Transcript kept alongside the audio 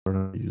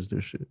learn how to use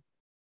this shit.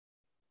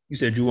 You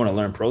said you want to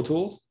learn Pro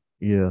Tools?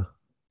 Yeah,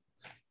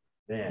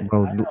 Man,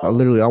 bro. I know.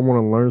 I want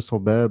to learn so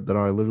bad that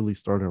I literally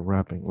started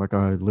rapping. Like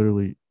I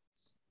literally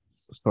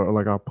started.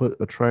 Like I put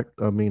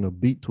a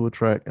beat to a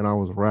track, and I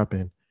was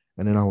rapping,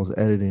 and then I was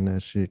editing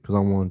that shit because I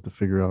wanted to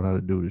figure out how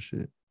to do this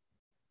shit.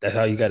 That's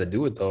how you got to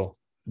do it though.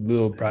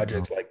 Little Yeah, bro.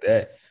 projects like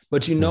that.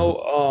 But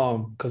Yeah.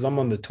 because I'm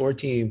on the tour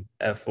team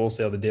at Full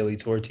Sail, the daily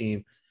tour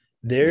team,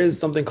 there is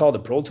something called the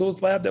Pro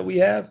Tools lab that we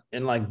have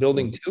in like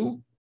building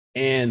two.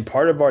 And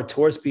part of our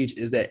tour speech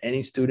is that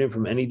any student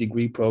from any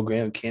degree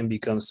program can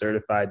become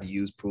certified to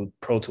use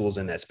Pro Tools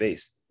in that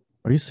space.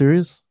 Are you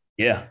serious?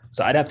 Yeah.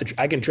 So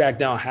I can track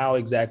down how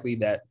exactly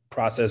that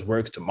process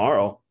works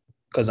tomorrow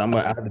because I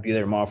have to be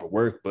there tomorrow for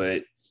work.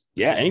 But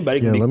yeah, anybody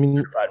can Yeah. be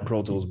certified in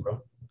Pro Tools,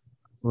 bro.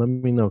 Let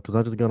me know because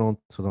I just got on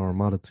to the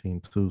Armada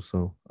team too,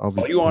 so I'll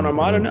be Oh, you on playing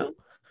for Armada them. now?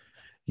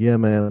 Yeah,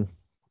 man.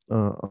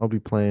 I'll be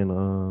playing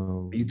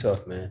You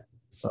tough, man.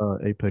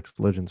 Apex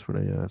Legends for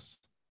their ass.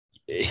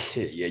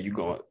 Yeah, you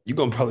going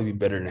to probably be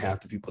better than half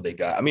the people they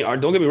got. I mean,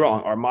 don't get me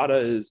wrong, Armada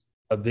is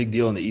a big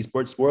deal in the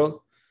esports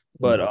world,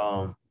 but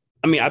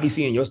I mean, I be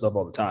seeing your stuff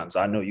all the time, so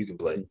I know you can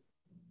play.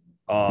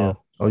 Yeah. Um,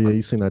 Oh yeah,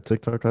 you seen that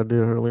TikTok I did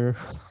earlier?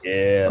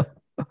 yeah,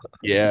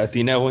 yeah, I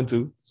seen that one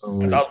too.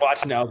 I'm As I weak. was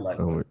watching, I was like,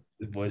 I'm weak.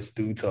 this boy's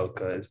Stu tough,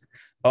 cause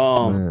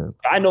Man.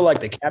 I know like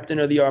the captain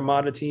of the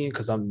Armada team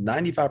because I'm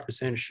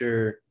 95%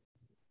 sure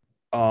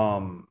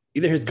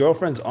either his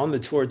girlfriend's on the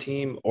tour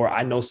team or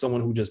I know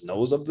someone who just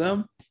knows of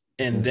them.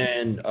 And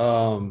Mm.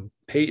 then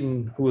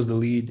Peyton, who was the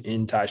lead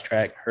in Ty's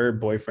track, her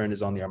boyfriend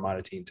is on the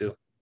Armada team too.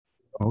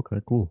 Okay,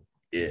 cool.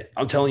 Yeah.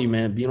 I'm telling you,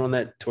 man, being on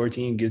that tour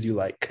team gives you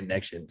like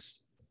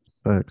connections.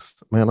 Thanks.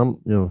 Man,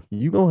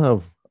 you gonna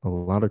have a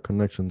lot of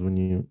connections when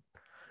you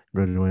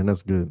graduate, and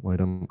that's good. Like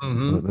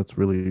Mm-hmm. that's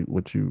really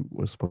what you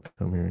was supposed to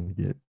come here and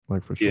get,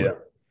 like for Yeah.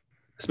 sure.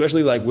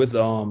 Especially like with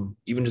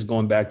even just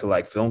going back to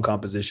like film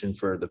composition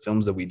for the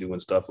films that we do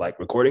and stuff like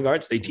recording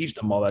arts, they teach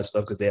them all that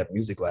stuff because they have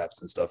music labs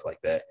and stuff like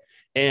that.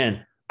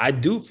 And I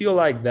do feel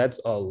like that's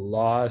a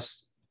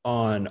loss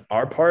on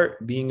our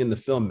part being in the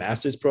film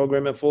masters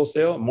program at Full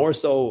Sail, more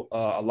so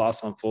a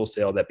loss on Full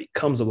Sail that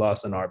becomes a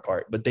loss on our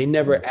part, but they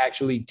never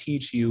actually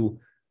teach you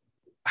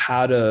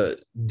how to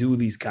do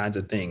these kinds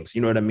of things. You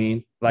know what I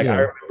mean? Like I Yeah.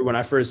 remember when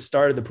I first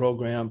started the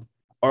program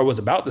or was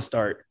about to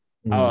start,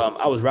 Mm.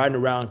 I was riding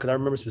around because I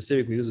remember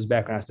specifically this was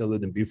back when I still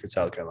lived in Beaufort,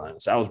 South Carolina.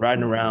 So I was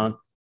riding around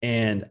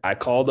and I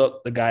called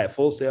up the guy at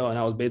Full Sail and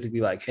I was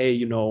basically like, hey,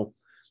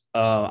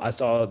 I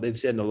saw they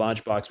said in the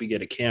launch box we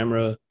get a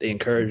camera. They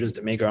encourage us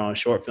to make our own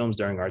short films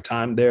during our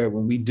time there.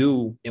 When we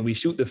do and we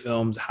shoot the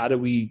films, how do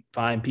we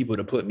find people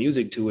to put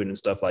music to it and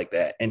stuff like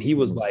that? And he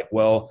was Mm. like,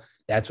 well,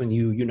 that's when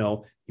you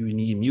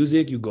need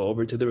music, you go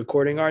over to the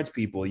recording arts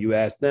people, you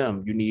ask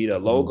them. You need a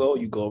Mm. logo,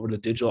 you go over to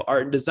digital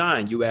art and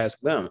design, you ask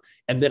them.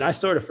 And then I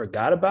sort of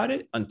forgot about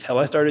it until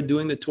I started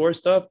doing the tour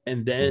stuff.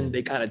 And then Mm.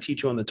 they kind of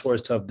teach you on the tour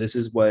stuff. This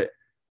is what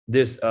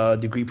this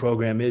degree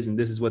program is, and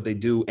this is what they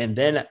do. And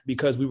then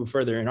because we were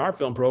further in our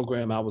film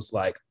program, I was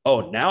like,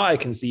 oh, now I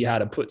can see how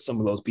to put some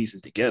of those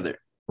pieces together.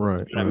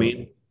 Right, You know what I right.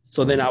 mean?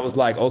 So then Mm. I was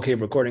like, okay,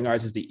 recording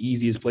arts is the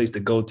easiest place to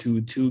go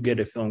to get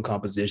a film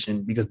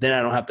composition because then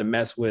I don't have to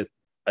mess with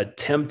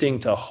attempting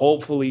to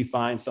hopefully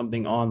find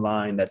something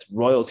online that's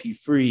royalty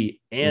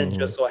free and Mhm.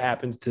 just so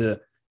happens to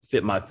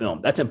fit my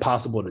film. That's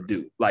impossible to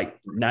do. Like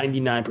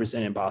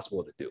 99%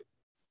 impossible to do,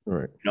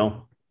 Right. you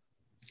know?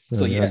 Yeah,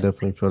 So yeah, I yeah.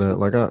 definitely feel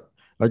that.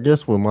 I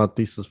guess with my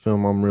thesis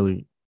film,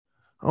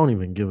 I don't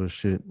even give a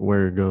shit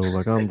where it go.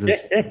 Like I'm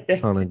just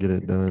trying to get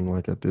it done.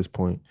 Like at this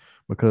point,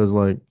 because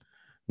like,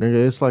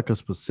 nigga, it's like a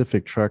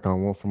specific track I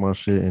want for my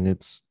shit, and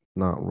it's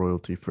not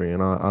royalty free,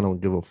 and I don't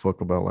give a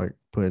fuck about like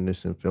putting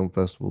this in film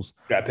festivals.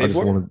 You gotta I pay just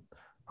for it? want to,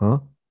 huh?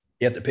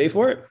 You have to pay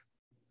for it?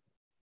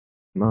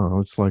 No,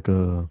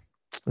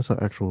 it's an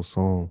actual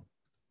song.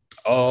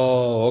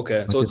 Oh,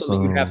 okay. So Like it's it's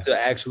something you'd have to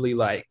actually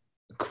like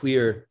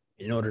clear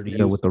in order to yeah,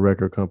 use. with the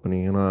record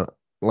company, and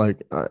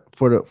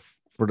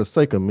for the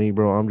sake of me,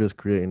 bro, I'm just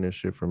creating this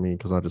shit for me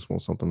because I just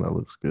want something that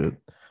looks good.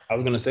 I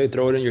was gonna say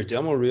throw it in your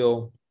demo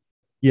reel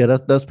Yeah,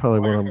 that's probably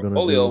or what your I'm gonna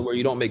portfolio do. where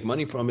you don't make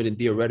money from it, and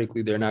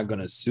theoretically they're not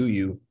gonna sue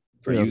you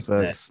for Yeah, using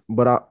that. facts.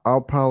 But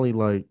I'll probably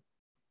like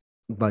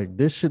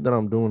this shit that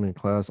I'm doing in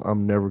class.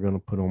 I'm never gonna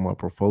put on my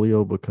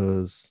portfolio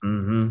because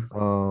Mm-hmm.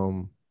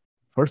 um,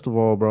 first of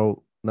all,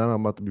 bro, now that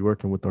I'm about to be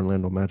working with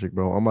Orlando Magic,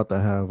 bro, I'm about to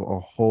have a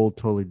whole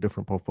totally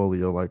different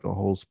portfolio, like a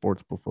whole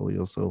sports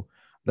portfolio. So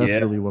that's Yeah.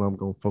 really what I'm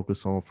gonna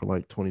focus on for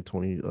like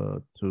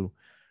 2022.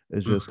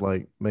 Is just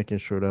like making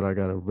sure that I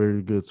got a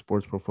very good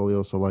sports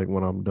portfolio. So like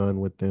when I'm done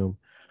with them,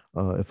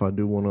 if I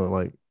do want to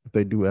like if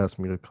they do ask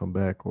me to come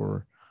back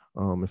or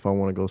if I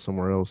want to go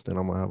somewhere else, then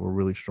I'm gonna have a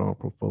really strong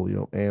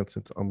portfolio. And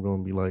since I'm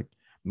gonna be like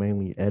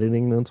mainly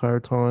editing the entire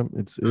time,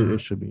 it Mhm.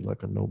 should be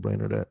like a no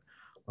brainer that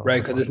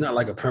Right, because I it's not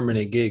like a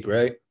permanent gig,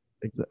 right?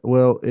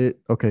 well, it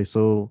okay.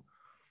 So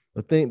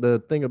the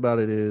thing about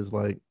it is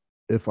like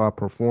if I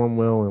perform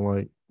well and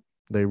like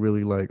they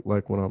really like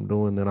what I'm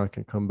doing, then I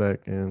can come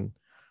back and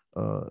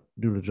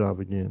do the job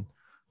again.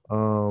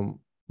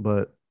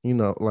 But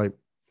like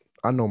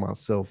I know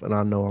myself, and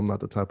I know I'm not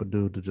the type of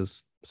dude to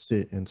just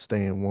sit and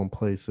stay in one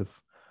place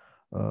if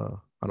uh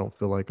I don't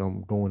feel like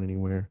I'm going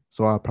anywhere.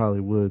 So I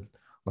probably would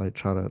like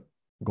try to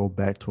go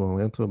back to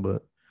Atlanta,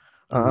 but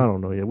I Mhm.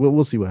 don't know yet.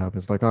 We'll see what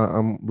happens. Like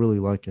I'm really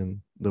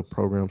liking the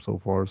program so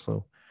far,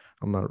 so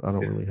I don't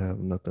Yeah. really have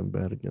nothing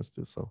bad against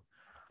it. So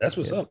That's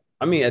what's yeah, up.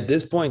 I mean, at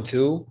this point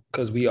too,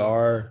 because we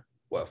are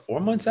what 4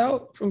 months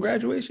out from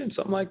graduation,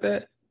 something like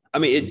that. I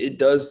mean, it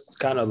does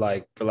kind of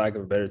like, for lack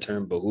of a better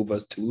term, behoove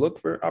us to look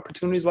for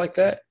opportunities like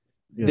that.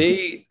 yeah.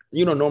 They,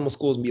 normal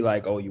schools be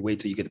like, oh, you wait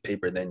till you get the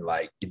paper, then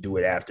like you do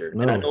it after.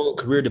 And I No, know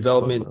career fuck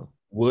development no.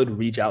 would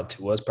reach out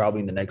to us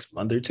probably in the next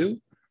month or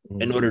two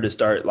in Mhm. order to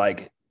start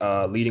like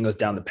leading us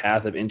down the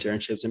path of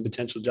internships and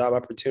potential job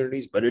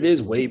opportunities. But it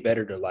is way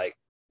better to like,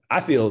 I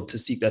feel, to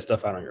seek that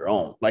stuff out on your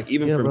own. Like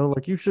even Yeah, for bro.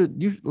 Like you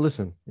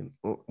listen.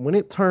 When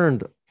it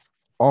turned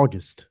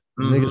August,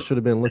 niggas Mhm. should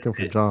have been looking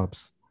for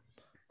jobs.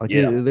 Like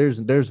Yeah,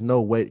 there's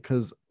no way.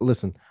 Because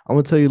listen, I'm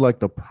gonna tell you like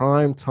the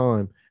prime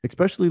time,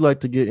 especially like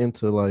to get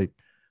into like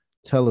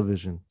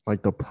television.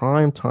 Like the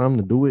prime time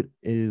to do it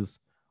is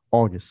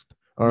August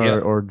yeah,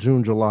 or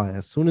June, July.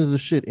 As soon as the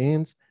shit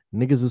ends,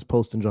 niggas is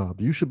posting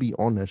jobs. You should be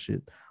on that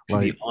shit. should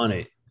be Like on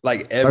it.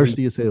 Like every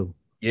thirsty as hell.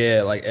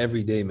 yeah, like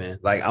every day, man.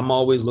 Like I'm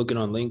always looking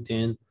on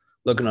LinkedIn,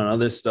 looking on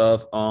other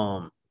stuff.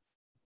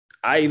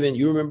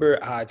 You remember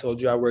how I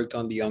told you I worked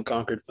on the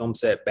Unconquered film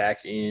set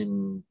back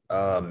in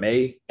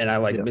May, and I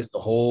like Yeah, missed a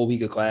whole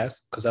week of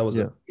class because I was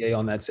a yeah, PA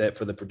on that set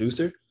for the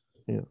producer.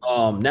 yeah.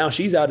 Now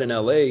she's out in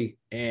LA,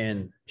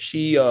 and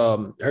she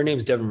her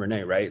name's Devin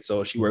Renee, right?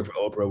 So she worked Mhm.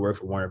 for Oprah, worked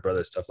for Warner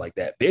Brothers, stuff like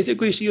that.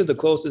 Basically, she is the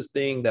closest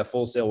thing that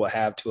Full Sail will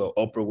have to a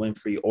Oprah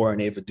Winfrey or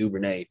an Ava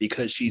DuVernay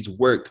because she's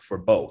worked for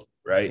both,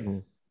 right?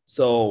 Mhm.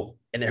 So,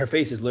 and her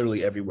face is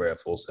literally everywhere at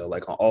Full Sail,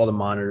 like on all the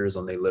monitors,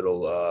 on their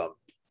little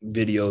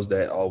videos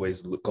that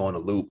always go on a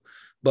loop.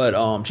 But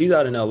she's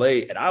out in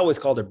LA, and I always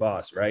called her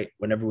boss, right?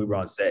 Whenever we were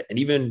Mhm. on set, and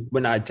even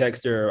when I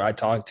text her, I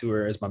talk to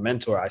her as my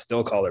mentor, I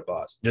still call her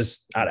boss,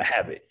 just out of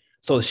habit.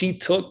 So she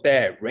took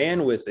that,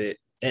 ran with it,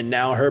 and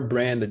now her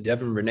brand, the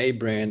Devin Renee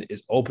brand,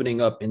 is opening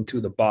up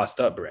into the Bossed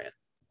Up brand.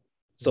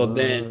 So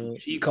then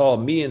What? she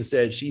called me and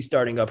said she's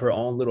starting up her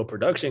own little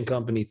production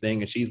company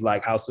thing. And she's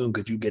like, how soon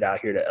could you get out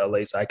here to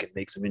LA so I could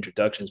make some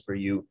introductions for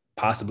you,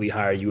 possibly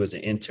hire you as an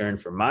intern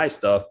for my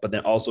stuff, but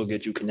then also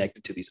get you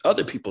connected to these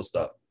other people's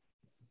stuff.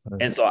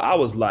 And so I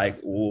was like,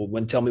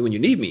 well, tell me when you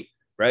need me.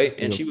 Right.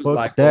 And Nigga, she was fuck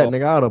like, that, well,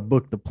 nigga. I'd have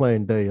booked the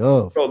plane day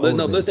of. bro, I would no, have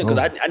been listen, because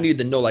I, gone. I needed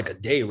to know like a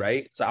day,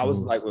 right? So I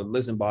was Mhm. like, well,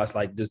 listen, boss,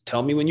 like just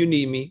tell me when you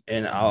need me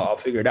and I'll, Mhm. I'll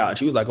figure it out. And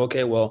she was like,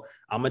 okay, well,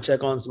 I'm gonna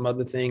check on some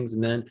other things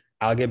and then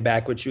I'll get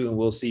back with you and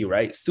we'll see,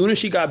 right? As soon as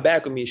she got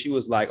back with me, she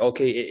was like,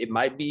 okay, it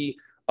might be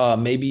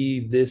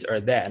maybe this or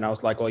that. And I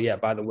was like, oh yeah,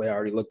 by the way, I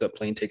already looked up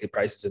plane ticket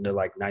prices and they're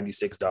like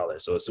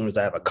 $96. So as soon as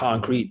I have a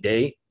concrete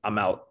day, I'm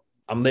out.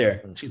 I'm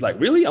there. She's like,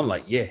 really? I'm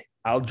like, yeah,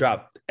 I'll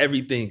drop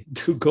everything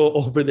to go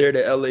over there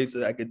to LA so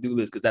that I could do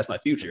this because that's my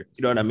future.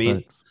 You know what I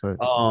mean? Facts,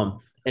 facts.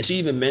 And she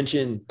even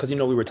mentioned, because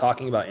we were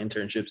talking about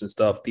internships and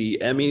stuff, the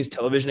Emmys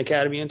Television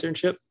Academy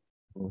internship.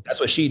 Mhm. That's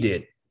what she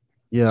did.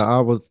 Yeah, So I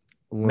was.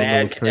 Want to know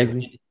mad what's crazy?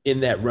 connected in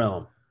that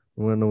realm.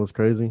 Want to know what's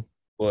crazy?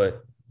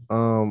 But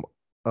Um,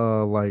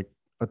 like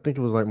I think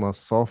it was like my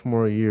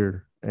sophomore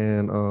year,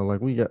 and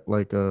like we got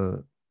like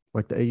the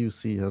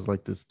AUC has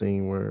like this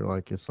thing where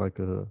like it's like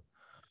a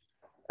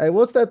hey,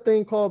 what's that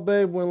thing called,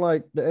 babe? When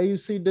like the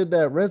AUC did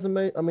that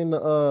resume, I mean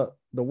the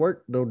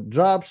work the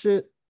job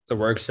shit. it's a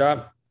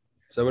workshop.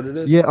 Is that what it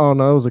is? Yeah, oh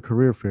no, it was a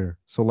career fair.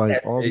 So like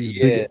That's it.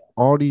 Yeah.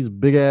 all these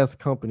big ass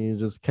companies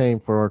just came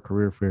for our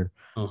career fair,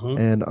 Uh-huh.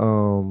 and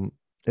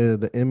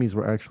the Emmys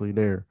were actually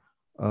there.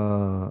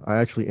 I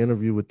actually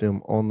interviewed with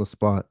them on the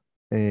spot,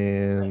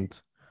 and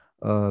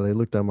they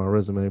looked at my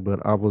resume,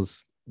 but I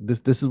was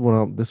this is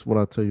what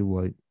I tell you,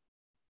 like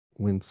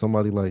when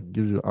somebody like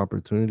gives you an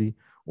opportunity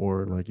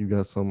or like you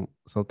got something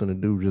to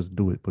do, just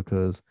do it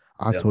because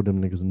I Yeah. told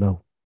them niggas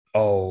no.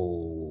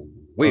 Oh,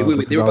 wait. They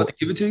Because were about to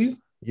give it to you?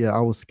 yeah,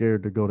 I was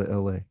scared to go to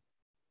LA.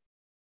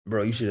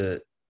 Bro, you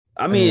should.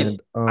 I mean,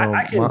 And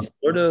I can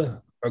sort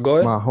of, or go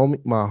ahead.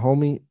 my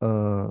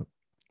homie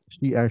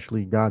she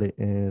actually got it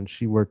and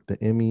she worked the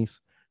Emmys,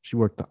 she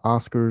worked the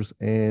Oscars,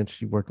 and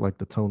she worked like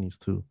the Tonys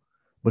too.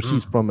 But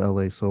she's Mm. from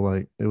LA, so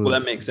like it Well, was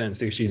that makes sense.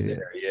 She's yeah,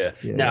 there. Yeah.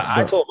 yeah. Now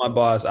I But told my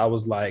boss, I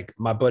was like,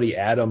 my buddy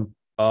Adam,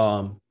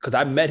 because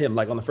I met him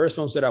like on the first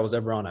film set I was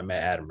ever on, I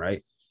met Adam,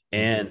 right? mm,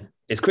 And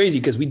it's crazy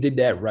because we did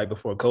that right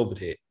before COVID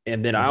hit.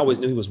 And then I mm, always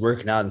knew he was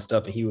working out and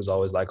stuff. And he was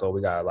always like, oh,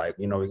 we gotta like,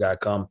 we gotta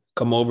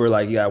come over,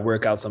 like you gotta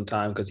work out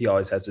sometime because he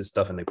always has his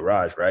stuff in the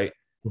garage, right?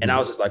 And I mhm,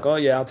 was just like, oh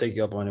yeah, I'll take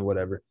you up on it,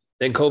 whatever.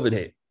 Then COVID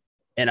hit.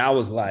 And I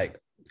was like,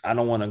 I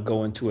don't want to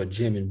go into a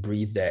gym and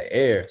breathe that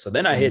air. So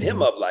then I hit him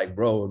mhm, up like,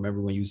 bro, remember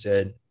when you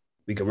said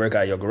we could work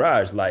out your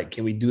garage? Like,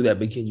 can we do that?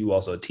 But can you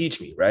also teach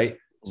me? Right.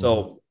 mhm,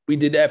 So we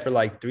did that for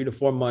like 3 to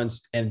 4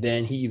 months. And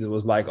then he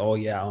was like, oh,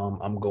 yeah,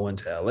 I'm going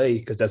to LA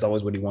because that's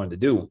always what he wanted to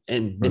do.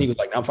 And then he right, was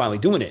like, I'm finally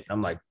doing it.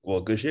 I'm like, well,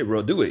 good shit,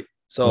 bro, do it. right,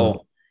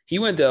 So he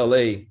went to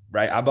LA,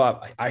 right?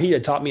 He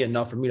had taught me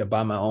enough for me to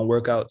buy my own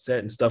workout set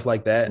and stuff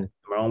like that, mm,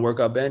 my own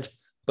workout bench.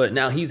 But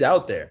now he's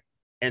out there.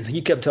 And so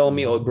he kept telling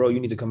me, oh, Mhm. bro, you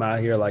need to come out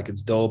here. Like,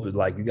 it's dope. It's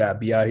like, you got to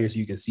be out here so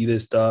you can see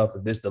this stuff.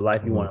 If this is the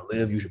life you Mhm. want to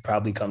live, you should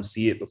probably come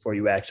see it before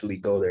you actually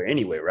go there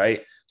anyway.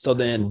 Right. So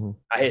then Mhm.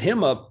 I hit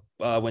him up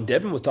when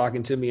Devin was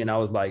talking to me, and I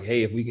was like,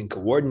 hey, if we can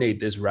coordinate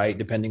this right,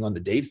 depending on the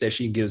dates that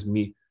she gives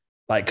me,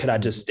 like, could I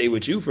Mhm. just stay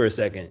with you for a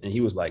second? And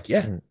he was like,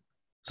 yeah. Right.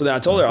 So then I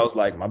told Right. her, I was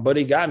like, my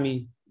buddy got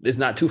me. It's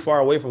not too far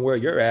away from where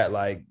you're at.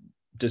 Like,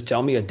 just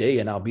tell me a day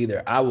and I'll be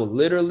there. I will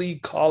literally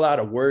call out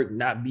of work,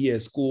 not be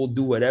at school,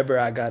 do whatever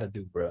I got to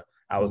do, bro.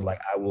 I was Mhm.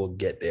 like, I will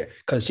get there.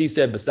 Cause she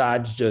said,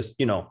 besides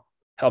just,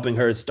 helping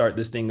her start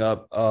this thing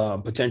up,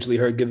 potentially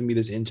her giving me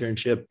this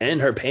internship and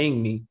her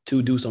paying me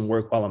to do some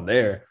work while I'm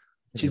there,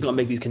 she's Mhm. going to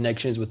make these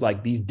connections with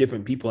like these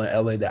different people in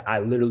LA that I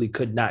literally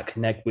could not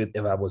connect with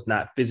if I was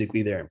not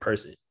physically there in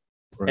person.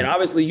 And Right.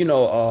 obviously,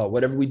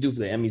 whatever we do for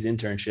the Emmys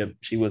internship,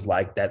 she was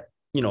like that,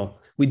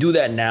 we do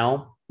that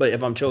now, but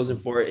if I'm chosen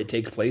Mhm. for it, it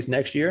takes place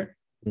next year.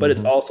 But it's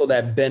Mhm. also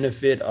that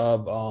benefit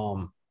of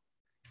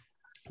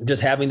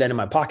just having that in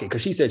my pocket.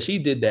 Cause she said she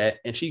did that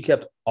and she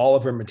kept all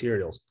of her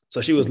materials. So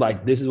she was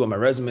like, this is what my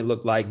resume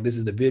looked like. This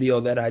is the video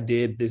that I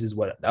did. This is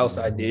what else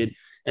I Mhm. did.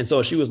 And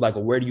so she was like,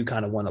 well, where do you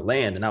kind of want to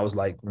land? And I was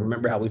like, Right.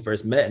 remember how we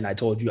first met? And I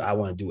told you I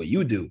want to do what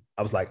you do.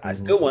 I was like, I Mhm.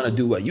 still want to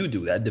do what you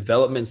do, that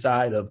development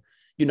side of,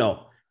 you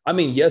know, I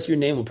mean, yes, your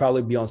name will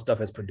probably be on stuff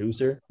as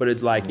producer, but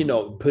it's like,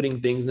 Mhm. putting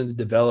things into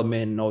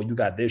development. No, you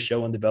got this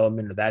show in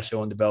development or that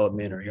show in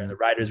development, or you're in Mhm. the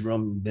writer's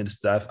room and then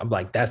stuff. I'm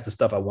like, that's the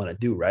stuff I want to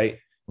do. Right.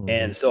 Mhm.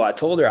 And so I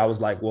told her, I was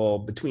like, well,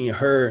 between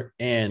her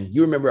and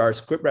you remember our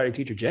script writing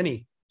teacher,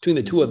 Jenny, between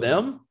the two of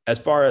them, as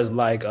far as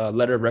like a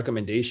letter of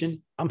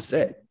recommendation, I'm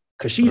set.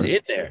 Cause she's Right.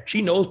 in there.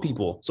 She knows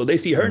people. So they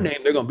see her Right. name,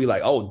 they're gonna be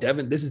like, oh,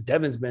 Devin, this is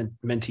Devin's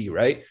mentee,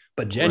 right?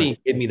 But Right.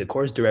 Jenny gave me the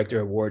course director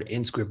award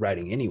in script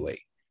writing anyway.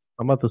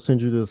 I'm about to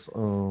send you this.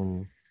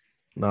 No,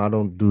 I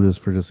don't do this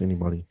for just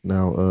anybody.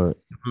 Now,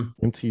 Mhm.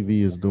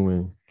 MTV is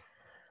doing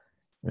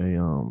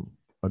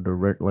a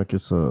direct, like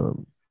it's a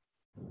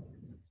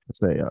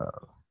it's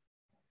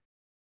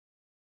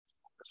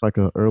like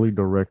a early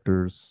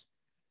directors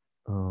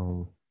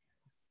um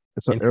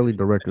it's an And early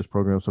directors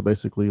program. So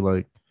basically,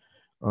 like,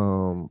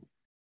 um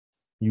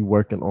you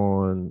working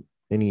on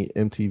any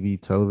MTV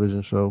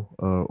television show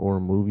or a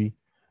movie,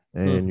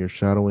 and mm, you're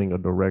shadowing a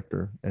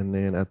director, and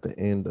then at the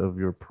end of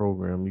your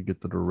program, you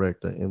get to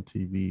direct an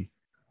MTV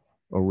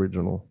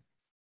original.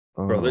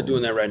 bro, they're doing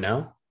Um, that right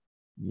now.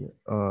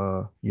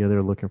 yeah,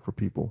 they're looking for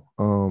people.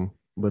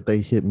 But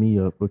they hit me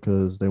up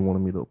because they wanted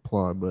me to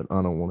apply, but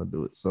I don't want to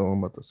do it, so I'm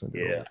about to send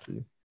it over Yeah. to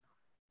you.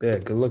 Yeah,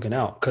 good looking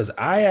out. Cause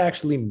I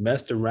actually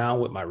messed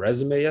around with my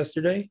resume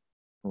yesterday.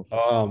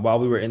 Mhm. While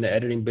we were in the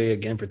editing bay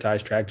again for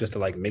Ty's track, just to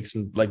like make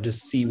some like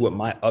just see what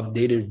my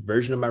updated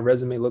version of my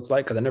resume looks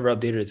like. Cause I never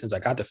updated it since I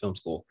got to film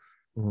school.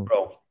 Mhm.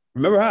 Bro,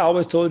 remember how I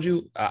always told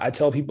you I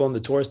tell people on the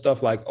tour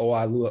stuff like, oh,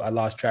 I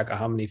lost track of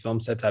how many film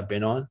sets I've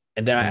been on.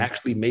 And then I Mhm.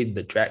 actually made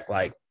the track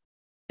like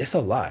it's a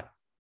lot.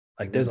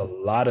 Like there's Mhm. a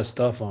lot of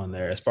stuff on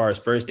there as far as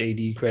first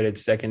AD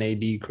credits, second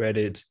AD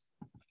credits,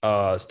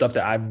 stuff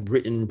that I've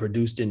written,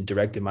 produced, and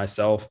directed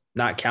myself,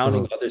 not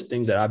counting Uh, other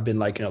things that I've been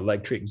like an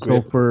electric so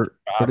grip for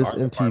this art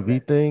MTV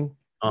department. thing, you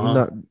Uh-huh.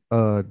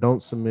 not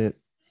don't submit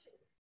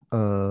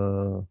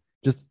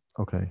just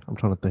okay. I'm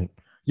trying to think.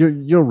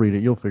 You'll read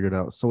it. You'll figure it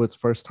out. So it's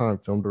first time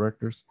film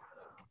directors.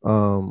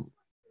 Um,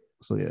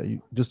 so yeah,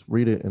 you just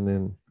read it and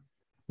then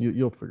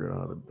you'll figure out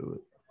how to do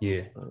it.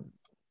 Yeah. Um,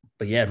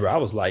 But yeah, bro, I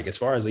was like, as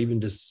far as even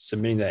just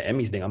submitting that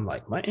Emmys thing, I'm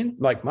like,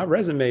 my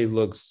resume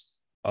looks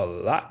a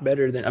lot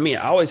better than I mean,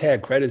 I always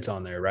had credits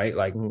on there, right?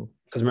 Like, mhm.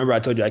 because remember I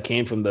told you I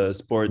came from the Now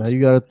sports. you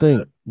got to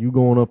think. You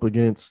going up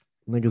against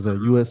niggas at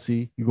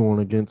USC. You going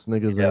against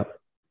niggas Yeah.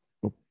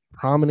 at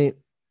prominent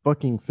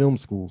fucking film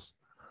schools.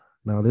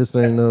 Now this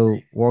ain't no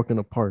walk in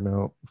the park.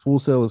 Now Full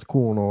Sail is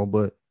cool and all,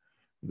 but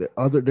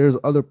there's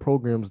other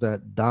programs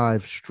that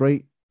dive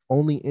straight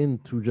only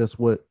into just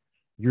what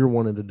you're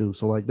wanting to do.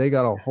 So like they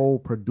got a whole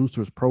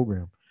producers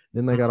program,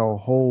 then they got a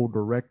whole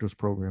directors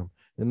program,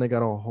 then they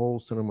got a whole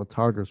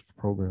cinematographers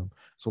program.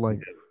 So like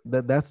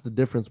that's the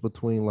difference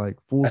between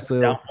like Full That's the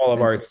Sail downfall of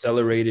and our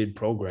accelerated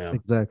program.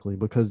 exactly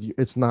because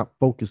it's not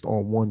focused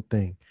on one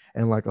thing.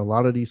 And like a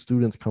lot of these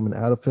students coming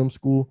out of film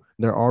school,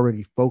 they're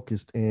already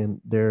focused in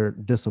their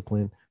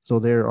discipline, so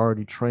they're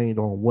already trained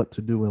on what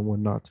to do and what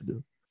not to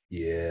do.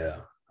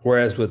 Yeah.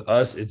 Whereas with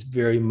us, it's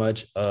very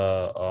much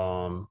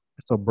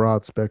It's a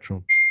broad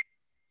spectrum.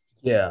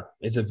 yeah,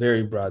 it's a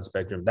very broad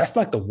spectrum. That's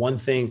like the one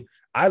thing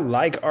I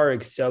like our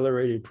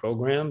accelerated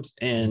programs.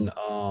 Mhm.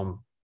 And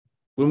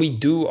when we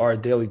do our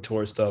daily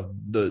tour stuff,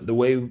 the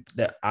way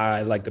that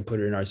I like to put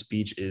it in our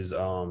speech is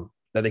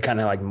that they kind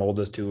of like mold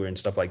us to and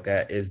stuff like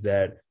that is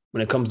that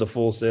when it comes to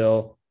full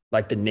sail,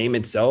 like the name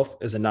itself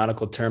is a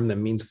nautical term that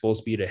means full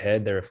speed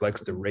ahead that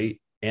reflects the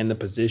rate and the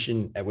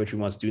position at which we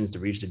want students to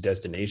reach the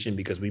destination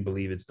because we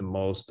believe it's the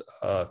most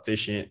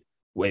efficient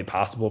way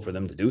possible for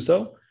them to do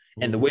so.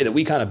 And Mhm. the way that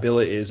we kind of bill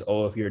it is,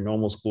 oh, if you're a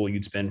normal school,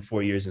 you'd spend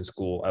 4 years in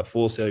school. At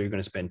Full Sail, you're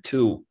going to spend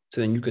two.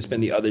 So then you could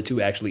spend the other two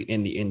actually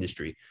in the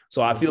industry.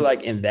 So I feel Mhm.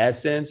 like in that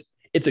sense,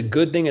 it's a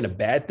good thing and a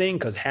bad thing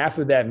because half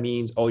of that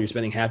means, oh, you're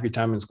spending half your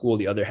time in school,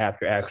 the other half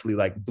you're actually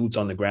like boots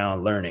on the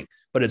ground learning.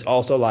 But it's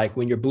also like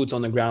when you're boots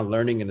on the ground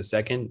learning in the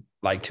second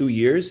like 2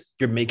 years,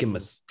 you're making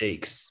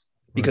mistakes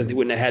because Right. they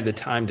wouldn't have had the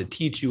time to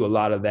teach you a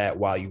lot of that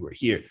while you were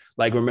here.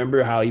 Like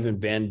remember how even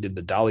Van did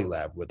the Dolly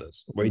lab with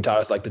us, where he Mhm. taught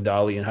us like the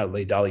Dolly and how to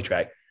lay Dolly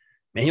track.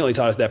 Man, he only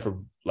taught us that for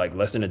like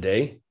less than a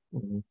day.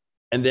 Mhm.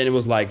 And then it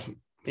was like,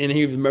 and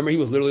he remember he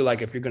was literally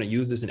like, if you're going to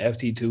use this in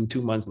FT2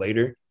 2 months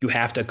later, you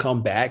have to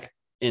come back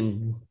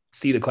and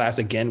see the class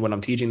again when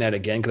I'm teaching that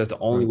again, because that's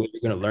the only Right. way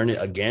you're going to learn it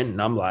again.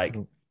 And I'm like,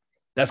 Mhm.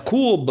 that's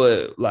cool,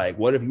 but like,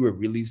 what if you were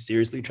really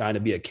seriously trying to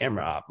be a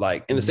camera op?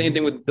 Like, and the same Mhm.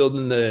 thing with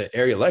building the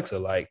area Alexa.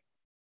 Like,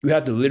 you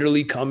have to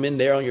literally come in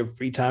there on your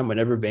free time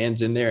whenever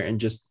Van's in there and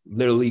just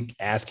literally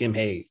ask him,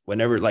 hey,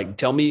 whenever, like,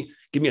 tell me,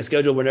 give me a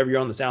schedule whenever you're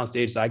on the sound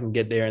stage so I can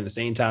get there. And the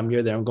same time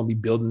you're there, I'm going to be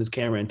building this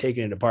camera and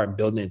taking it apart and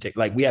building it. And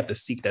like, we have to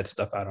seek that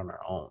stuff out on our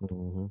own,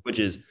 Mhm. which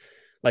is,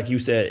 like you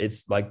said,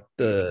 it's like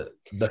the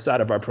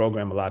side of our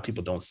program a lot of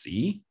people don't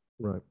see.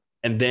 Right.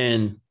 And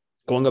then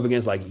going up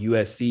against like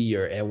USC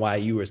or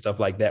NYU or stuff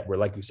like that, where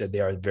like you said, they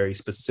are very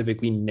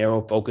specifically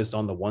narrow focused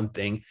on the one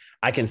thing.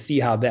 I can see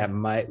how that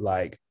might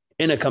like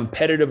in a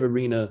competitive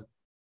arena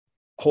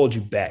hold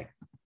you back,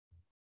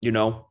 you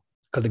know?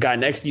 Because the guy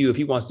next to you, if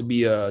he wants to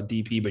be a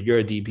DP, but you're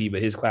a DP,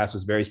 but his class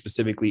was very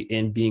specifically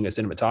in being a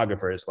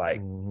cinematographer, it's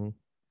like Mhm.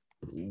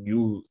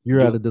 you You're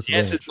your at a chance is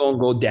disadvantage. gonna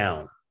go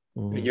down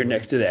when Mhm. you're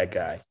next to that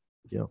guy.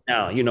 Yeah.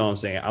 Now, you know what I'm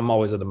saying? I'm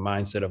always of the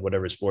mindset of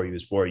whatever's for you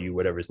is for you,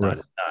 whatever it's not Right.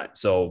 is not.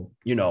 So,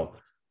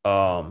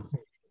 um,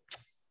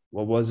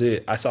 what was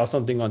it? I saw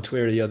something on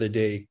Twitter the other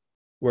day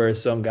where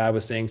some guy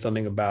was saying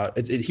something about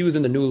he was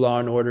in the new Law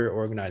and Order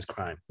Organized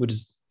Crime, which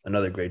is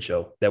another great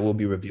show that we'll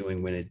be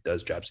reviewing when it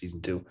does drop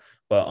season 2.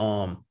 But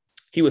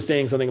he was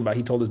saying something about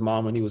he told his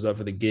mom when he was up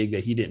for the gig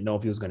that he didn't know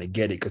if he was going to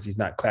get it because he's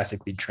not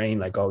classically trained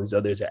like all these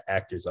others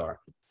actors are.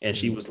 And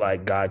she Mhm. was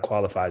like, God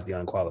qualifies the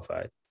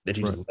unqualified. That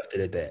she just Right. left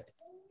it at that.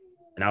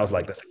 And I was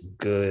like, that's a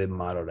good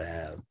model to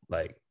have.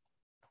 Like,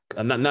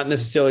 not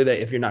necessarily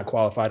that if you're not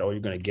qualified or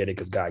you're going to get it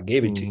because God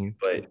gave it to you,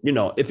 Mhm.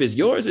 but if it's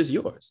yours, it's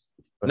yours.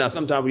 Now, Facts.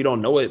 sometimes we don't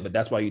know it, but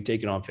that's why you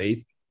take it on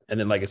faith. And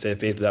then, like I said,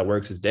 faith without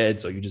works is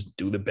dead. So you just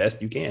do the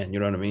best you can. You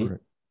know what I mean? Right.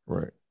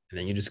 Right. And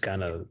then you just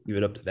kind of leave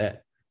it up to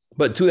that.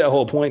 But to that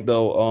whole point,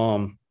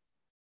 though,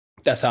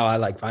 that's how I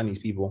like find these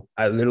people.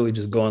 I literally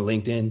just go on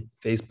LinkedIn,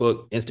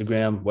 Facebook,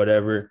 Instagram,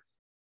 whatever.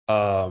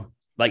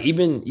 Like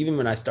even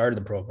when I started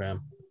the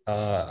program,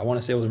 I want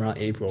to say it was around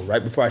April,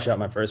 right before I shot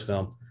my first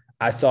film.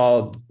 I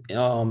saw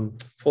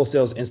Full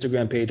Sail's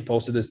Instagram page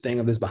posted this thing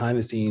of this behind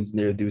the scenes,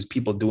 and there was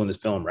people doing this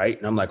film, right?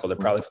 And I'm like, oh, they're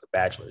probably for the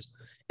bachelors.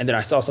 And then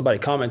I saw somebody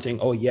commenting,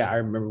 oh yeah, I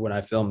remember when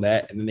I filmed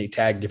that. And then they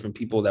tagged different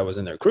people that was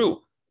in their crew.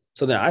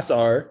 So then I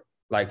saw her,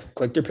 like,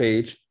 click their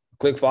page,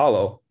 click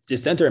follow,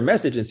 just sent her a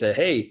message and said,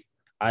 hey,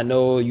 I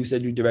know you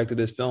said you directed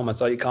this film. I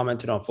saw you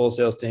commented on Full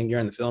Sail's thing. You're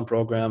in the film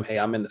program. Hey,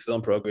 I'm in the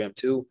film program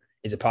too.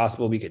 Is it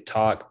possible we could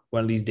talk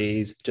one of these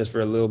days just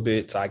for a little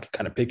bit so I could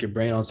kind of pick your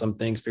brain on some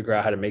things, figure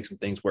out how to make some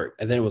things work?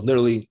 And then it was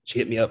literally, she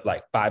hit me up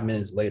like 5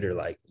 minutes later,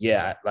 like,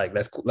 yeah, like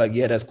that's cool. Like,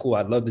 yeah, that's cool.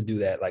 I'd love to do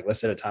that. Like, let's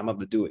set a time up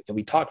to do it. And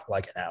we talked for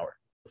like an hour.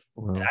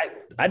 And Wow.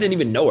 I didn't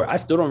even know her. I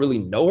still don't really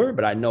know her,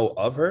 but I know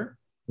of her,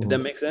 if that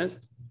Mhm. makes sense.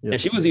 Yeah.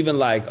 And she was even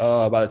like,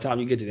 by the time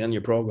you get to the end of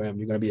your program,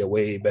 you're going to be a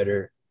way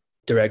better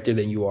director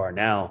than you are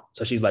now.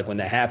 So she's like, when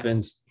that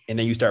happens, and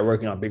then you start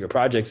working on bigger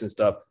projects and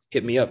stuff,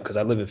 hit me up because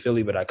I live in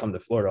Philly, but I come to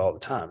Florida all the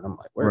time. And I'm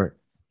like, where? Right.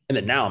 And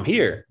then now I'm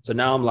here. So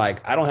now I'm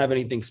like, I don't have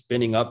anything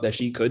spinning up that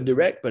she could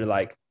direct, but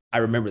like I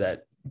remember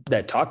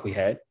that talk we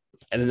had.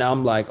 And then now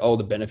I'm like, oh,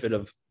 the benefit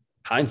of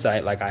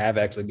hindsight, like I have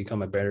actually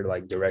become a better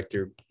like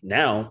director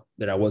now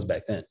than I was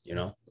back then.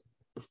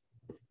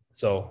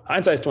 So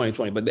hindsight's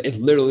 2020, but it's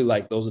literally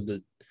like those are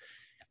the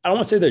I don't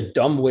want to say they're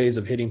dumb ways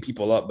of hitting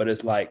people up, but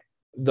it's like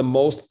the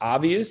most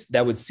obvious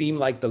that would seem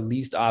like the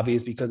least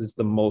obvious because it's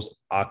the most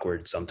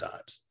awkward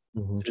sometimes.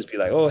 Mhm. Just be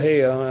like, oh,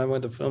 hey, I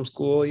went to film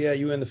school. Oh, yeah,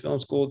 you in the film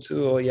school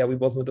too. Oh, yeah, we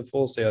both went to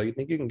Full Sail. You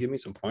think you can give me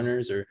some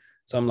pointers or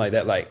something like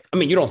that? Like, I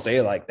mean, you don't say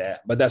it like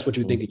that, but that's what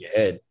you think Mhm. in your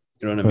head.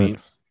 You know what I mean?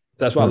 Facts.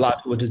 So that's why a lot of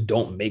Facts. people just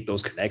don't make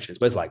those connections.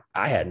 But it's like,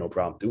 I had no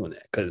problem doing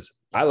that because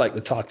I like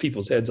to talk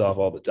people's heads off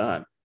all the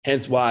time.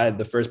 Hence why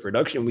the first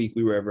production week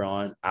we were ever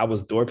on, I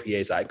was door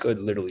PA, so I could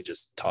literally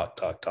just talk,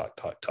 talk, talk,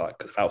 talk, talk.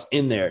 Because if I was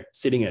in there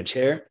sitting in a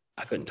chair,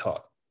 I couldn't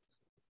talk.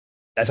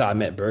 That's how I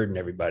met Bird and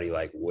everybody,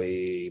 like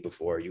way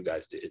before you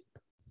guys did.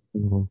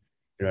 Mhm.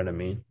 You know what I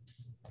mean?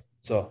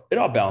 So it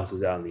all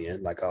balances out in the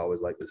end, like I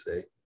always like to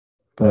say.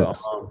 But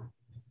Facts.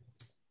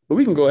 but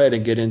we can go ahead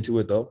and get into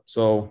it though.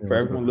 So Yeah, for let's go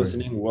everyone crazy.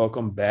 listening,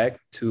 welcome back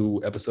to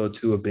episode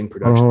 2 of Bing Hold on,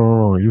 Production. hold on,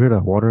 hold on. You hear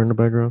that water in the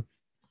background?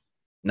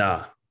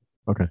 Nah,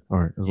 Okay. All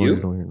right. As long as you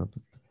you? don't hear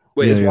nothing.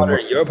 Wait, Yeah, it's yeah. water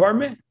in your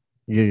apartment?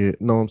 Yeah, yeah.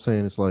 No, I'm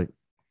saying it's like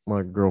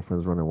my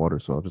girlfriend's running water,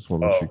 so I just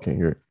want to make sure you Oh, can't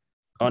hear it.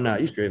 oh, no,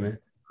 you straight, man.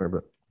 All right,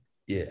 but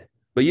Yeah.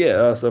 But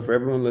yeah, so for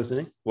everyone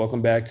listening,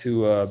 welcome back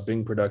to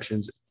Bing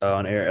Productions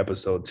on air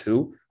episode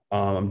 2.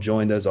 I'm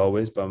joined as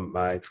always by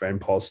my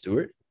friend Paul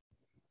Stewart.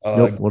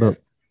 yep. Uh, What up?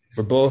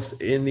 We're both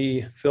in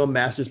the film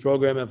master's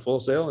program at Full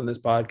Sail, and this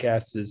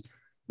podcast is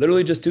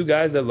literally just two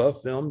guys that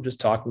love film, just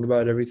talking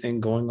about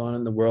everything going on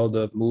in the world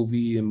of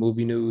movie and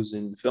movie news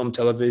and film,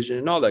 television,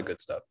 and all that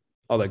good stuff.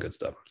 All that good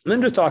stuff. And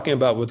then just talking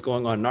about what's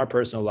going on in our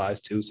personal lives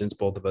too, since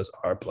both of us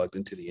are plugged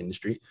into the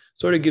industry,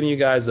 sort of giving you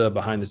guys a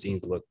behind the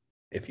scenes look,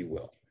 if you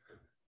will.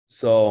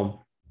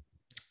 So,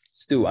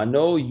 Stu, I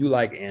know you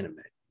like anime.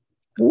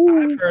 I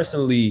Woo.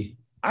 personally,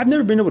 I've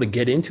never been able to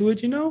get into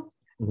it, you know?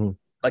 Mhm,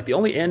 Like the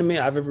only anime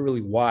I've ever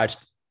really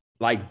watched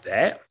like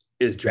that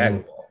is mhm.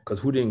 Dragon Ball. Because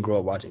who didn't grow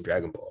up watching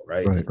Dragon Ball,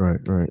 right? Right,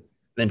 right, right.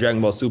 Then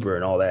Dragon Ball Super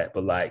and all that.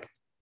 But like,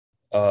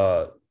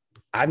 uh,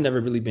 I've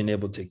never really been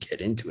able to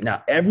get into it.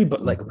 Now,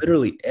 everybody, Mhm, like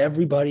literally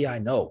everybody I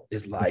know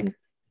is mhm. like,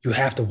 you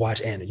have to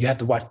watch anime. You have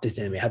to watch this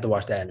anime. You have to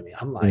watch that anime.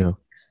 I'm like, Yeah.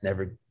 it's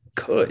never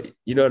could.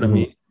 You know what I Mhm,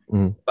 mean?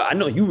 mhm. But I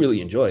know you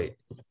really enjoy it.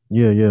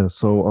 Yeah, yeah.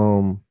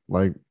 So,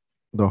 like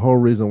the whole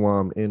reason why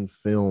I'm in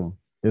film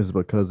is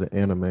because of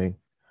anime.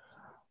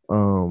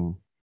 Um,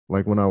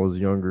 like when I was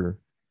younger,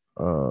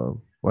 uh,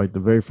 like the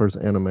very first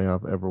anime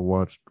I've ever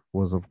watched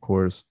was, of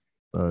course,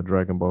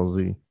 Dragon Ball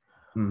Z.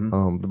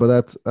 Mm-hmm. But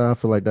that's I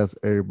feel like that's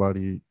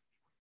everybody.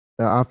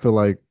 I feel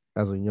like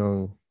as a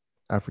young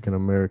African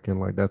American,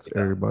 like that's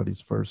Yeah.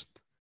 everybody's first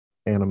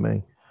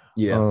anime.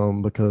 Yeah.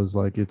 Because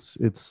like it's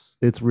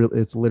real,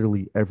 it's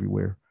literally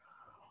everywhere.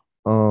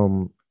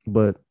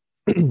 But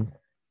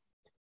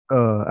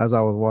as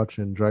I was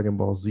watching Dragon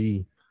Ball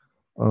Z,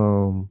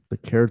 the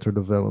character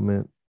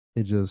development,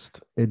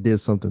 it did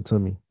something to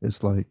me.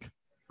 It's like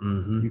you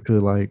Mm-hmm.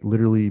 could like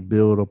literally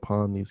build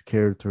upon these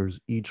characters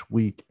each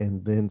week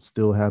and then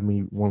still have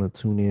me want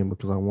to tune in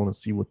because I want to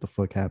see what the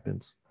fuck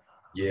happens.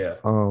 Yeah.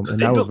 Because And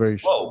they that was built very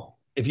slow.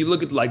 If you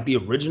look at like the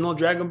original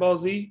Dragon Ball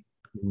Z,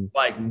 mhm,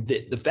 like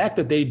the fact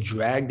that they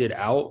dragged it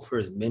out for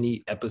as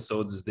many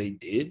episodes as they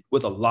did,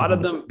 with a lot of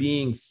mhm, them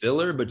being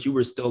filler, but you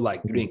were still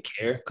like you mhm, didn't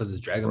care because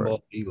it's Dragon right.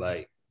 Ball Z.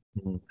 Like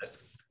Mhm.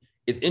 that's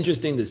it's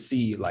interesting to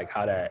see like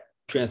how that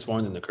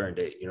transformed in the current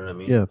day. You know what I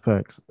mean? Yeah,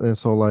 facts. And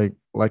so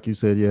like you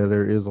said, yeah,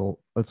 there is a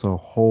it's a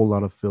whole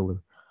lot of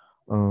filler.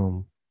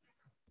 Um,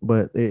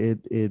 but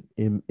it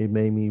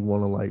made me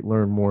want to like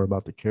learn more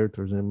about the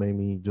characters and it made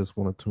me just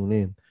want to tune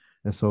in.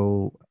 And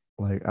so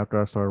like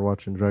after I started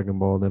watching Dragon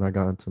Ball, then I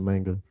got into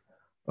manga,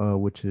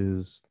 which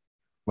is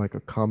like a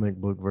comic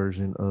book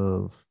version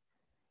of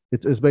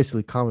it's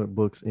basically comic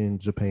books in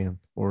Japan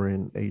or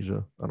in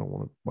Asia. I don't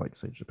want to like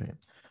say Japan.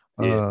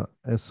 Yeah.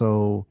 And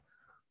so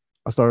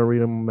I started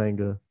reading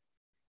manga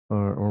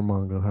or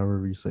manga,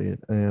 however you say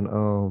it.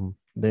 And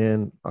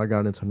then I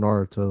got into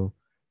Naruto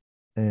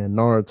and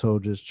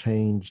Naruto just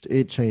changed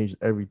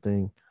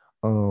everything.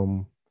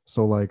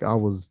 So like I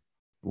was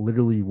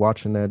literally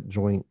watching that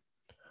joint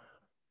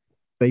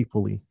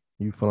faithfully.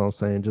 You feel what I'm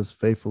saying? Just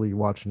faithfully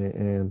watching it.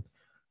 And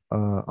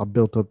I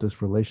built up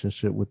this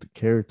relationship with the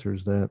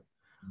characters that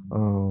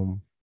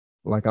um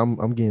like I'm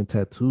getting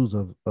tattoos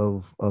of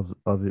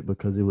it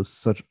because it was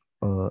such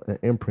an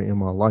imprint in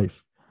my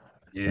life.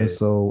 And Yeah.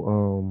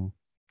 so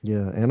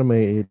yeah, anime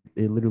it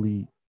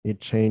literally it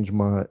changed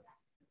my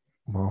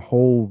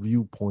whole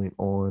viewpoint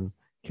on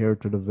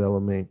character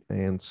development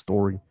and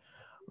story.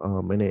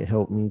 And it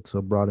helped me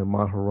to broaden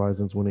my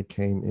horizons when it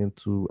came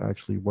into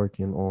actually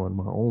working on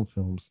my own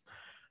films.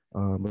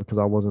 Because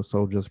I wasn't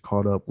so just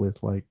caught up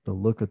with like the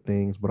look of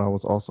things, but I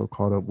was also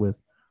caught up with,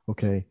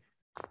 okay,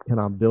 can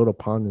I build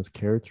upon this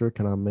character?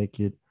 Can I make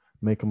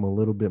him a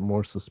little bit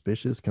more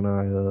suspicious? Can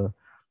I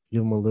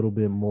give him a little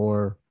bit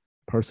more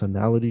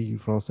personality? You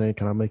know what I'm saying?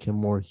 Can I make him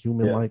more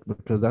human Yeah. like?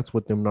 Because that's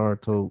what them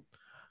Naruto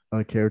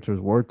characters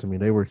were to me.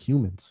 They were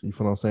humans. You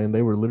know what I'm saying?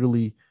 They were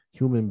literally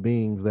human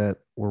beings that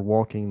were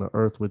walking the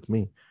earth with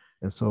me.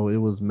 And so it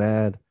was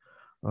mad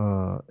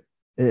uh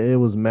it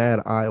was mad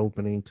eye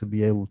opening to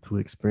be able to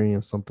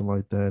experience something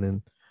like that.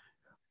 And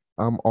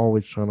I'm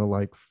always trying to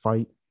like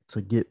fight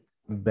to get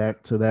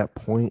back to that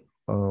point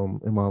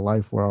in my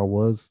life where I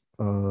was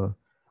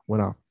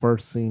when I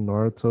first seen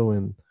Naruto,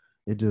 and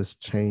it just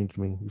changed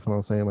me. You know what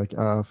I'm saying? Like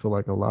I feel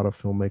like a lot of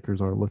filmmakers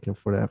are looking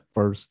for that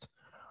first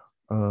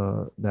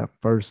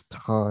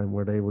time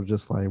where they were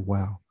just like,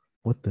 wow,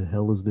 what the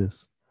hell is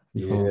this?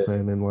 You know what I'm Yeah.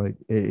 saying? And like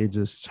it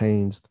just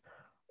changed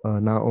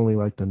not only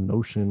like the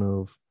notion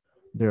of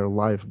their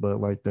life, but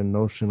like the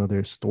notion of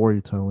their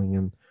storytelling,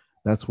 and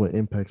that's what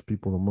impacts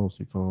people the most.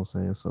 You know what I'm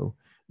saying? So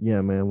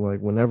yeah, man. Like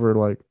whenever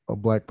like a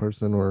black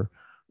person or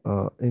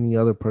any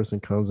other person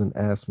comes and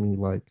asks me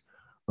like,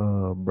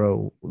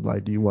 bro,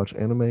 like, do you watch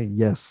anime?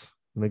 Yes,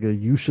 nigga,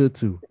 you should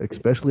too.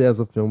 Especially as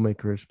a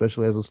filmmaker,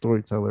 especially as a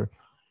storyteller.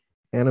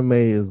 Anime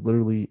is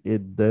literally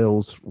it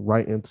delves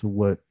right into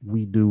what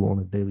we do on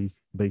a daily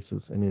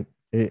basis, and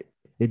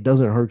it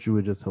doesn't hurt you.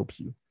 It just helps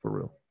you for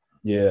real.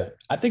 Yeah,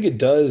 I think it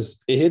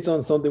does. It hits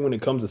on something when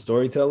it comes to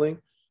storytelling.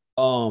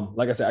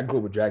 Like I said, I grew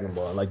up with Dragon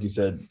Ball. Like you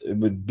said,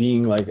 with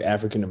being like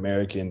African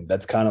American,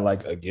 that's kind of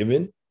like a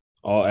given.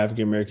 All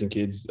African American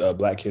kids,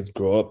 black kids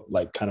grow up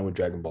like kind of with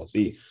Dragon Ball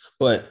Z.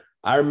 But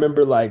I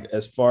remember like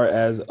as far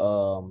as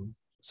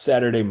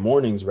Saturday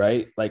mornings,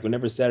 right? Like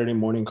whenever Saturday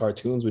morning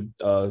cartoons would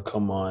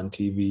come on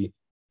TV,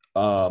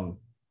 um,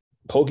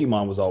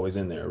 Pokemon was always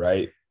in there,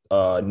 right?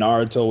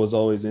 Naruto was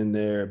always in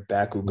there.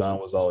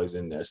 Bakugan was always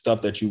in there.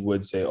 Stuff that you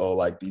would say, oh,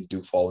 like these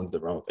do fall into the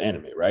realm of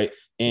anime, right?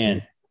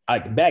 And I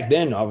back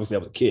then, obviously, I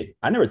was a kid.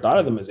 I never thought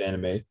of them as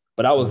anime,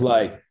 but I was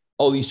Right. like,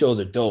 oh, these shows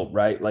are dope,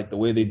 right? Like the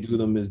way they do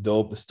them is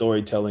dope. The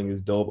storytelling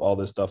is dope. All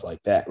this stuff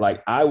like that.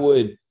 Like I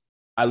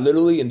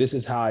literally, and this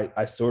is how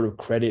I sort of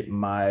credit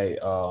my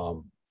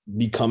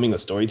becoming a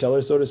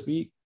storyteller, so to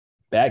speak.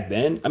 Back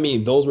then, I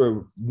mean, those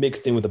were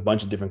mixed in with a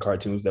bunch of different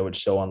cartoons that would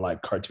show on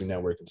like Cartoon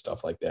Network and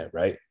stuff like that,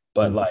 right?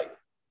 But Mhm. like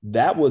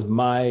that was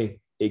my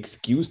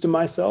excuse to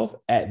myself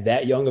at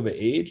that young of an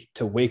age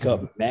to wake Mhm.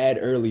 up mad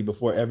early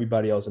before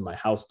everybody else in my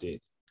house did.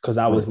 Cause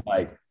I Right. was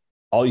like,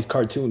 all these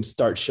cartoons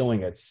start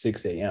showing at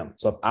 6 a.m.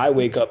 So if I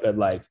wake up at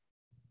like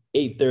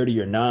 8:30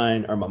 or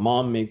 9, or my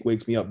mom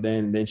wakes me up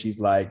then she's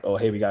like, oh,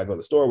 hey, we gotta go to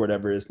the store or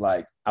whatever. It's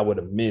like I would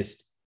have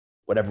missed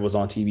whatever was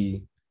on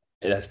TV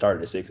that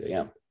started at 6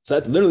 a.m. So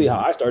that's literally how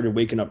Mhm. I started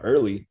waking up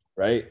early,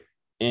 right?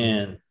 Mhm.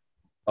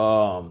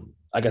 And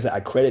like I said, I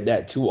credit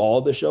that to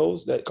all the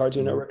shows that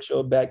Cartoon Mhm. Network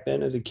showed back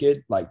then as a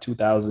kid, like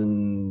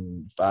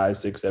 2005,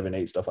 6, 7,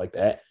 8, stuff like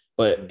that.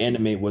 But Mhm.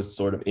 anime was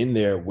sort of in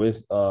there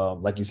with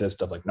like you said,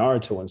 stuff like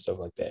Naruto and stuff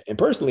like that. And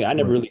personally, I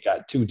never Right. really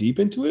got too deep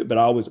into it, but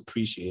I always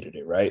appreciated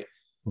it, right?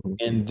 Mhm.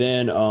 And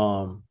then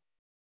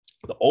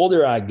the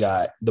older I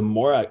got, the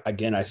more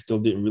again, I still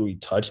didn't really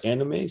touch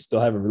anime, still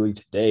haven't really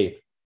today,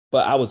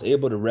 but I was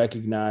able to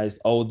recognize,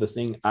 oh, the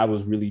thing I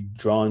was really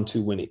drawn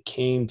to when it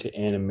came to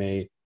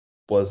anime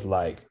was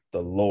like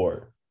the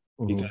lore,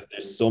 Mhm. because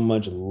there's so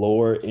much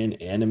lore in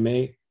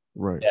anime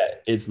Right.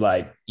 that it's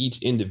like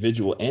each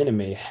individual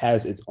anime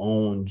has its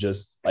own,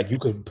 just like you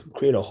could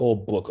create a whole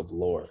book of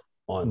lore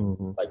on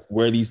Mhm. like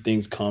where these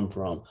things come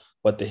from,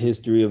 what the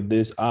history of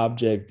this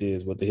object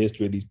is, what the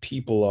history of these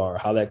people are,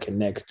 how that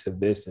connects to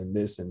this and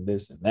this and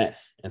this and that.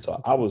 And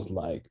so I was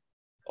like,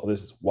 oh,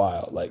 this is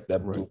wild. Like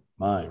that Right. blew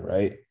my mind,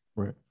 right?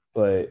 Right.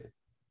 But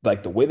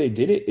like the way they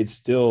did it, it's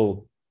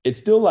still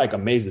like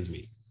amazes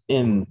me. Mhm.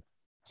 And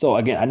so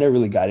again, I never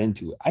really got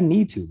into it. I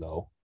need to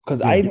though,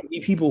 because I Yeah. even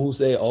meet people who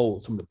say, "Oh,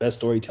 some of the best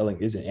storytelling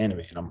is in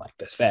anime," and I'm like,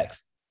 "That's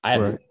facts." I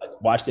Right. haven't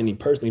like, watched any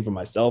personally for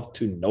myself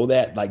to know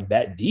that like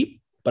that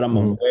deep, but I'm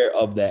Mhm. aware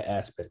of that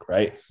aspect,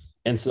 right?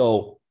 And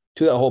so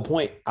to that whole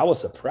point, I was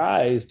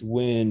surprised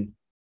when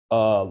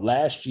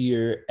last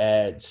year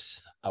at,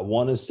 I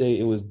want to say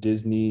it was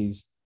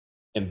Disney's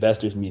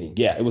investors meeting.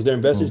 Yeah, it was their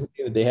investors Mhm.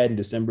 meeting that they had in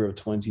December of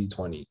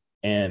 2020.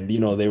 And,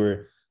 they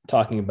were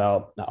talking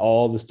about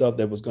all the stuff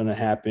that was going to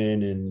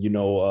happen. And,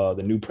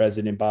 the new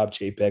president, Bob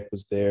Chapek,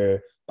 was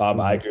there. Bob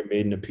Mhm. Iger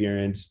made an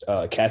appearance.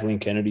 Kathleen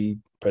Kennedy,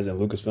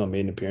 president of Lucasfilm,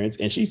 made an appearance.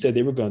 And she said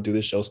they were going to do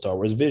this show, Star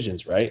Wars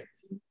Visions, right?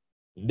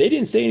 They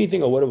didn't say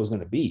anything of what it was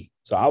going to be.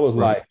 So I was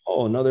Right. like,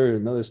 oh,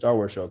 another Star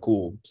Wars show.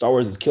 Cool. Star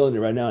Wars is killing it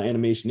right now,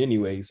 animation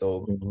anyway.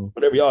 So Mhm.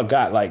 whatever y'all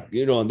got, like,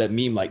 that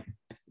meme, like,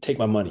 take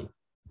my money.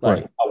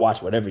 Right. Like, I'll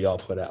watch whatever y'all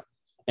put out.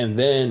 And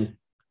then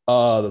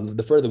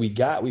the further we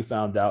got, we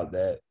found out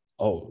that,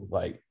 oh,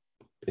 like,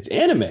 it's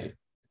anime.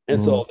 And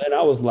Mhm. so then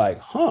I was like,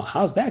 huh,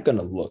 how's that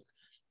gonna look?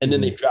 And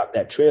then they Mhm. dropped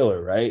that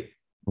trailer, right?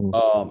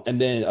 Mhm.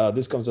 And then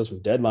this comes to us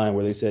from Deadline,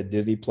 where they said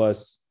Disney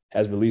Plus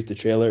has released the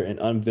trailer and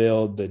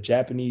unveiled the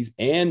Japanese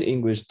and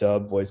English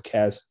dub voice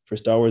cast for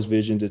Star Wars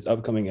Visions, its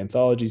upcoming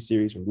anthology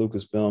series from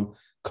Lucasfilm,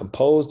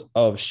 composed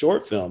of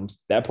short films.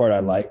 That part I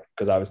Mhm. like,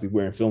 because obviously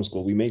we're in film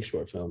school, we make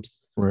short films,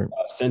 Right.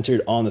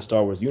 centered on the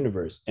Star Wars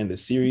universe. And the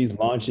series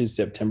launches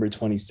September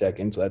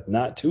 22nd, so that's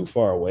not too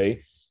far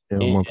away. Yeah,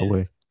 a And month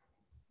away.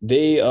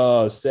 they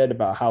said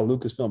about how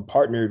Lucasfilm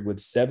partnered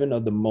with 7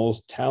 of the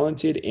most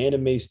talented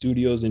anime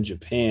studios in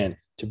Japan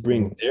to Mhm.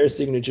 bring their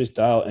signature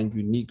style and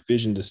unique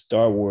vision to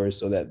Star Wars,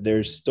 so that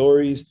their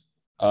stories,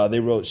 they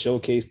wrote,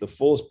 showcase the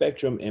full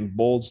spectrum and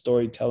bold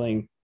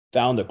storytelling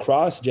found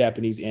across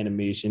Japanese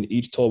animation,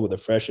 each told with a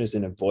freshness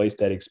and a voice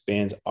that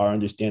expands our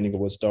understanding of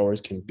what Star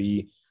Wars can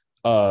be.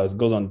 It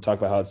goes on to talk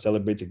about how it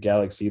celebrates a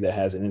galaxy that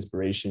has an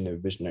inspiration of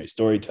visionary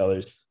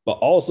storytellers, but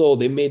also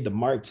they made the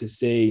mark to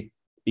say,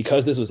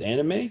 because this was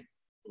anime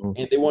Mhm.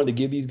 and they wanted to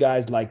give these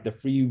guys like the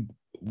free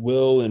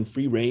will and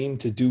free reign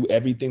to do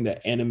everything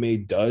that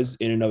anime does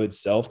in and of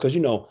itself. Because,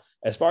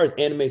 as far as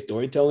anime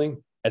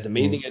storytelling, as Mhm.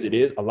 amazing as it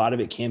is, a lot of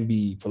it can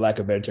be, for lack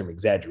of a better term,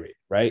 exaggerated,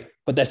 right?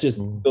 But that's just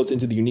Mhm. built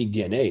into the unique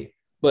DNA.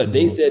 But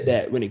they Mhm. said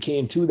that when it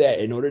came to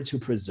that, in order to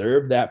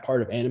preserve that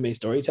part of anime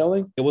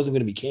storytelling, it wasn't going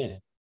to be canon.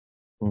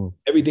 Mhm.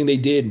 Everything they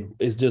did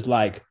is just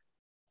like,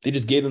 they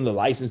just gave them the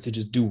license to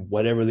just do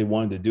whatever they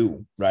wanted to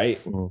do,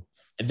 right? Mhm.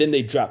 And then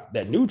they dropped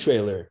that new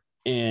trailer.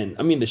 And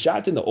I mean, the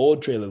shots in the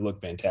old trailer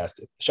look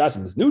fantastic. The shots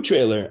in this new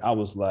trailer, I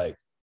was like,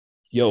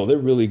 yo, they're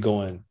really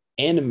going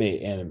anime.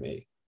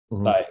 Mhm.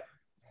 Like,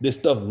 this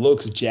stuff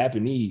looks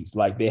Japanese.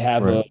 Like, they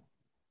have Right.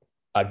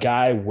 a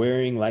guy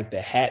wearing like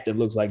the hat that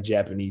looks like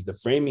Japanese. The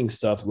framing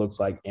stuff looks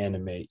like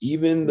anime.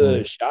 Even Mhm.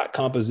 the shot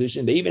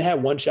composition, they even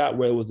had one shot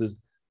where it was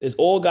this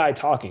old guy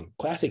talking,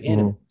 classic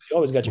anime. Mhm. You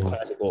always got your Mhm.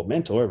 classic old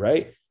mentor,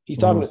 right? He's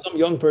talking Mhm. to some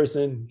young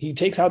person. He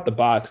takes out the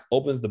box,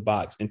 opens the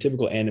box, and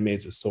typical anime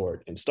is a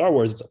sword. In Star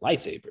Wars, it's a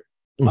lightsaber.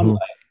 I'm like, Mhm.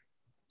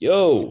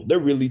 yo, they're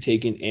really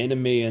taking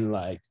anime and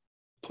like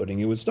putting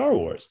it with Star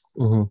Wars.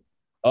 Hmm.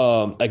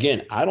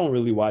 Again, I don't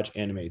really watch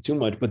anime too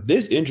much, but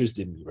this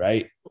interested me,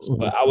 right? Hmm.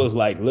 But I was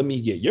like, let me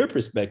get your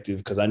perspective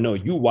because I know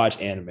you watch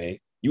anime,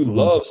 you Hmm.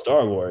 love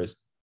Star Wars.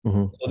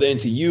 Hmm. So then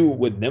to you,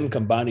 with them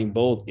combining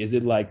both, is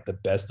it like the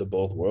best of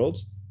both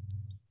worlds?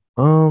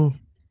 Um.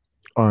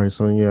 All right.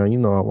 So yeah,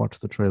 I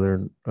watched the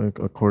trailer.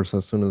 Of course, uh,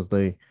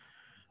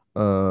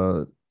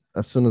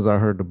 as soon as I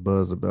heard the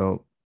buzz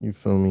about, you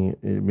feel me,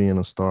 it being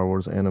a Star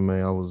Wars anime,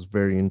 I was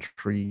very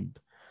intrigued.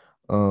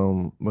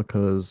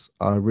 Because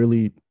I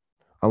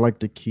like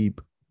to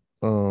keep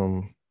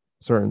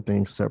certain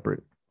things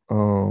separate.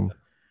 Um,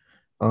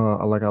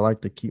 I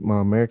like to keep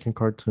my American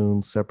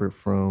cartoons separate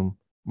from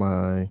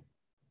my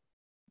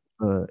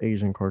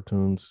Asian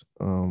cartoons,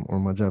 or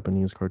my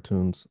Japanese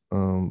cartoons,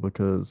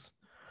 because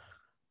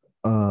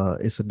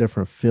it's a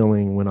different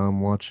feeling when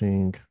I'm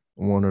watching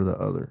one or the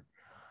other.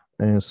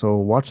 And so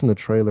watching the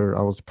trailer,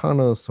 I was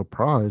kind of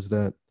surprised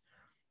that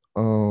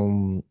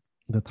um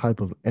the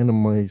type of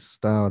anime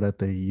style that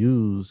they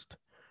used,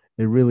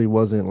 it really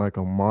wasn't like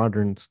a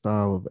modern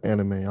style of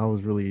anime. I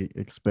was really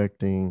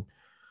expecting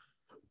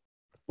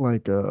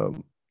like a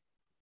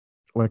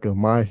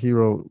My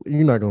Hero.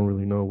 You're not gonna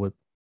really know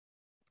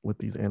what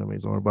these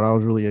animes are, but I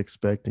was really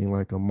expecting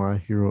like a My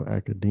Hero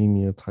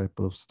Academia type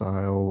of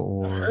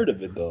style, I've or heard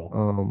of it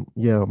though.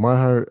 yeah,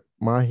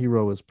 My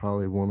Hero is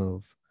probably one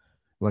of,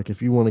 like,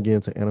 if you want to get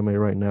into anime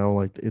right now,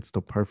 like it's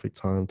the perfect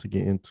time to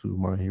get into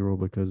My Hero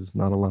because it's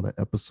not a lot of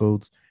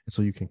episodes, and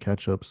so you can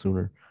catch up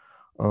sooner.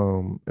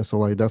 And so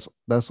like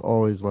that's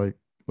always like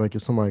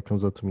if somebody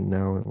comes up to me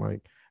now and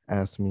like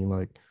asks me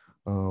like,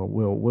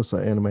 well, what's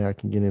an anime I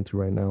can get into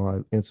right now? I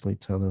instantly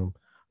tell them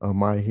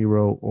My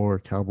Hero or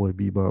Cowboy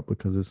Bebop,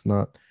 because it's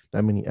not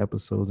that many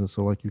episodes, and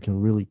so like you can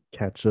really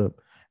catch up,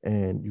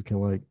 and you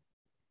can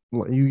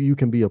you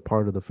can be a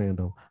part of the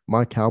fandom.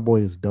 My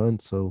Cowboy is done,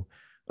 so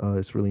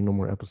it's really no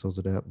more episodes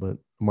of that. But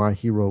My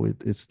Hero,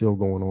 it's still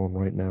going on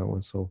right now,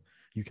 and so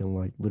you can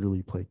like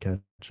literally play catch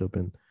up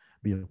and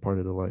be a part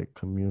of the like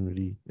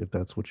community if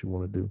that's what you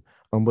want to do.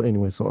 But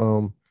anyway,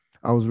 so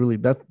I was really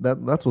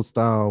that's what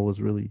style I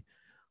was really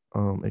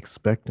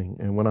expecting,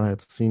 and when I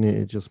had seen it,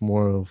 it's just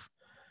more of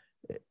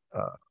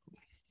uh,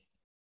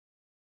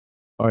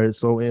 all right.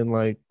 So in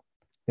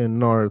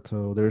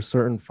Naruto, there's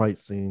certain fight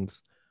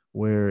scenes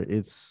where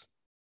it's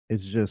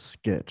just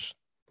sketch.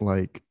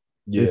 Like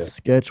it's Yeah.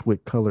 sketch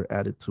with color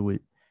added to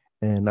it.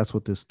 And that's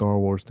what this Star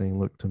Wars thing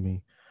looked to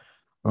me.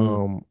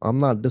 Mm. I'm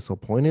not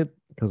disappointed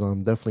because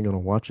I'm definitely gonna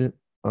watch it.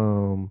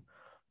 Um,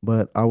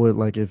 but I would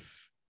like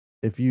if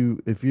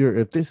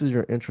this is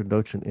your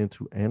introduction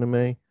into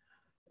anime,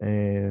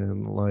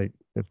 and like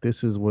if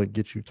this is what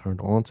gets you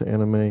turned on to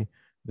anime,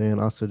 then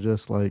I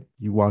suggest like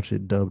you watch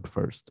it dubbed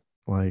first.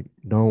 Like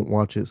don't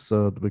watch it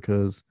subbed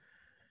because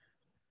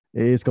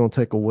it's gonna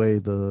take away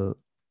the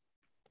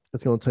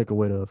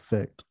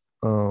effect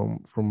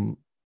from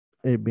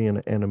it being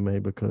an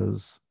anime,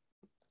 because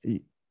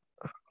it,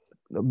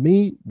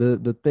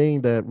 the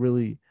thing that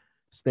really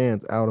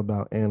stands out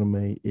about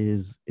anime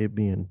is it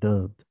being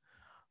dubbed,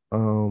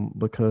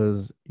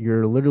 because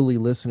you're literally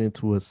listening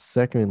to a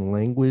second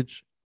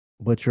language,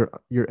 but you're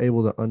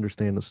able to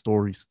understand the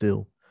story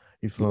still.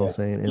 You feel what I'm Yeah.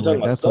 saying? You And talking like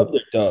about that's a subbed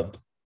or dubbed?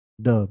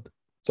 dubbed.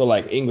 So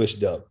like English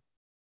dub.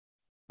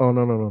 Oh,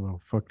 no, no, no,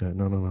 no, fuck that.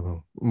 No, no, no,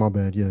 no, my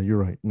bad. Yeah, you're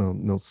right. No,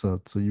 no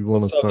sub. So you So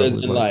want to subbed start as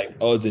with in like, like,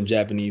 oh, it's in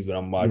Japanese, but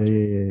I'm yeah, watching yeah,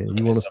 yeah, yeah.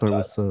 You in want to start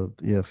with subtitles.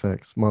 sub. Yeah,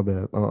 facts. My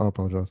bad. I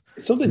apologize.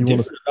 It's So something you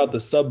want to. different about the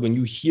sub when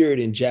you hear it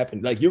in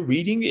Japanese. Like you're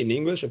reading it in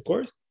English, of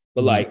course,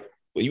 but Mhm. like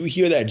when you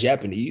hear that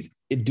Japanese,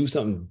 it do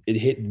something. It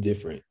hit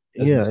different.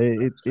 That's Yeah, what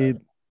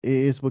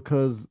it's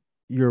because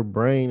your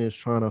brain is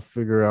trying to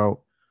figure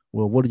out,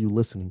 well, what are you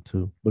listening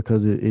to?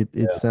 Because it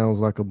yeah. sounds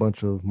like a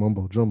bunch of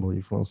mumbo jumbo,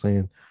 you feel what I'm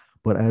saying?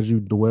 But as you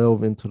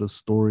delve into the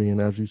story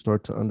and as you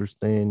start to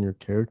understand your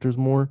characters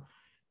more,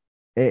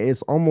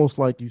 it's almost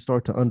like you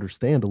start to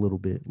understand a little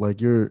bit.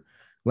 Like you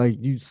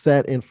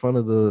sat in front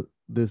of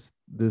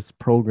this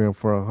program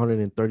for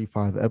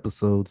 135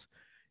 episodes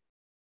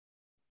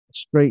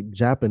straight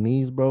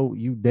Japanese, bro,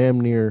 you damn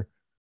near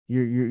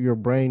your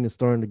brain is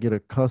starting to get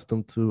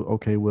accustomed to,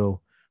 okay,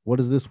 well, what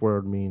does this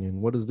word mean and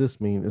what does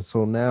this mean? And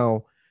so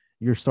now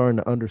you're starting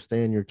to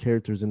understand your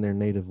characters in their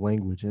native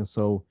language. And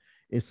so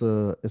it's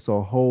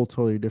a whole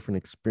totally different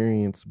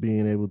experience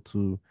being able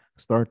to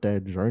start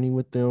that journey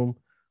with them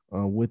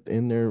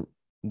within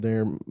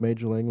their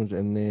major language,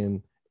 and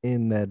then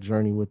in that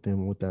journey with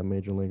them with that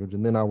major language.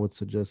 And then I would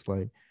suggest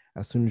like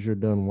as soon as you're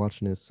done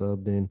watching it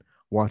sub, then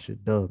watch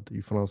it dubbed.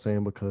 You feel what I'm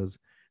saying? Because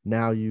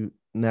now you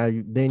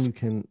then you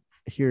can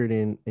hear it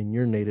in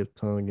your native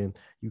tongue, and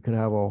you can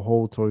have a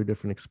whole totally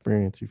different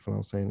experience. You feel what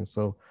I'm saying? And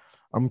so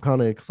I'm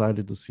kind of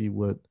excited to see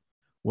what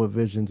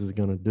Visions is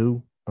gonna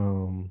do.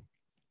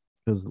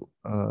 Because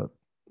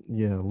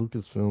yeah,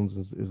 Lucasfilms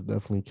is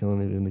definitely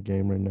killing it in the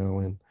game right now,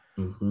 and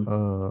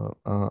Mhm.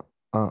 uh,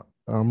 uh,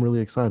 I'm really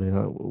excited.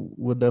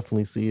 We'll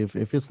definitely see if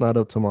it's not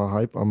up to my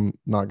hype. I'm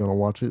not gonna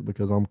watch it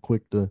because I'm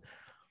quick to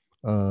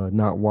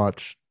not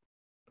watch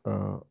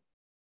uh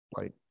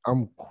like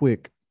I'm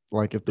quick.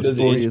 Like if It the doesn't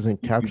story interest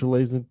isn't you.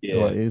 capitulating, Yeah.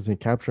 like isn't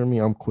capturing me,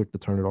 I'm quick to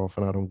turn it off,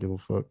 and I don't give a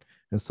fuck.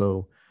 And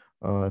so,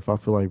 if I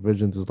feel like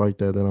Visions is like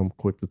that, then I'm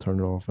quick to turn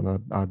it off, and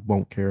I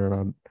won't care, and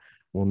I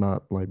will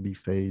not like be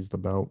phased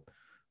about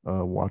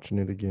watching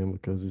it again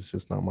because it's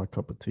just not my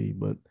cup of tea.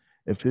 But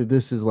if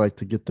this is like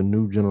to get the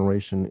new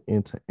generation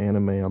into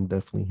anime, I'm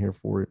definitely here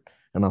for it,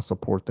 and I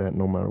support that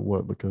no matter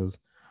what because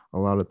a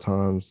lot of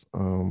times,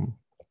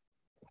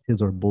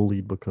 kids are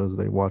bullied because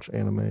they watch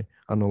anime.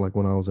 I know, like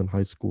when I was in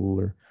high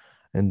school, or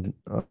and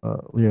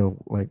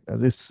like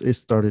this, it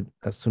started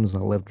as soon as I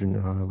left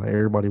junior high. Like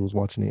everybody was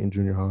watching it in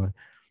junior high,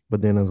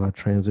 but then as I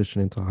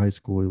transitioned into high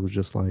school, it was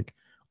just like,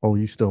 oh,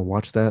 you still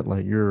watch that?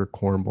 Like you're a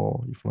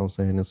cornball. You know what I'm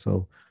saying? And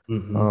so,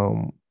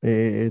 Mm-hmm.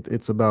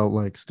 it's about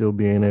like still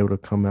being able to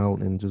come out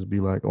and just be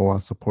like, oh, I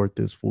support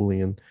this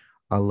fully, and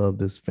I love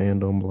this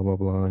fandom, blah blah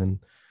blah, and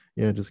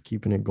yeah, just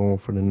keeping it going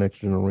for the next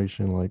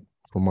generation, like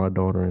for my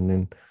daughter, and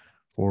then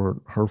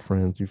for her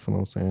friends, you feel what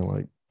I'm saying?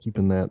 Like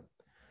keeping that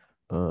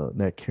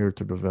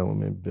character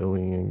development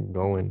building and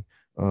going.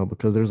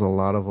 Because there's a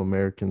lot of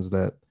Americans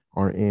that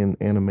are in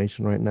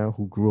animation right now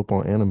who grew up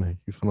on anime.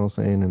 You feel what I'm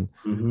saying? And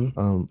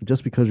Mm-hmm.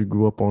 just because you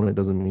grew up on it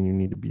doesn't mean you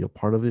need to be a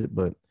part of it.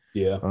 But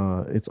Yeah.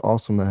 it's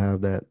awesome to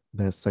have that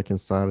second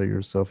side of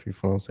yourself. You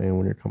feel what I'm saying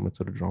when you're coming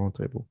to the drawing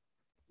table.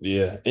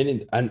 Yeah.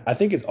 And I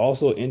think it's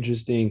also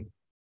interesting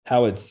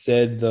how it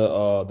said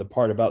the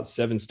part about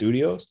seven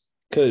studios.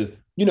 Cause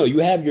you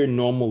have your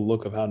normal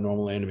look of how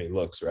normal anime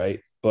looks, right?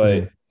 Hmm.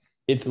 But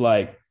it's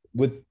like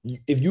with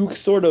if you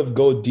sort of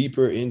go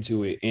deeper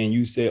into it and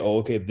you say, oh,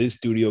 okay, this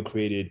studio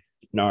created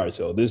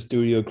Naruto, this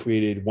studio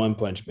created One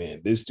Punch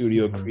Man, this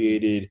studio Hmm.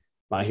 created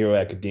My Hero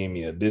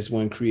Academia, this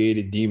one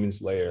created Demon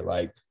Slayer.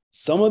 Like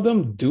some of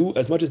them do,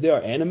 as much as they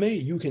are anime,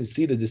 you can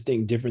see the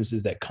distinct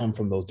differences that come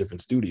from those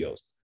different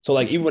studios. So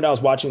like even when I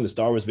was watching the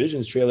Star Wars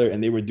Visions trailer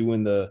and they were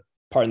doing the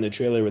part in the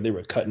trailer where they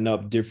were cutting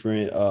up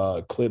different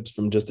clips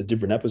from just the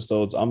different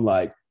episodes, I'm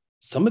like,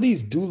 some of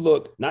these do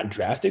look not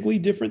drastically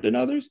different than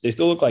others. They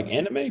still look like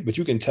anime, but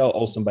you can tell,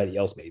 oh, somebody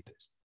else made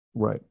this.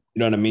 Right. You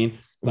know what I mean?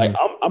 Like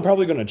Hmm. I'm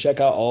probably gonna check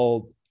out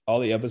all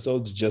the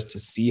episodes just to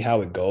see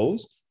how it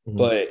goes. Hmm.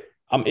 But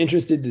I'm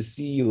interested to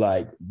see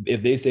like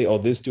if they say, oh,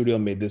 this studio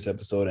made this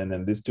episode and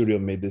then this studio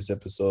made this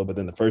episode, but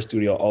then the first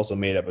studio also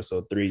made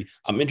episode three.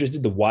 I'm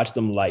interested to watch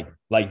them like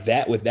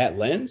that with that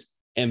lens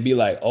and be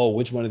like, oh,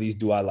 which one of these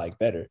do I like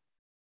better?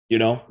 You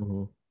know?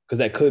 Hmm. Because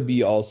that could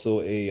be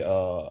also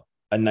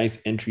a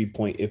nice entry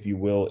point, if you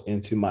will,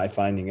 into my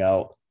finding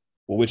out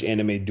well which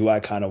anime do I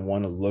kind of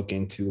want to look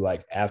into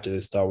like after the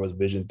Star Wars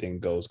Vision thing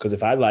goes. Because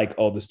if I like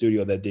the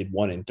studio that did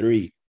one and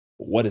three,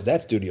 what has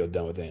that studio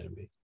done with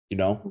anime? You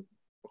know,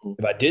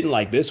 if I didn't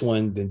like this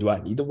one, then do I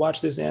need to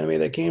watch this anime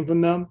that came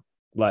from them?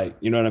 Like,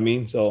 you know what I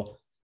mean? So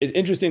it's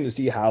interesting to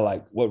see how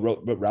like what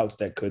routes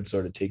that could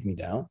sort of take me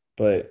down.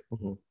 But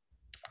Hmm.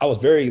 I was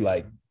very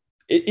like,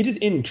 it just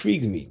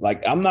intrigues me.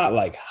 Like I'm not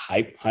like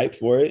hype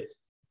for it,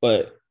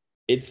 but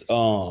it's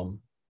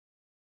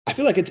I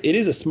feel like it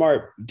is a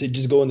smart to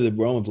just go into the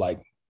realm of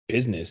like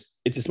business.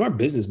 It's a smart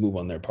business move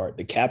on their part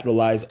to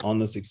capitalize on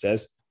the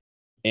success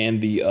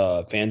and the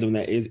fandom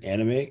that is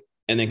anime,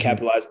 and then Hmm.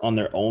 capitalize on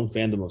their own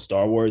fandom of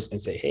Star Wars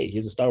and say, hey,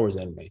 here's a Star Wars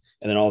anime.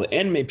 And then all the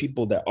anime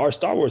people that are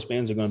Star Wars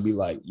fans are gonna be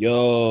like,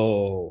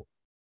 yo,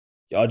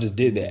 y'all just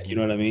did that. You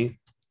Hmm. know what I mean?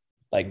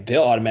 Like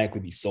they'll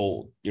automatically be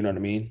sold. You know what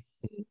I mean?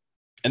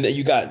 And then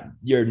you got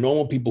your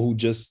normal people who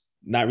just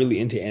not really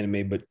into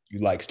anime, but you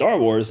like Star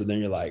Wars, and then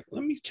you're like,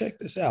 let me check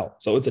this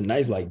out. So it's a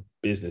nice like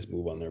business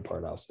move on their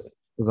part, I'll say.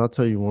 Because I'll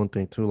tell you one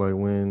thing too, like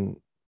when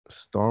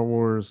Star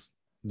Wars,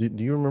 do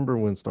you remember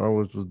when Star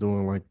Wars was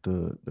doing like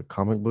the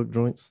comic book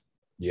joints?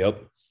 Yep.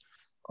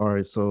 All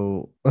right,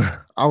 so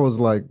I was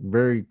like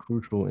very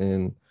crucial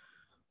in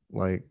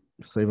like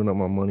saving up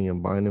my money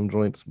and buying them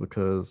joints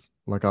because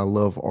like I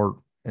love art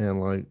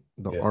and like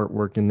the Yeah.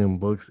 artwork in them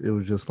books. It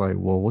was just like,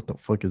 well, what the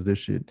fuck is this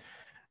shit?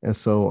 And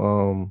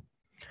so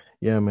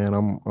yeah, man,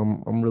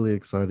 I'm really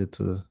excited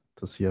to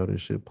see how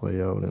this shit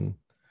play out, and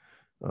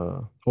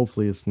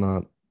hopefully it's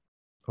not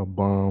a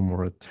bomb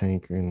or a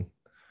tank, and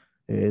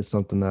it's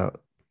something that,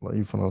 like,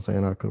 you know what I'm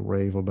saying, I could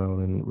rave about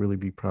and really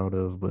be proud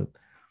of. But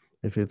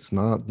if it's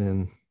not,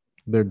 then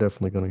they're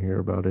definitely gonna hear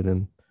about it,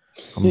 and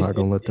I'm not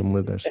gonna let them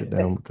live that shit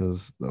down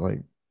because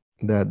like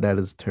that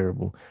is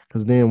terrible.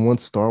 Because then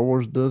once Star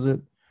Wars does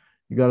it,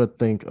 you got to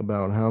think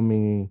about how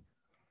many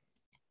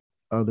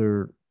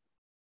other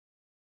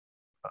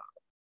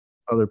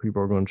other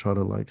people are going to try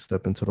to like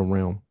step into the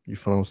realm. You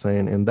feel what I'm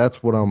saying? And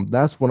that's what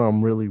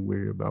I'm really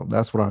worried about.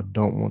 That's what I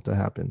don't want to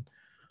happen.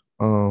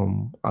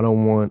 I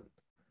don't want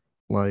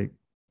like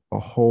a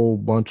whole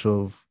bunch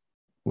of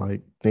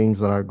like things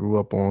that I grew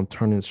up on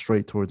turning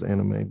straight towards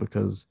anime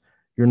because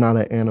you're not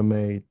an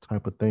anime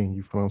type of thing.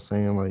 You feel what I'm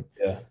saying? Like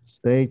Yeah.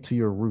 stay to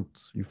your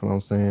roots. You feel what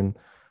I'm saying?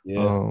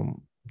 Yeah.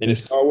 Um, And if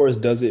this Star Wars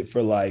does it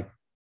for like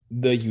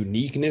the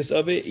uniqueness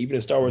of it, even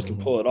if Star Wars can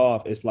Mhm. pull it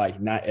off, it's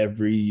like not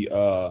every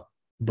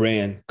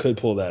brand could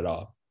pull that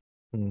off.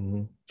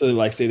 Mm-hmm. So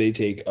like say they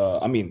take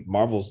I mean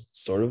Marvel's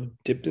sort of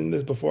dipped in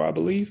this before, I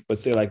believe, but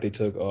say like they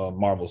took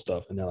Marvel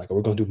stuff and they're like, oh,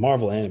 we're gonna do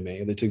Marvel anime,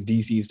 and they took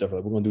DC stuff,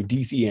 like we're gonna do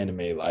DC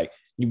anime, like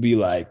you'd be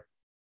like,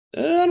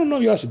 I don't know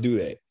if y'all should do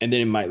that. And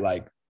then it might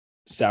like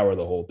sour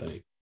the whole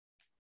thing.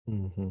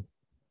 Mm-hmm.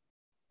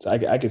 So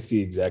I can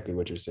see exactly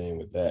what you're saying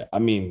with that. I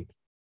mean,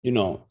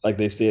 like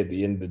they say at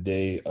the end of the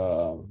day,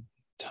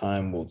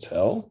 time will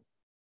tell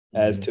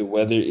as Mm-hmm. to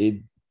whether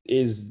it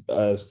is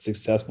a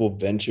successful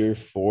venture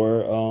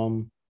for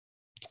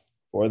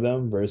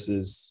them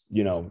versus,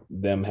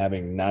 them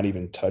having not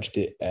even touched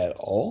it at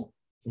all.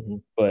 Mm-hmm.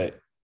 But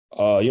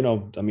I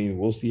mean,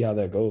 we'll see how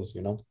that goes,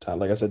 Time,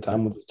 like I said, Yeah.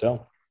 time will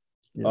tell.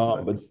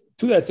 Yeah. But Facts.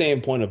 to that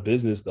same point of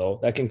business, though,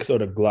 that can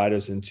sort of glide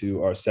us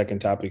into our second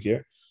topic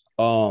here.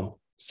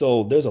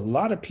 So there's a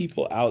lot of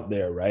people out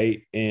there,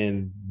 right?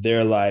 And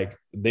they're like,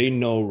 they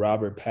know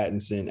Robert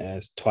Pattinson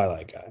as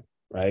Twilight guy,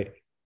 right?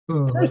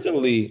 Uh,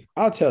 Personally,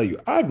 I'll tell you,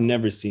 I've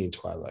never seen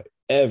Twilight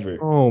ever.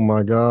 oh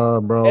my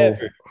God, bro.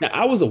 Ever. Now,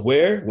 I was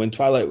aware when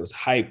Twilight was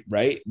hype,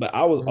 right? But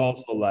I was Mhm.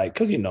 also like,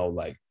 because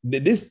like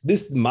this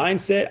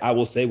mindset, I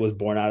will say, was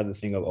born out of the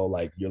thing of, oh,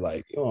 like you're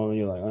like, I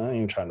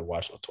ain't trying to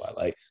watch no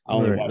Twilight. I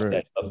only Right. watch Right.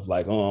 that stuff of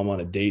like, oh, I'm on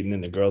a date, and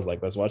then the girl's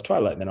like, let's watch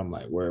Twilight. And then I'm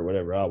like,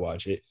 whatever, I'll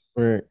watch it.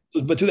 Right.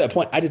 But to that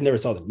point, I just never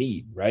saw the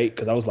need, right?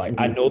 Because I was like,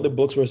 I Mm-hmm. know the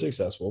books were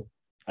successful.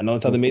 I know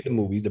that's how they made the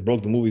movies. They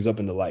broke the movies up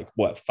into like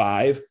what,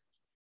 five?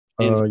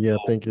 And so Yeah, I it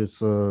think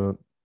it's was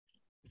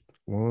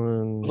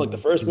like the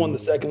one, first one, the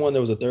two. second one,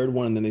 there was a third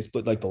one, and then they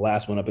split like the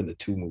last one up into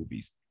two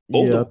movies.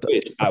 Both Yeah, of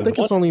which I I think want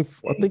it's to only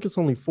say. I think it's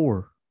only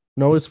four.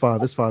 No, it's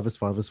five. It's five. It's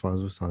five. It's five.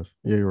 It's five.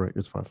 Yeah, you're right.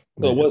 It's five. So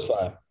There it you was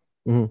five.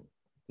 go. Mm-hmm.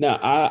 Now,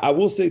 I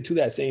will say to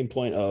that same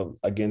point of,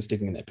 again,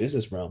 sticking in that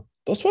business realm,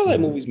 those Twilight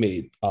Mm-hmm. movies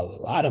made a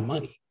lot of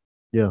money,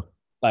 Yeah.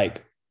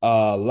 like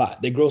a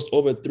lot. They grossed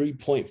over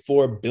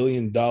 $3.4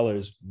 billion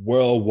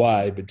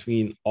worldwide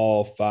between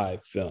all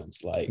five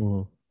films. Like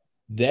Mm-hmm.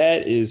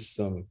 that is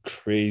some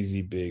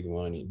crazy big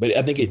money. But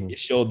I think Mm-hmm. it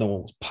showed them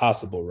what was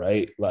possible,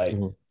 right? Like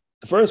Mm-hmm.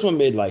 the first one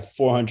made like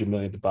 400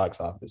 million at the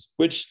box office,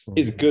 which Mm-hmm.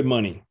 is good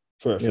money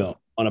for a Yeah. film.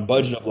 On a Yeah.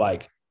 budget of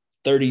like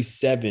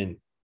 37,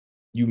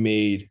 you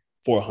made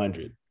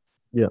 400,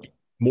 Yeah.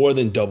 more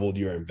than doubled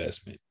your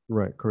investment,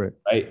 Right. Correct.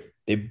 right?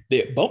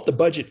 They bumped the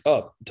budget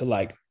up to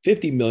like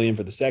 50 million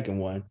for the second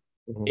one.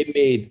 Mm-hmm. It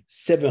made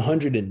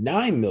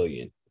 709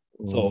 million.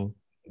 So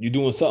Mm-hmm. you're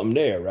doing something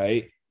there,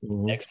 right?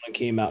 Mm-hmm. Next one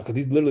came out because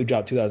these literally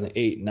dropped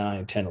 2008,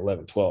 9, 10,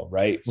 11, 12,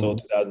 right? So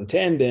Mm-hmm.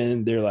 2010,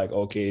 then they're like,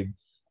 okay,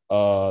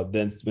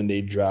 then when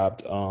they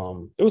dropped,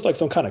 it was like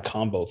some kind of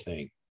combo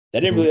thing. They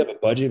didn't Mm-hmm. really have a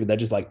budget, but that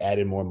just like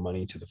added more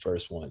money to the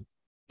first one.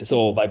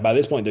 So like by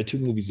this point, they're two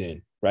movies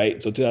in,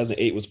 right? So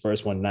 2008 was the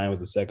first one, 9 was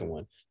the second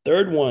one.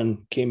 Third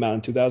one came out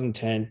in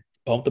 2010,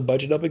 bumped the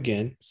budget up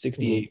again, Mm-hmm.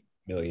 68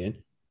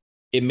 million.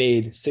 It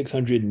made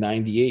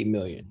 698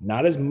 million.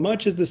 Not as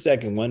much as the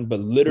second one, but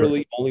Right.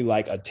 literally only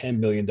like a $10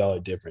 million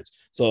difference.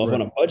 So if on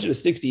Right. a budget of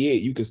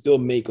 68, you can still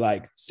make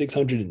like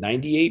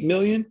 698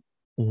 million,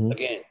 Mm-hmm.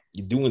 again,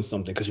 you're doing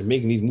something because you're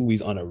making these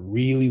movies on a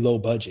really low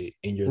budget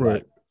and you're Right.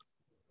 like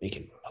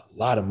making a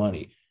lot of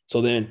money. So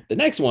then the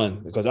next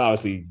one, because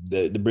obviously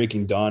the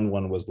Breaking Dawn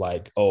one was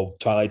like, oh,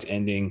 Twilight's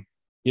ending,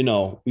 we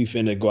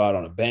finna go out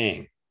on a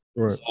bang.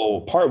 Right.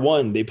 So part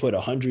one, they put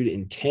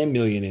 110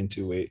 million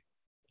into it.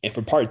 And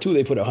for part two,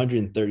 they put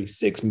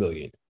 136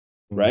 million,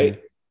 Mm-hmm.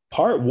 right?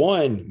 Part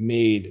one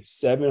made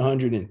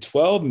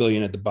 712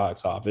 million at the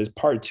box office.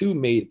 Part two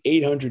made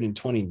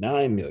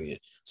 829 million.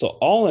 So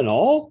all in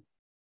all,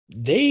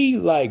 they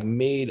like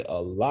made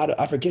a lot of,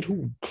 I forget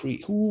who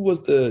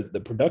was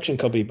the production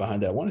company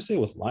behind that. I want to say it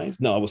was Lions.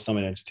 No, it was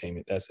Summit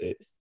Entertainment. That's it.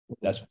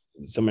 That's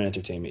Summit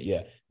Entertainment.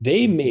 Yeah.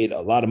 They made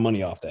a lot of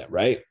money off that,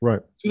 right? Right.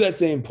 To that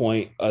same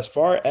point, as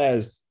far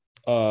as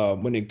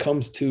when it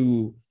comes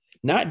to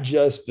not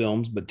just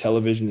films, but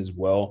television as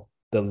well,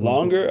 the Mm-hmm.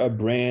 longer a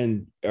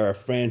brand or a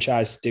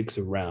franchise sticks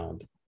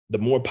around, the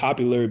more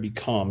popular it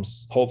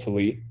becomes,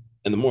 hopefully.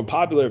 And the more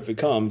popular it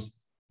becomes,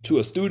 to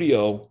a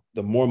studio,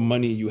 the more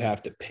money you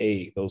have to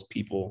pay those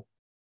people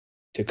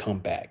to come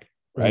back,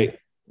 right?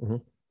 Mm-hmm.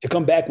 To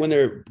come back when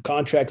their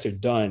contracts are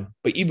done.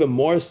 But even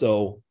more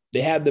so,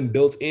 they have them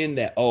built in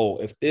that, oh,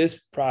 if this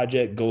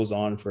project goes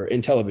on for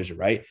in television,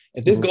 right?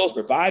 If this Mm-hmm. goes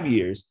for 5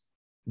 years,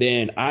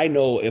 then I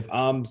know if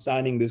I'm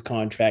signing this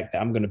contract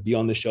that I'm going to be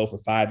on the show for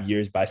 5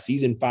 years, by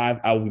season five,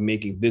 I will be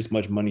making this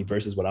much money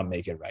versus what I'm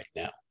making right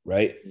now,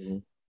 right? Mm-hmm.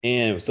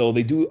 And so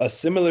they do a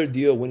similar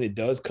deal when it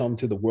does come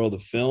to the world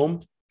of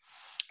film,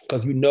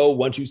 because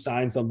once you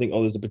sign something,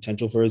 oh, there's a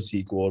potential for a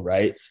sequel,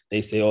 right?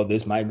 They say, oh,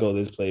 this might go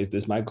this place,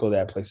 this might go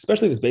that place,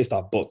 especially if it's based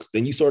off books.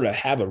 Then you sort of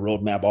have a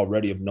roadmap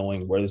already of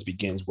knowing where this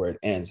begins, where it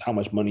ends, how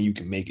much money you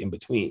can make in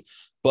between.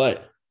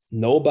 But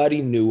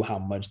nobody knew how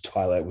much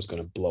Twilight was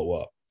going to blow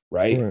up,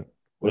 right? Right.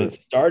 When Right.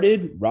 it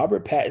started,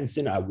 Robert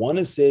Pattinson, I want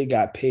to say,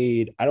 got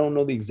paid, I don't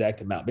know the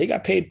exact amount, but he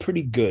got paid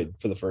pretty good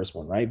for the first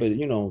one, right? But,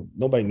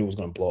 nobody knew it was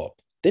going to blow up.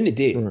 Then it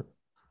did. Right.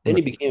 Then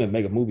he Right. became a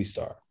mega movie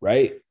star,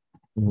 right?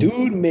 Mm-hmm.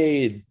 Dude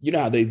made, you know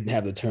how they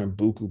have the term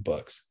buku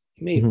bucks.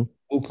 He made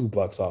Mm-hmm. buku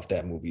bucks off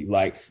that movie.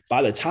 Like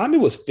by the time it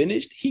was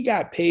finished, he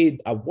got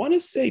paid, I want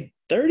to say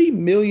 $30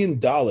 million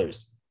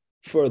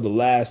for the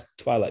last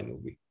Twilight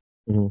movie.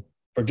 Mm-hmm.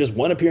 For just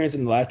one appearance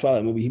in the last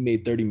Twilight movie, he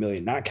made 30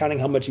 million, not counting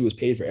how much he was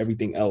paid for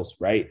everything else,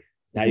 right?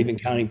 Not Mm-hmm. even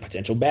counting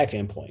potential back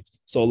end points.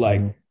 So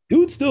like Mm-hmm.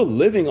 dude's still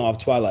living off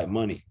Twilight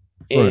money.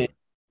 Right. And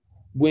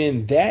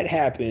when that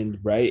happened,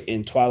 right,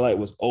 and Twilight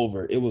was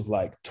over, it was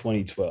like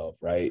 2012,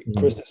 right? Mm-hmm.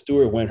 Kristen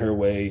Stewart went her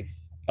way.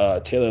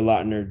 Taylor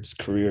Lautner's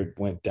career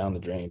went down the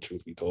drain,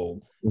 truth be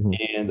told. Mm-hmm.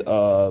 And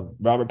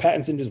Robert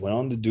Pattinson just went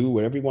on to do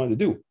whatever he wanted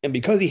to do. And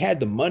because he had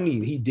the money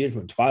he did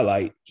from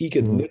Twilight, he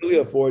could Mm-hmm. literally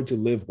afford to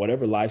live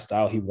whatever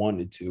lifestyle he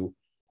wanted to,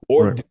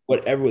 or Right. do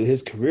whatever with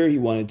his career he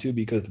wanted to,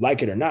 because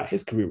like it or not,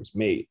 his career was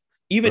made.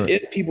 Even Right.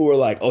 if people were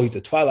like, oh, he's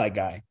the Twilight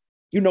guy,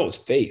 you know his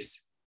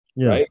face,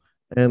 Yeah. right?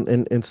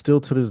 And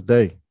still to this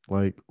day,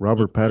 like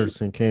Robert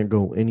Patterson can't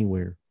go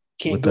anywhere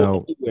Can't go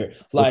without anywhere.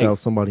 Like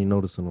somebody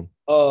noticing him.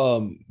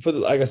 for the,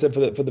 like I said,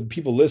 for the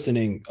people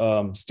listening,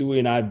 Stewie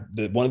and I,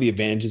 one of the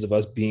advantages of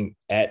us being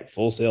at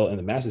Full Sail and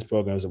the master's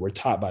program is that we're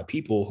taught by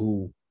people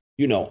who,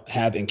 you know,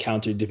 have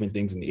encountered different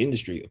things in the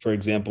industry. For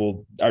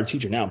example, our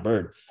teacher now,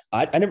 Bird.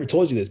 I never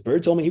told you this.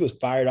 Bird told me he was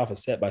fired off a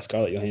set by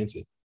Scarlett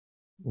Johansson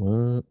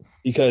What?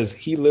 because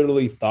he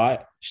literally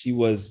thought she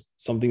was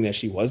something that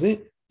she wasn't.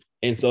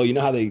 And so you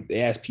know how they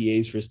ask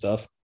PAs for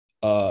stuff.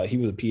 He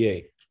was a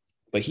PA,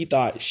 but he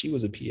thought she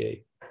was a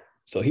PA.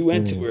 So he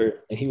went to Mm. her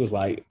and he was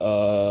like,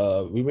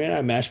 we ran out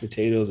of mashed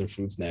potatoes and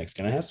fruit snacks.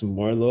 Can I have some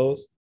more of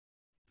those?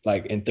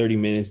 Like in 30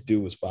 minutes,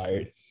 dude was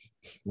fired.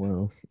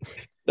 Well,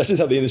 That's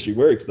just how the industry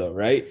works, though,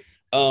 right?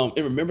 And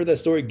remember that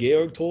story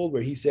Georg told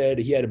where he said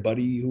he had a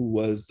buddy who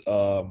was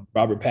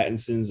Robert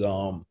Pattinson's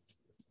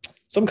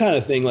some kind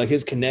of thing, like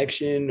his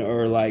connection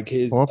or like oh,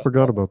 his I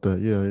forgot about that.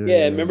 Yeah, yeah,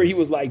 yeah, remember he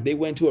was like they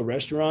went to a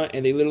restaurant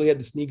and they literally had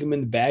to sneak him in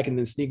the back and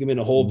then sneak him in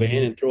a yeah, whole yeah. van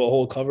Hmm. and throw a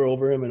whole cover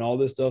over him and all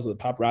this stuff so the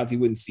paparazzi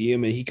wouldn't see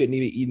him and he couldn't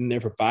even eat in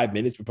there for 5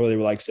 minutes before they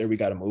were like, "Sir, we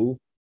got to move."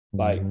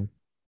 Like Hmm.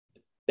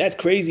 that's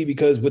crazy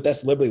because with that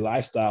celebrity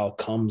lifestyle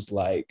comes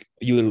like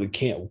you literally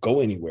can't go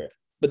anywhere.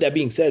 But that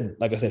being said,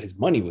 like I said, his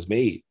money was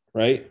made,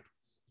 right?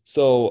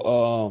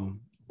 So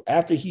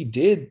after he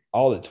did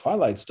all the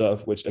Twilight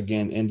stuff, which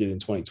again ended in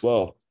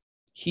 2012,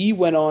 he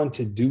went on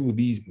to do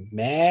these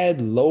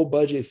mad low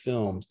budget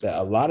films that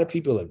a lot of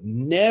people have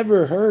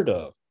never heard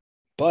of,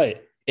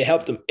 but it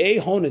helped him A,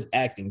 hone his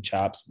acting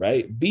chops,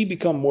 right? B,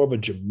 become more of a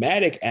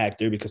dramatic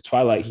actor because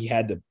Twilight, he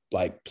had to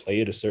like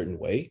play it a certain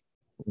way.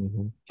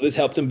 Hmm. So this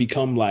helped him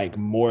become like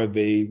more of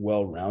a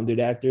well-rounded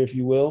actor, if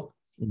you will.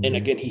 And Hmm.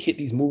 again, he hit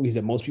these movies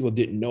that most people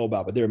didn't know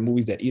about, but there are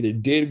movies that either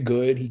did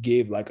good, he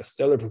gave like a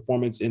stellar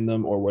performance in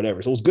them, or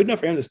whatever. So it was good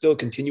enough for him to still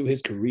continue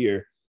his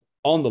career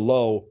on the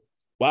low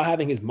while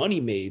having his money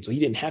made. So he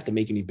didn't have to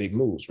make any big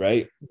moves,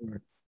 right?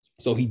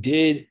 So he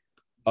did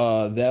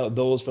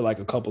those for like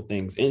a couple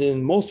things. And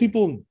then most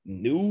people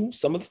knew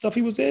some of the stuff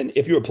he was in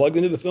if you were plugged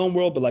into the film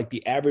world, but like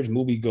the average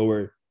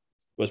moviegoer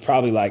was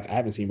probably like, I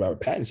haven't seen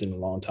Robert Pattinson in a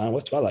long time.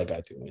 What's Twilight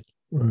guy doing?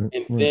 Right,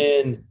 And right.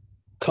 then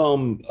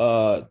come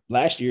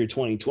last year,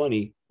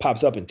 2020,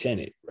 pops up in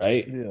Tenet,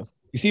 right? Yeah.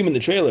 You see him in the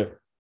trailer.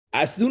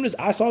 As soon as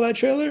I saw that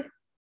trailer,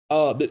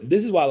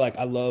 this is why like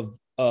I love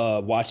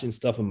watching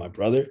stuff with my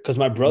brother, because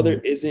my brother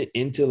Hmm. isn't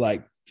into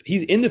like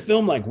he's in the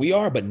film like we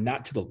are, but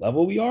not to the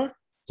level we are.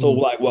 So Hmm.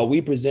 like while we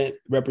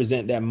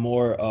represent that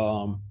more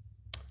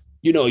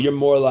you know, you're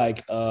more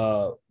like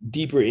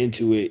deeper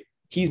into it.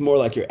 He's more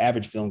like your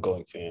average film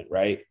going fan,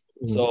 right?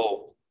 Hmm.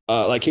 So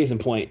like case in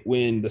point,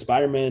 when the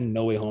Spider-Man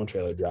No Way Home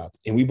trailer dropped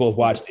and we both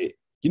watched it,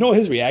 you know what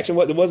his reaction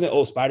was? It wasn't,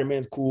 oh,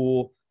 Spider-Man's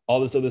cool, all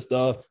this other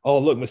stuff. Oh,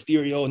 look,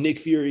 Mysterio, Nick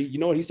Fury. You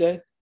know what he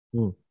said?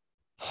 Hmm.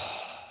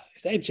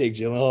 Is that Jake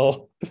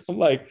Gyllenhaal? I'm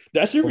like,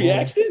 that's your Oh.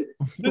 reaction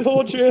to this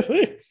whole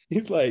trailer?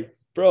 He's like,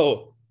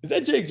 bro, is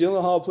that Jake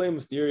Gyllenhaal playing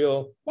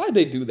Mysterio? Why'd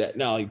they do that?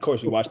 Now, of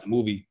course, we watched the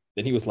movie.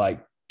 Then he was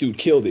like, dude,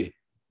 killed it.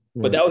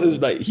 But Right. that was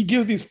his like he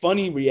gives these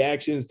funny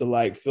reactions to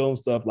like film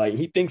stuff. Like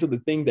he thinks of the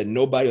thing that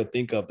nobody will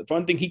think of. The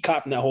fun thing he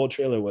caught from that whole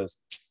trailer was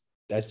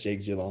that's Jake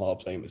Gyllenhaal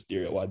playing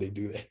Mysterio. Why'd they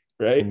do that?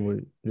 Oh, Right.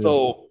 wait. Yeah.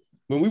 So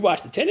when we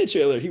watched the Tenet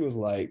trailer, he was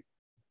like,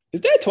 "Is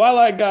that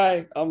Twilight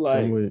guy?" I'm Oh,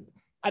 like, wait.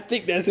 "I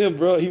think that's him,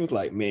 bro." He was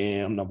like,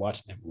 "Man, I'm not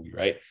watching that movie."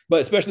 Right.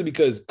 But especially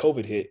because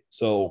COVID hit,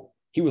 so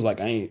he was like,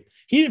 "I ain't."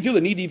 He didn't feel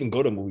the need to even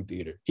go to a movie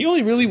theater. He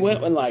only really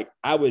went when like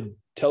I would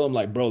tell him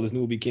like, bro, this new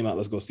movie came out.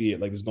 Let's go see it.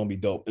 Like, it's gonna be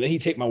dope. And then he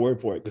take my word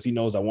for it because he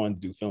knows I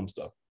wanted to do film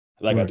stuff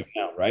like I Right. do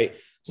now, right? Hmm.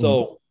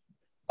 So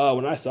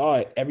when I saw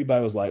it,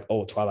 everybody was like,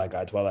 "Oh, Twilight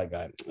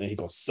guy," and he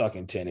gonna suck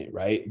in Tenet,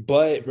 right?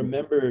 But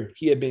remember,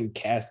 he had been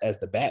cast as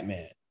the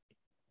Batman.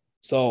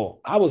 So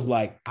I was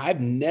like, I've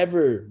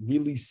never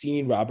really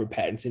seen Robert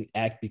Pattinson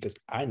act because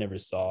I never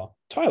saw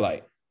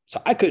Twilight.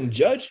 So I couldn't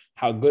judge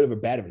how good of a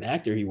bad of an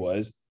actor he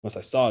was once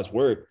I saw his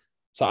work.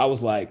 So I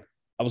was like,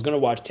 I was gonna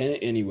watch Tenet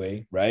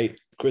anyway, right?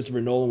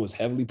 Christopher Nolan was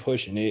heavily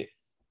pushing it.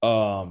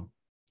 Um,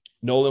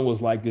 Nolan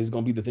was like, "This is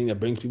gonna be the thing that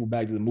brings people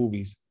back to the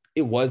movies."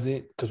 It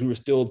wasn't because we were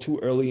still too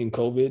early in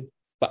COVID.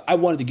 But I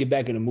wanted to get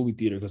back in the movie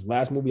theater because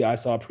last movie I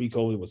saw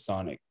pre-COVID was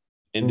Sonic,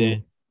 and then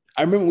Hmm.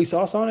 I remember when we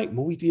saw Sonic,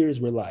 movie theaters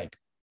were like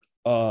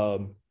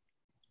um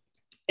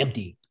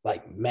empty,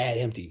 like mad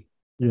empty.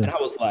 Yeah. And I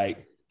was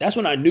like, that's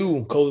when I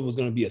knew COVID was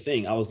going to be a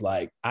thing. I was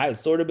like, I had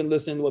sort of been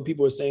listening to what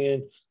people were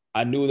saying.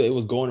 I knew that it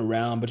was going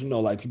around, but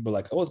like people were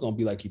like, oh, it's going to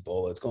be like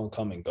Ebola. It's going to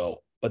come and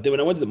go. But then when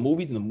I went to the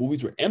movies and the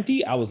movies were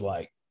empty, I was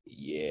like,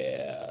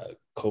 yeah,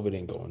 COVID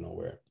ain't going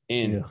nowhere.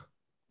 And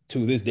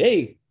to this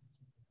day,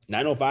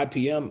 9:05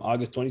 p.m.,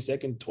 August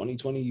 22nd,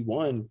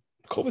 2021,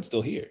 COVID's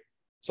still here.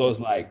 So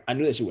it's like, I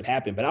knew that shit would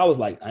happen, but I was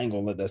like, I ain't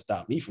going to let that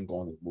stop me from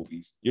going to the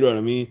movies. You know what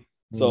I mean?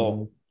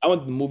 So I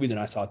went to the movies and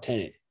I saw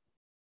Tenet.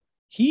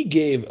 He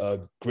gave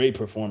a great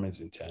performance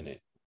in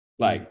Tenet,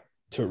 like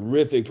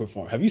terrific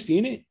performance. Have you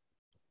seen it?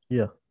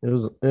 Yeah, it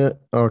was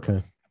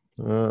okay.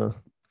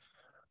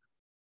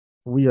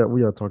 We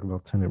are talking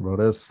about Tenet, bro.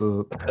 That's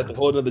That's a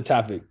whole other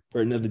topic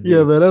for another yeah,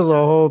 day. man. That's a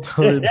whole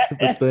totally different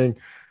That's thing.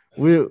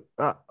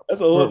 a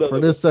whole For other.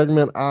 this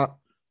segment, I'm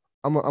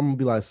gonna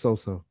be like so.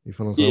 You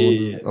feel what I'm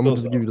saying? Yeah. I'm gonna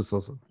just give you the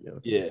so. Yeah.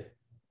 Yeah.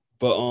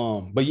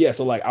 But yeah,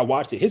 so like I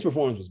watched it. His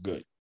performance was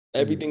good.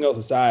 Everything else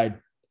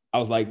aside, I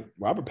was like,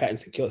 Robert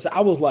Pattinson killed. So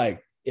I was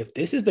like, if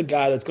this is the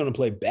guy that's gonna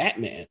play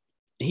Batman,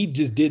 and he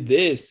just did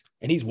this,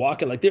 and he's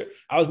walking like there.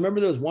 I was remember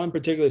there was one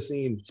particular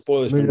scene.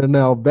 Spoilers for Nigga,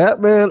 now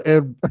Batman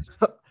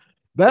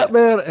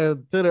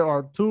and Tenet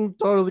are two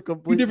totally two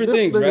complete. different This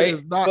things, nigga right?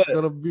 is not But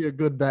gonna be a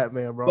good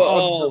Batman, bro. but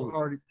I'll just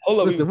already hold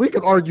on, listen. We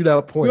can argue that we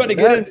about point. to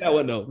get into that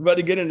one though. We're about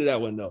to get into that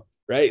one though,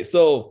 right?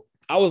 So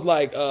I was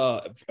like,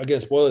 again,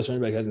 spoilers for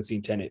anybody who hasn't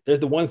seen Tenet. There's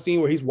the one scene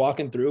where he's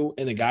walking through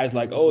and the guy's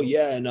like, oh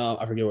yeah, and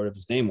I forget what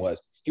his name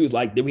was. He was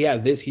like, we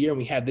have this here and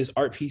we have this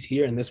art piece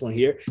here and this one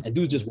here. And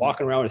dude's just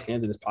walking around with his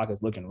hands in his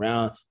pockets looking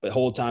around. But the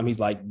whole time he's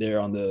like there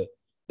on the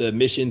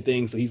mission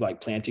thing. So he's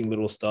like planting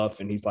little stuff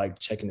and he's like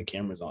checking the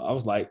cameras on. I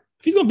was like,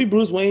 if he's gonna be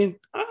Bruce Wayne,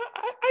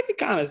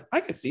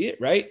 I could see it,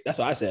 right? That's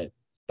what I said.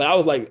 But I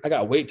was like, I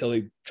gotta wait till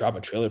they drop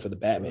a trailer for the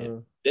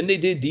Batman. Then they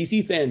did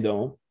DC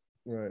Fandom.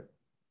 Right.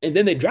 And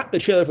then they dropped the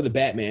trailer for the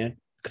Batman.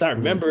 Because I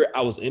remember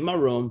I was in my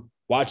room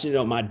watching it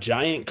on my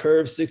giant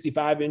curved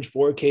 65-inch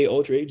 4K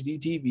Ultra HD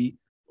TV,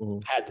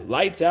 had the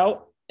lights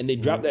out, and they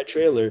dropped that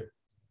trailer.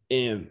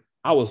 And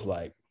I was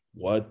like,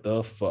 what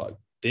the fuck?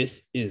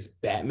 This is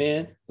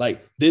Batman?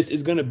 Like, this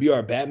is gonna be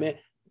our Batman.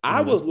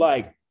 I was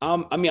like,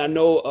 I mean, I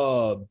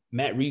know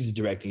Matt Reeves is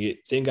directing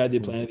it. Same guy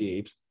did Planet of the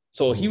Apes.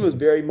 So he was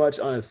very much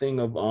on a thing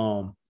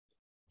of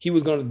he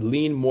was going to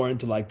lean more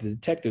into like the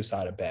detective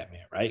side of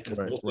Batman, right? Because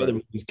most other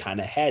movies kind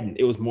of hadn't.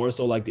 It was more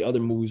so like the other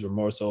movies were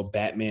more so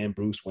Batman,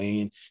 Bruce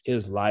Wayne,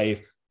 his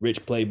life,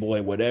 rich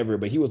playboy, whatever.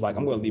 But he was like,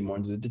 I'm going to lean more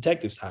into the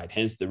detective side,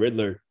 hence the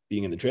Riddler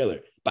being in the trailer.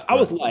 But I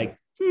was like,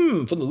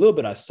 from the little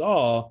bit I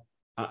saw,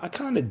 I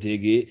kind of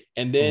dig it.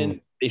 And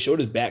then they showed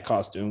his Bat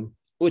costume,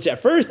 which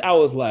at first I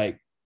was like,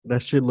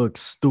 that shit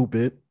looks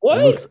stupid. What?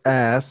 It looks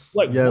ass.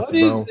 Like, yes, what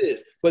is bro.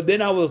 this? But then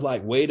I was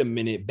like, wait a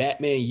minute.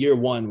 Batman Year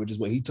One, which is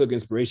what he took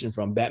inspiration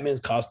from, Batman's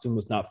costume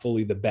was not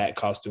fully the Bat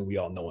costume we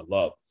all know and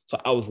love.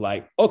 So I was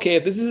like, okay,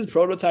 if this is his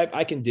prototype,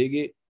 I can dig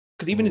it.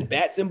 Because even his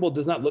bat symbol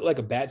does not look like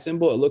a bat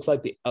symbol. It looks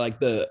like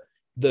the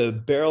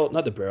barrel,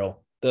 not the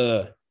barrel,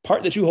 the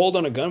part that you hold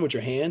on a gun with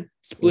your hand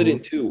split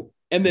in two.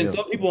 And then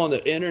some people on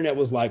the internet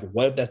was like,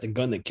 what if that's the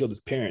gun that killed his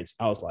parents?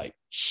 I was like,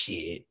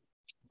 shit,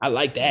 I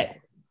like that.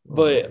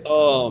 But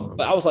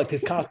I was like,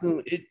 his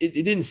costume, it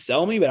didn't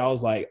sell me, but I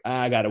was like,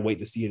 I gotta wait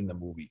to see it in the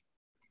movie,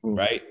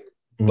 right?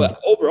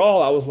 But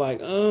overall, I was like,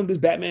 this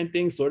Batman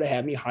thing sort of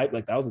had me hyped.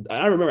 Like that was,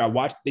 I remember I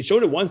watched, they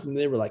showed it once and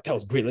they were like, that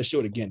was great. Let's show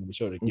it again. And they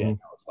showed it again.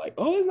 I was like,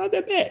 oh, it's not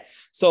that bad.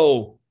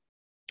 So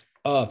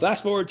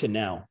fast forward to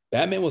now,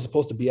 Batman was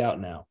supposed to be out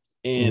now,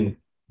 and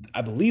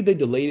I believe they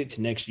delayed it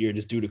to next year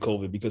just due to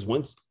COVID, because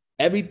once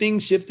everything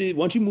shifted,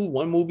 once you move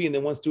one movie and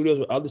then one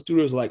studios, other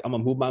studios were like, I'm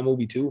gonna move my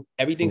movie too.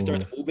 Everything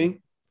starts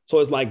moving. So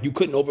it's like you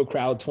couldn't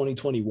overcrowd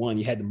 2021.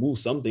 You had to move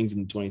some things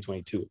in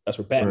 2022. That's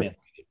what Batman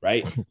did,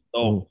 right?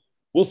 So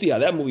we'll see how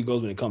that movie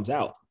goes when it comes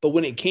out. But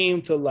when it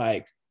came to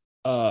like,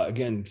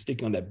 again,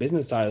 sticking on that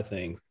business side of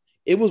things,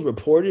 it was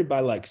reported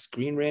by like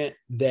Screen Rant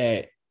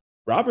that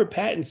Robert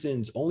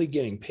Pattinson's only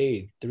getting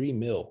paid $3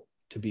 million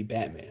to be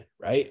Batman,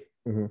 right?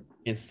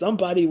 And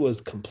somebody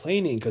was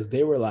complaining because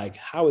they were like,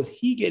 how is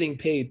he getting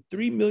paid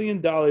 $3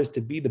 million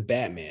to be the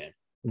Batman?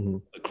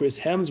 Chris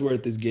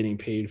Hemsworth is getting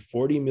paid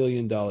 $40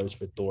 million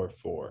for Thor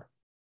 4.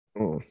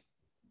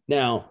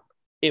 Now,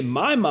 in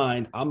my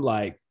mind, I'm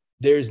like,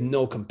 there's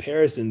no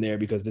comparison there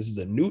because this is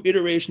a new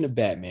iteration of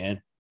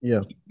Batman.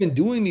 Yeah. He's been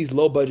doing these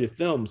low budget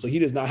films, so he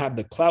does not have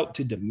the clout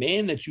to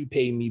demand that you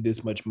pay me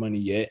this much money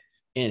yet.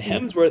 And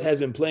Hemsworth has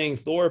been playing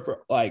Thor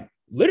for like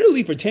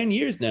literally for 10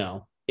 years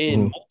now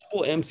in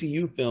multiple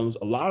MCU films,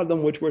 a lot of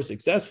them which were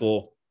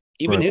successful.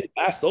 Even his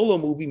last solo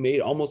movie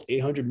made almost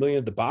 $800 million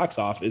at the box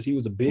office. He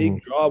was a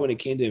big draw when it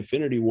came to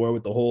Infinity War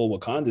with the whole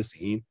Wakanda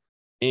scene.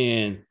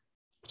 And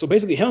so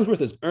basically Hemsworth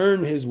has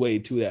earned his way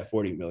to that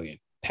 40 million.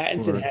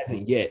 Pattinson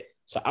hasn't yet.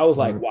 So I was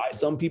like, why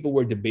some people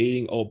were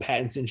debating, oh,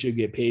 Pattinson should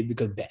get paid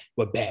because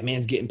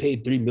Batman's getting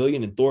paid 3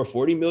 million and Thor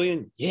 40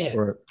 million. Yeah.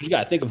 You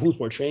got to think of who's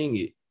portraying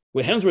it.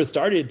 When Hemsworth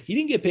started, he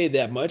didn't get paid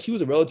that much. He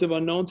was a relative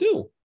unknown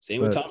too.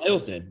 Same with Tom Facts.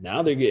 Hiddleston.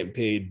 Now they're getting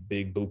paid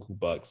big buku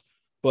bucks.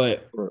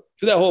 But Right.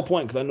 to that whole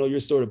point, because I know you're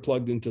sort of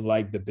plugged into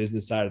like the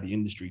business side of the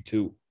industry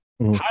too.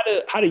 Mhm.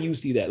 How do you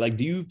see that? Like,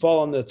 do you fall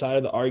on the side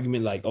of the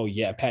argument like, oh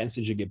yeah,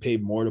 Pattinson should get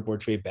paid more to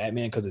portray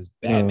Batman because it's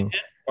Batman,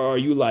 No. or are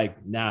you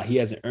like, nah, he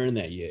hasn't earned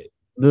that yet?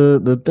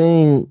 The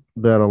thing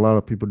that a lot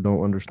of people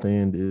don't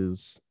understand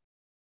is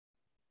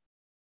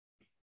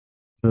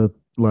the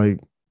like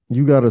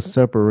you gotta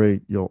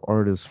separate your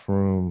artist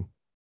from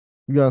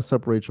you gotta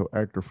separate your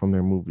actor from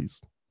their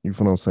movies. You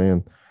feel what I'm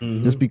saying?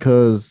 Just Mm-hmm.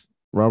 because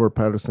Robert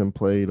Patterson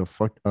played a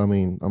fuck I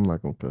mean, I'm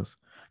not gonna cuss.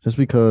 Just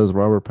because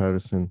Robert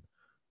Patterson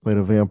played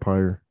a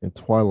vampire in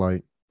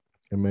Twilight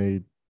and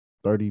made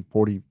 30,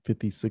 40,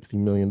 50, 60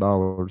 million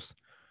dollars.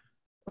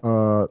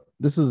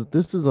 This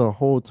is a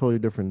whole totally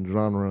different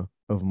genre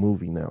of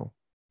movie now.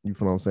 You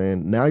feel what I'm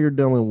saying? Now you're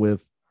dealing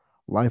with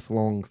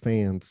lifelong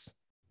fans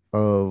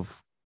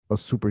of a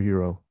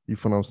superhero. You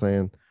feel what I'm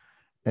saying?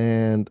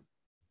 And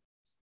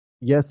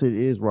yes, it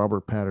is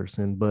Robert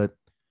Patterson, but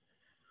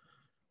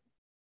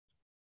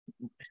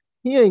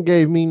he ain't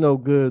gave me no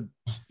good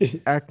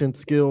acting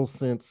skills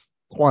since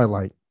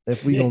Twilight,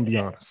 if we gonna be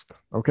honest.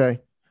 Okay.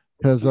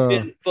 Cause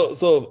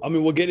So I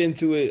mean, we'll get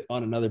into it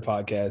on another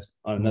podcast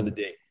on another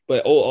day.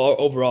 But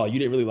overall, you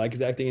didn't really like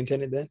his acting in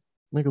Tenet then?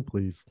 nigga,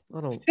 please.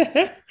 I don't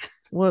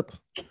what?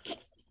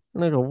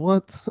 Nigga,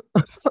 what?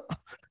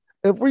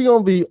 If we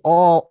gonna be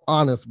all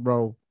honest,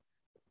 bro,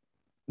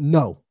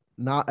 no,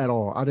 not at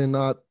all. I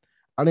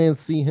didn't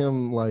see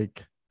him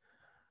like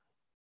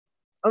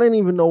I didn't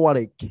even know why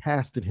they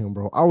casted him,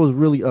 bro. I was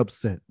really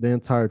upset the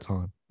entire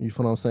time. You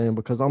feel what I'm saying?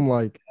 Because I'm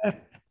like,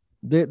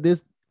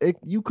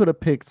 you could have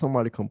picked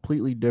somebody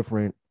completely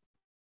different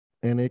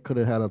and it could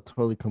have had a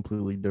totally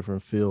completely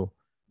different feel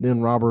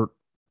than Robert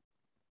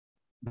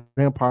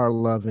Vampire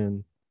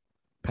Loving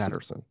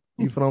Patterson.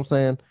 You feel what I'm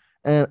saying?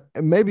 And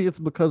maybe it's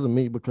because of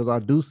me, because I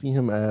do see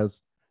him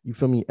as, you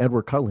feel me,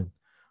 Edward Cullen.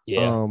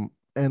 Yeah.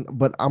 And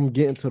but I'm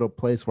getting to the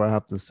place where I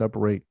have to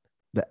separate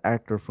the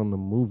actor from the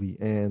movie.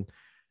 And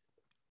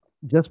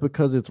just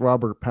because it's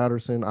Robert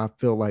Patterson, I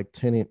feel like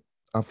Tennant,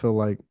 I feel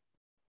like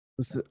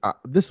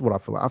this is what I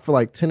feel like. I feel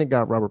like Tennant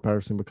got Robert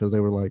Patterson because they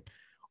were like,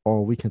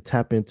 oh, we can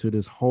tap into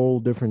this whole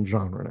different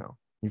genre now.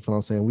 You feel what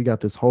I'm saying? We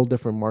got this whole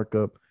different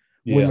markup.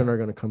 Yeah. Women are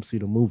gonna come see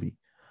the movie.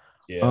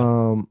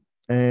 Yeah.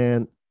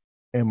 And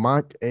in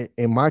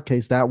my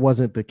case, that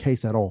wasn't the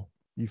case at all.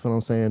 You feel what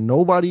I'm saying?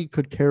 Nobody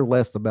could care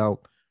less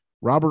about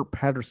Robert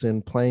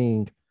Patterson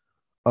playing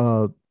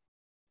uh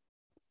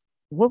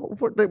what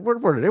were they?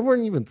 They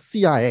weren't even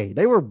CIA.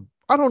 They were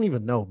I don't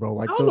even know, bro.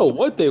 I Like don't know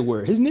what they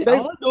were. His name, they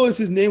all I know is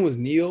his name was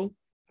Neil.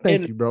 thank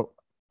And you, bro.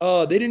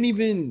 they didn't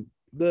even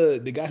the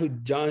guy who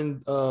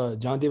John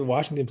David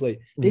Washington played,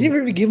 they Mhm. didn't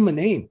even give him a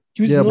name.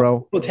 He was Yeah, no bro.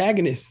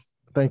 protagonist.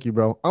 Thank you,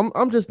 bro.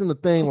 I'm just in the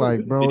thing Oh, like,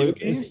 this bro, video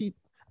is game? he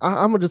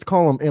I'm gonna just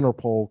call him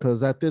Interpol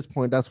because at this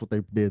point that's what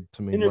they did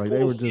to me. Like they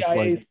Interpol, were just like,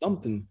 CIA,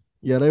 something.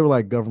 yeah, they were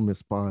like government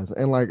spies.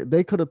 And like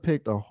they could have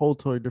picked a whole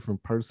totally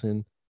different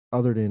person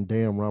other than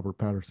damn Robert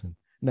Patterson.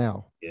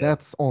 Now, Yeah.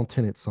 that's on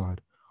Tenet's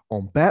side.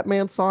 On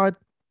Batman's side,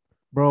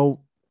 bro,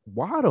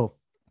 why the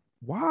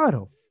why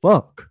the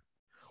fuck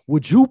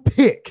would you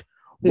pick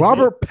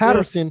Robert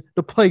Patterson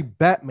to play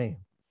Batman?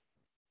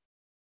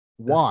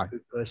 That's a Why?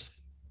 good question.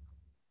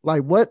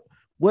 Like what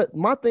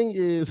my thing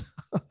is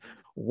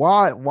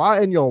why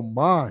in your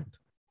mind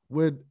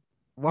would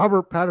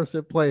Robert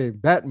Patterson play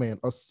Batman?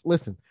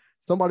 Listen,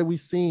 somebody we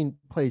seen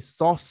play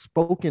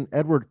soft-spoken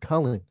Edward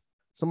Cullen,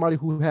 somebody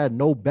who had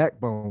no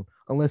backbone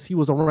unless he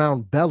was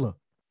around Bella. Like,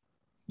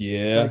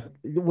 Yeah.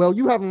 well,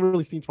 you haven't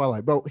really seen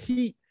Twilight, bro.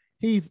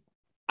 He's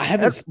I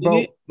haven't seen bro.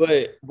 it, but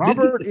this is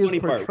Robert the is funny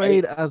part, right?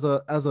 portrayed as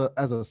a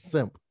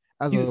simp,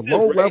 as a He's a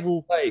low simp, right?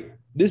 level. Like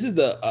this is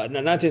the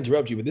not to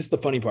interrupt you, but this is the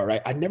funny part,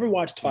 right? I never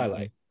watched Mm-hmm,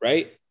 Twilight,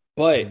 right? mm-hmm,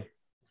 But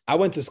I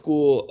went to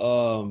school,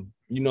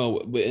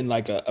 in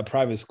like a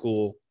private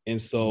school, and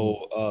mm-hmm,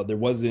 so there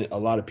wasn't a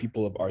lot of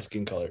people of our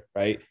skin color,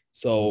 right?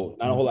 So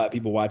not a mm-hmm. whole lot of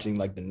people watching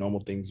like the normal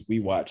things we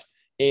watched.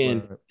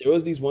 And Right. there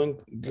was these one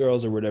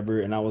girls or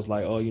whatever, and I was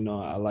like, oh,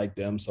 I like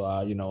them, so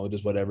I,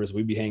 just whatever. So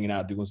we'd be hanging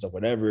out, doing stuff,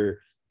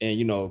 whatever,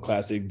 and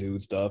classic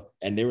dude stuff.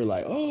 And they were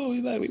like, "Oh,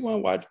 we want to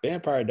watch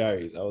Vampire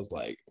Diaries." I was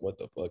like, "What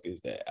the fuck is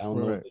that? I don't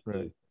know what Right, this right,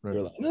 is." right,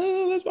 They're like,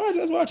 "No, let's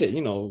watch it."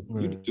 You the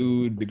right,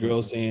 dude, the right.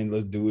 girl saying,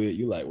 "Let's do it."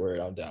 You like, "Word,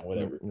 I'm down, Yep,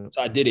 whatever." yep,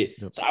 So I did it.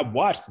 yep. So I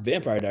watched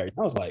Vampire Diaries.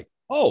 I was like,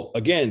 "Oh,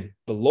 again,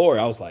 the lore."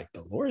 I was like,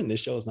 "The lore in this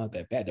show is not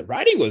that bad. The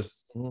writing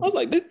was." I was Mhm.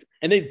 like, this.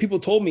 And then people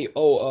told me,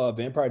 "Oh,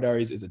 Vampire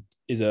Diaries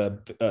is a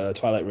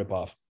Twilight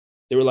ripoff."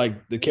 They were like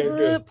What? the Oh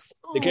character,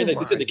 they said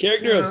my the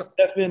character of god,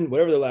 Stefan,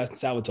 whatever the last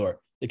Salvatore.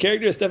 The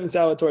character of Stefan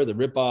Salvatore is a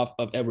ripoff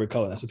of Edward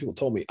Cullen. That's what people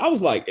told me. I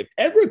was like, if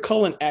Edward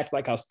Cullen acts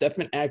like how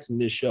Stefan acts in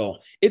this show,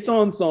 it's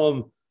on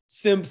some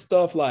simp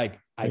stuff like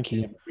I thank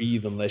you, can't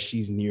breathe unless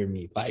she's near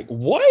me. Like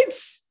what?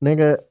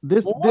 nigga.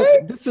 This this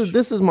What? this is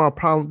this is my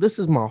problem. This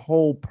is my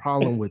whole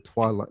problem with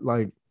Twilight.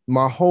 Like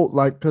my whole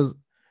like because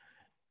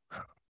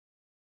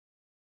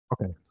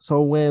okay,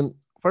 so when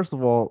first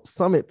of all,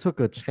 Summit took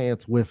a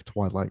chance with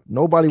Twilight.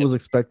 Nobody was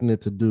expecting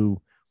it to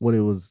do what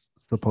it was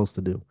supposed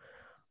to do.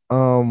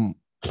 Um,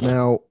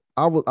 Now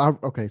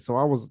okay, so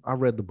I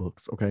read the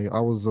books. Okay, I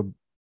was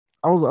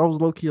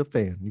low key a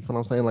fan. You feel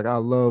what I'm saying? I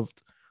love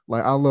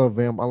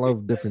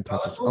different type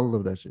of shit. I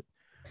love that shit.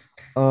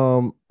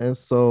 And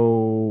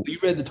so You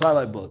read the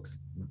Twilight books?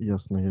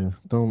 yes, nigga,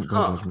 don't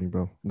Huh. judge me,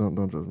 bro.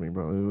 Don't judge me,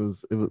 bro. It I'm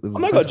was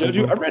not high gonna school, judge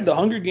you. bro. I read the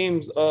Hunger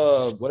Games,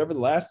 whatever the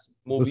last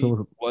movie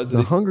Listen. was that The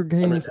they still Hunger I read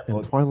Games that and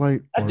book.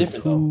 Twilight That's are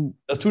different though. two.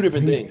 That's two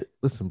different things.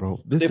 Listen, bro.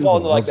 But they This is fall a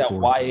into like love that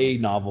story.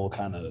 YA novel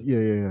kind of. Yeah.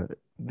 Yeah.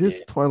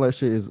 This Twilight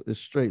shit is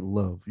straight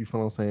love. You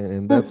feel what I'm saying?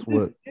 And that's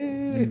what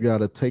you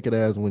gotta take it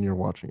as when you're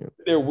watching it.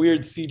 Their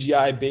weird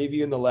CGI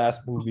baby in the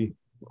last movie.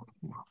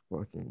 My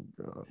fucking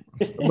god.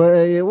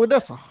 But yeah, well,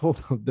 that's a whole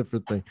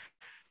different thing.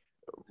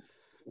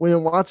 When you're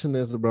watching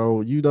this,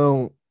 bro,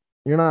 you're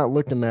not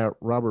looking at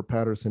Robert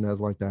Patterson as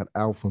like that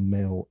alpha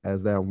male,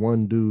 as that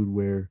one dude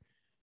where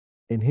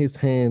in his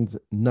hands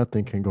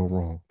nothing can go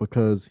wrong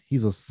because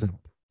he's a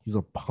simp, he's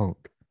a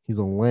punk, he's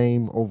a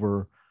lame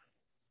over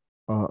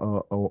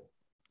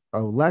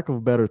a lack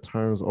of better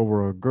terms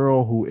over a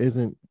girl who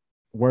isn't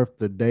worth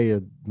the day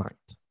or night.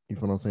 You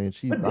know what I'm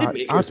saying? What did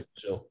make her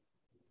special?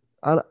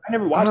 I, I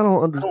never I watched it. don't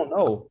I understand. don't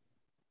know.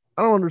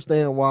 I don't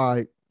understand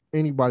why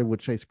anybody would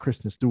chase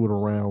Kristen Stewart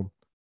around.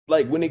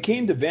 Like when it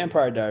came to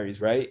Vampire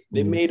Diaries, right?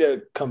 They Mm, made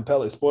a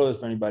compelling spoilers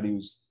for anybody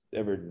who's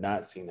ever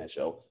not seen that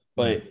show,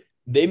 mm, but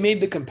they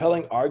made the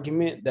compelling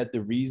argument that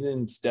the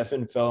reason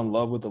Stefan fell in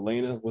love with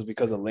Elena was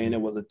because mm, Elena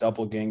was a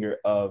doppelganger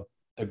of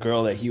the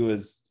girl that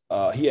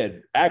he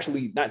had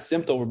actually not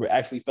simped over, but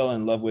actually fell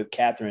in love with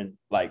Catherine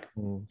like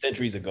mm,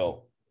 centuries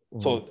ago.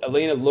 mm. So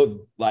Elena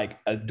looked like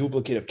a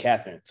duplicate of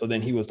Catherine. So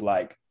then he was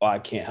like, "Oh, I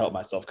can't help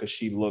myself because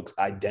she looks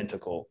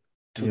identical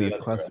to Yeah, the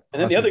other girl."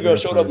 And then the classic other girl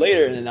showed up vampire shit.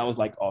 later, and then I was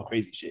like, all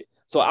crazy shit.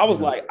 So I was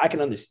Yeah. like, I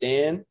can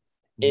understand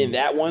in Mm,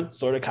 that one,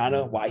 sort of kind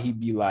of why he'd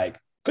be like,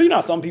 because you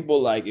know, some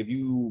people like if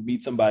you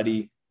meet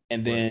somebody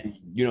and right. then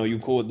you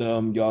cool with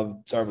them,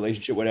 y'all start a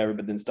relationship, whatever,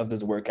 but then stuff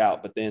doesn't work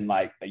out. But then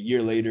like a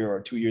year later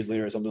or 2 years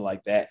later or something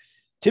like that,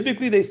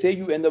 typically they say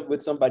you end up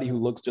with somebody who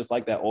looks just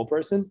like that old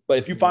person. But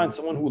if you Mm, find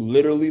someone who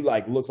literally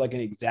like looks like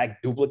an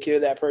exact duplicate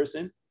of that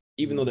person,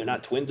 even though mm, they're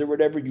not twins or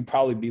whatever, you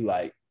probably be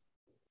like,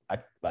 I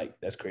like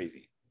that's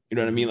crazy. You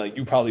know what I mean? mm. Like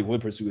you probably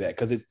would pursue that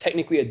because it's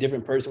technically a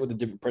different person with a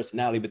different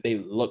personality, but they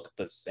look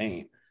the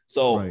same.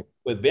 So Right.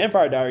 with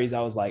Vampire Diaries,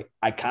 I was like,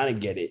 I kind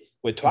of get it.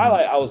 With Mm.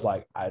 Twilight, I was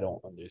like, I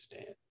don't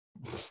understand.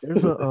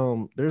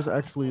 There's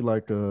actually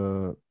like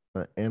a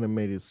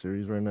animated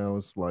series right now.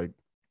 It's like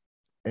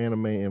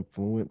anime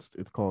influenced.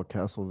 It's called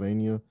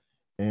Castlevania,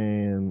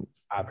 and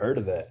I've heard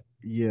of that.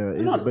 yeah,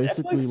 Is it on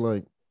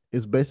Netflix?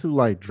 it's basically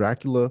like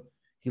Dracula.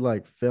 He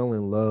like fell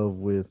in love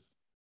with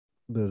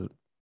the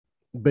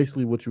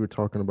basically what you were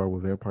talking about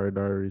with Vampire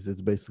Diaries.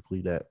 It's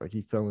basically that like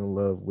he fell in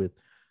love with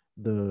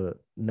the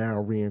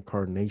now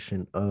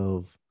reincarnation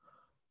of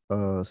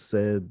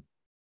said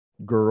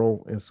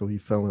girl, and so he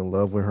fell in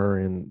love with her,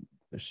 and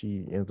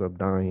she ends up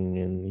dying,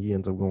 and he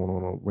ends up going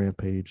on a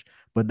rampage.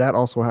 But that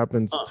also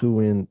happens Huh. too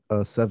in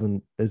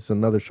Seven. It's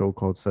another show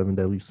called Seven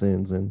Deadly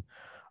Sins, and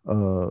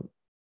uh,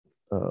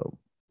 uh,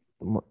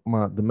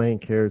 the main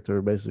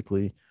character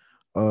basically,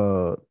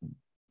 uh,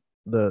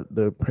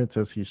 the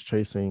princess he's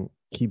chasing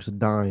keeps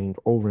dying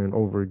over and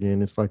over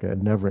again. It's like a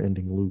never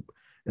ending loop,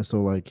 and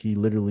so like he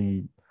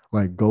literally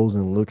like goes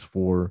and looks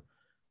for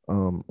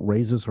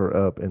raises her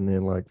up and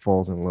then like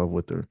falls in love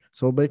with her.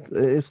 So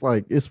it's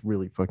like it's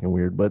really fucking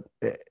weird. But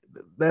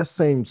that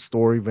same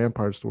story,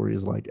 vampire story,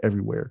 is like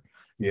everywhere.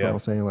 You feel what Yeah. I'm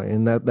saying? Like,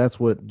 and that's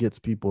what gets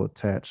people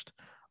attached.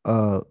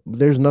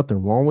 There's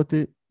nothing wrong with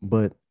it,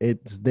 but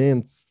it's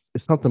then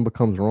if something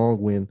becomes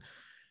wrong when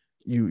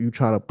you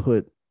try to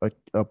put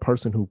a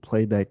person who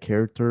played that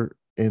character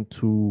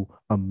into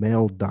a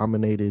male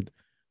dominated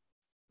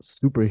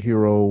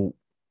superhero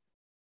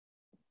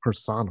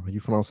persona. You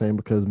feel what I'm saying?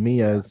 Because me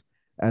Yeah.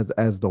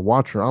 as the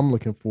watcher, I'm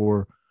looking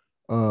for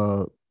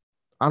uh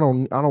I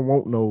don't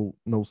want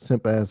no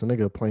simp ass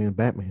nigga playing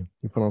Batman.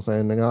 You feel what I'm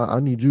saying? Nigga, I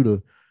need you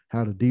to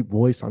have a deep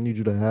voice. I need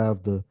you to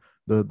have the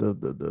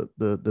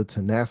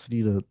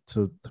tenacity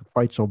to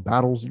fight your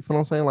battles. You feel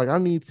what I'm saying? Like I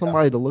need Yeah.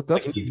 somebody to look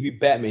Like up it to. needs to be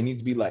Batman. It needs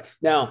to be like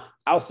now.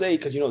 I'll say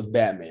because it's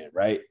Batman,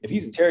 right? If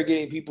he's Mm,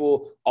 interrogating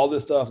people, all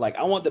this stuff, like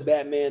I want the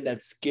Batman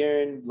that's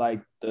scaring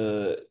like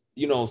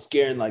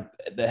scaring like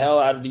the hell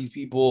out of these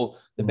people.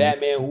 The mm,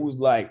 Batman who's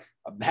like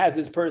has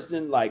this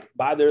person like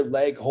by their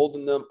leg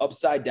holding them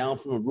upside down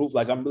from a roof,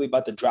 like I'm really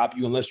about to drop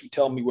you unless you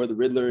tell me where the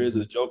Riddler is or mm,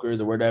 the Joker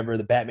is or whatever.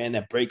 The Batman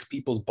that breaks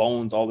people's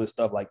bones, all this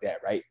stuff like that,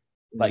 right?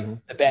 Like mm,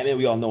 the Batman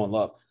we all know and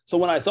love. So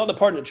when I saw the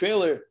part in the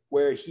trailer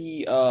where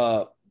he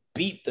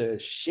beat the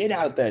shit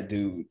out that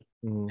dude.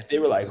 mm. And they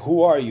were like,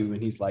 "Who are you?"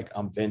 And he's like,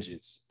 "I'm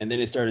Vengeance." And then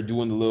they started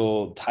doing the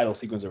little title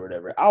sequence or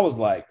whatever. I was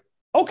like,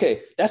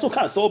 "Okay, that's what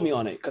kind of sold me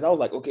on it." Because I was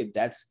like, "Okay,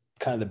 that's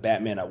kind of the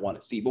Batman I want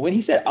to see." But when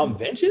he said, "I'm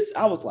Vengeance,"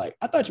 I was like,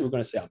 "I thought you were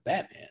going to say I'm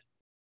Batman."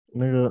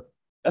 Nigga,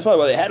 That's probably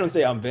why they had him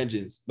say, "I'm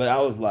Vengeance." But I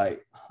was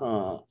like,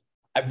 "Huh."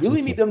 I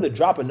really need listen. them to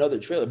drop another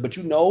trailer. But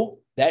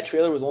that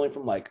trailer was only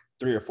from like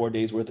 3 or 4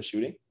 days worth of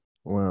shooting.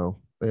 Wow.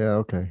 Yeah,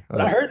 okay.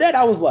 When I heard that,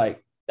 I was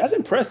like, that's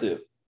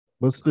impressive.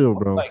 But still,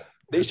 bro, Like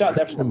they shot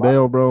that from a Christian lot.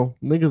 Bale, bro,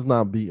 niggas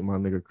not beating my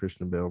nigga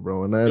Christian Bale,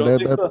 bro. And You don't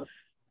think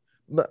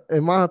so?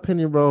 in my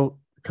opinion, bro,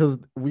 because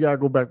we gotta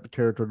go back to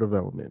character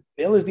development.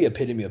 Bale is the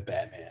epitome of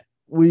Batman.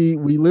 We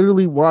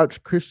literally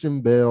watched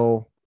Christian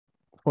Bale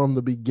from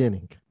the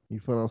beginning. You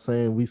feel what I'm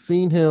saying? We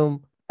seen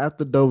him at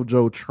the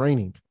dojo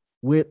training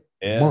with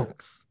Yeah,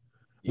 monks.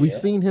 We yeah.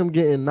 seen him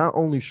getting not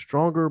only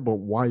stronger but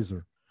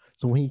wiser.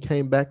 So when he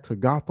came back to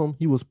Gotham,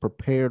 he was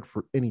prepared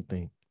for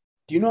anything.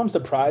 Do you know I'm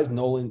surprised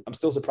Nolan? I'm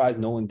still surprised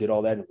Nolan did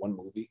all that in one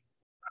movie.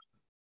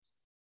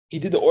 He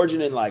did the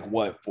origin in like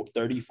what,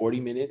 30, 40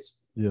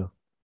 minutes? Yeah,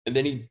 And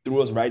then he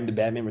threw us right into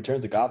Batman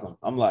Returns to Gotham.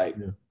 I'm like,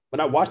 yeah, when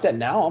I watch that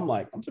now, I'm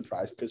like, I'm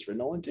surprised Christopher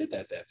Nolan did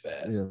that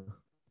fast. yeah,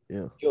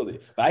 yeah. Killed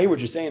it. But I hear what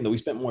you're saying though. We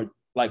spent more,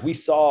 like we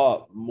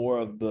saw more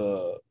of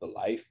the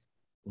life,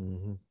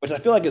 Mm-hmm. which I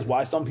feel like is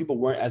why some people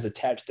weren't as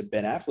attached to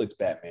Ben Affleck's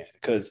Batman.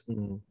 Because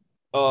Mm-hmm.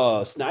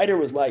 Snyder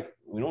was like,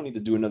 we don't need to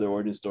do another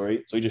origin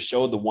story. So he just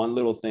showed the one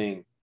little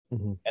thing.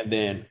 Mm-hmm. And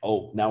then,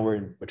 oh, now we're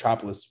in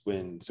Metropolis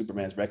when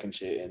Superman's wrecking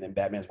shit, and then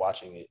Batman's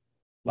watching it.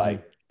 Mm-hmm.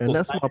 Like, so And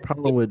that's my Snyder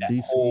problem skipped with that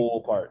DC.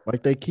 whole part.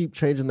 Like they keep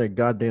changing their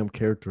goddamn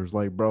characters.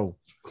 Like, bro,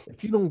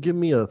 if you don't give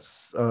me a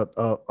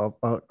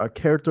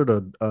character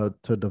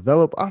to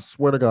develop, I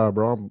swear to God,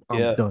 bro, I'm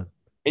Yeah. done.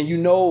 And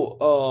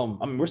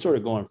I mean, we're sort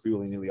of going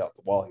freely nearly off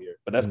the wall here,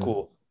 but that's Mm-hmm.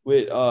 cool.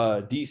 With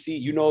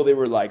DC, they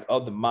were like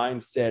of the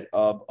mindset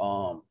of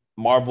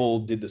Marvel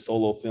did the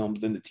solo films,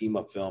 then the team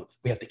up film.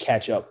 We have to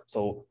catch up,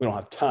 so we don't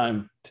have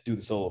time to do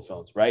the solo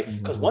films, right?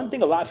 Because Mm-hmm. one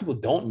thing a lot of people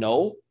don't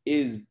know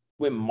is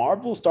when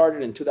Marvel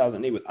started in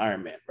 2008 with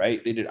Iron Man,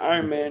 right? They did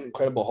Iron Man,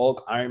 Incredible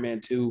Hulk, Iron Man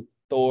 2,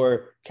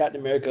 Thor,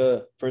 Captain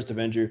America, First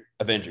Avenger,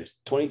 Avengers.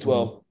 Mm-hmm.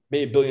 2012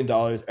 made $1 billion.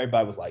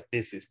 Everybody was like,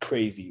 this is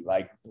crazy.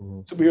 Like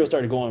Mm-hmm. superheroes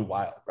started going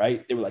wild,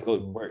 right? They were like, oh,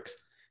 it Mm-hmm. works.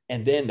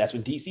 And then that's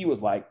when DC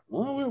was like,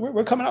 well,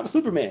 we're coming out with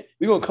Superman.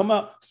 We're going to come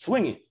out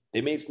swinging. They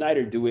made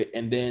Snyder do it.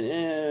 And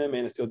then,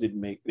 Man, it still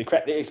didn't make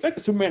they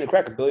expected Superman to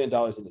crack $1 billion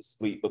in his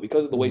sleep. But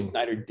because of the way Mm-hmm.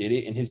 Snyder did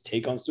it and his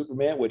take on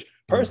Superman, which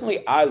Mm-hmm.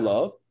 personally I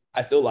love,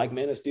 I still like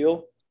Man of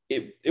Steel.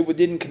 It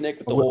didn't connect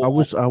with the I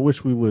whole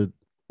wish we would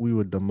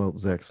demote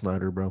Zack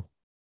Snyder, bro.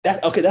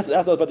 that okay, that's what I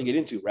was about to get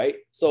into, right?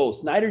 So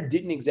Snyder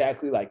didn't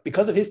exactly like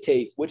because of his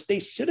take, which they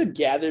should have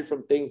gathered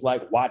from things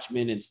like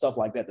Watchmen and stuff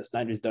like that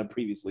Snyder's done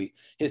previously.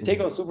 His take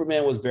Mm-hmm. on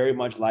Superman was very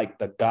much like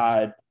the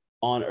god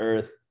on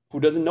Earth who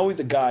doesn't know he's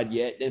a god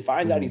yet, and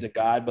finds out Mm-hmm. he's a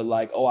god, but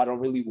like, oh, I don't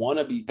really want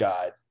to be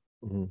God.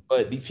 Mm-hmm.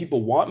 But these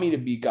people want me to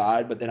be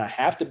God, but then I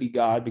have to be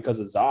God because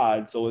of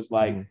Zod. So it's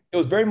like it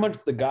was very much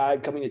the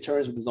God coming to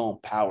terms with his own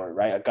power,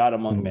 right? A God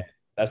among Mm-hmm. men.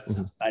 That's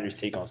Mm-hmm. Snyder's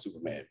take on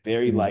Superman.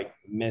 Very Mm-hmm. like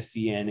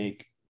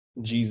messianic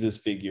Jesus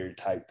figure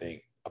type thing.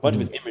 A bunch of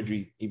his Mm-hmm.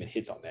 imagery even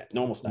hits on that.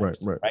 Normal Snyder Right,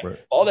 stuff, right, right? right.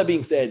 All that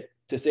being said,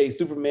 to say his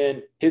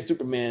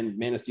Superman,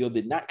 Man of Steel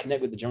did not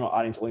connect with the general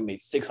audience, only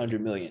made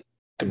 600 million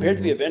compared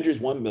to Mm-hmm. the Avengers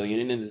 1 million.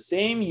 And in the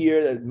same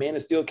year that Man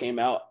of Steel came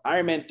out,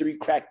 Iron Man 3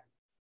 cracked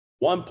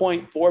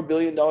 $1.4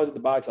 billion at the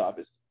box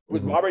office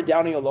with Mm-hmm. Robert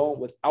Downey alone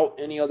without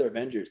any other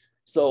Avengers. Right.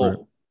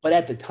 So, but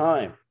at the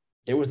time,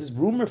 there was this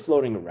rumor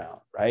floating around,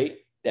 right?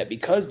 That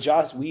because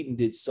Joss Whedon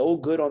did so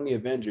good on the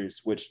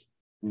Avengers, which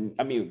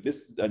I mean, this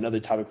is another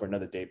topic for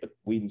another day, but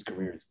Whedon's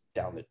career is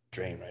down the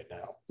drain right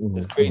now.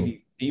 That's Mm-hmm.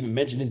 crazy to even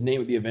mention his name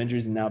with the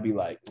Avengers and now be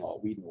like, oh,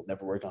 Whedon will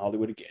never work in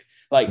Hollywood again.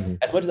 Like, Mm-hmm.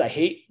 as much as I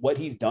hate what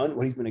he's done,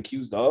 what he's been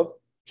accused of,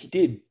 he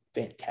did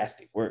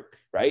fantastic work,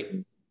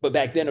 right? But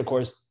back then, of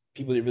course,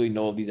 people didn't really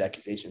know of these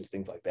accusations,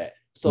 things like that. Right.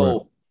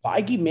 So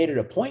Feige made it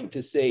a point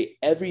to say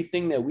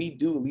everything that we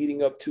do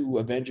leading up to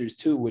Avengers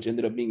 2, which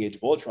ended up being Age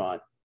of Ultron,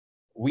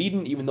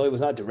 Whedon, even though he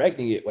was not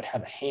directing it, would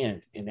have a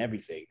hand in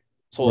everything.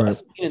 So Right.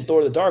 as in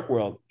Thor the Dark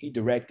World, he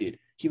directed.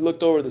 He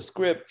looked over the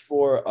script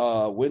for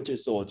Winter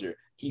Soldier.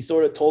 He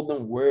sort of told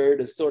them where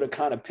to sort of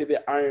kind of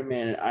pivot Iron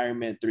Man and Iron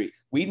Man 3.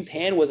 Whedon's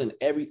hand was in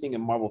everything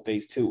in Marvel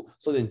Phase 2.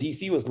 So then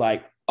DC was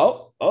like,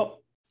 oh,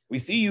 we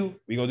see you.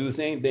 We're going to do the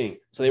same thing.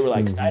 So they were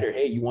like, Mm-hmm. Snyder,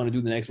 hey, you want to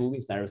do the next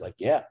movie? Snyder was like,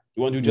 yeah.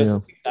 You want to do Yeah.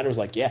 Justice League? Snyder was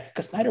like, yeah.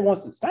 Because Snyder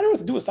wants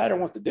to do what Snyder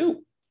wants to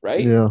do,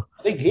 right? Yeah.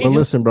 They But gave him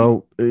listen,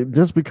 bro,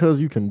 just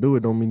because you can do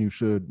it don't mean you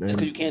should. just because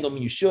And you can don't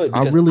mean you should. I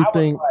Because really I was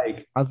think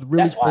like, I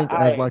really that's why think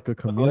as like go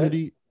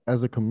ahead.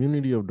 a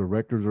community of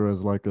directors or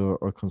as like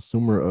a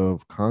consumer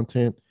of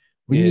content,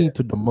 we Yeah. need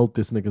to demote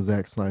this nigga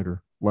Zack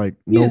Snyder. Like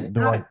He no, is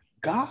they're not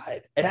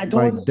God. And I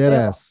don't like dead understand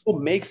why ass. people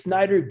make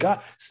Snyder God.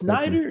 Thank you.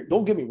 Snyder,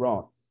 don't get me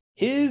wrong.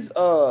 His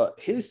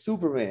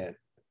Superman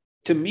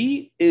to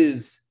me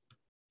is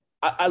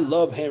I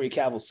love Henry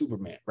Cavill's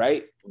Superman,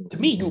 right? To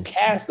me, you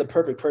cast the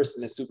perfect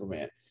person as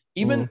Superman. Mm-hmm.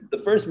 Even the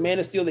first Man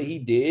of Steel that he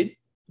did,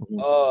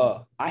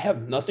 I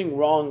have nothing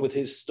wrong with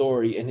his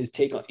story and his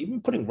take on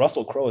even putting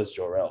Russell Crowe as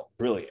Jor-El.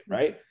 Brilliant,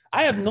 right?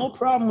 I have no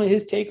problem with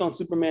his take on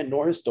Superman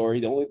nor his story.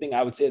 The only thing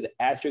I would say is an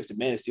asterisk to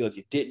Man of Steel is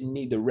you didn't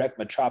need to wreck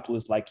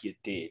Metropolis like you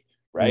did,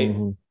 right?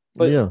 Mm-hmm.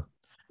 But Yeah.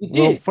 you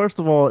Well, did. first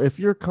of all, if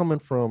you're coming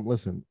from,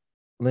 listen,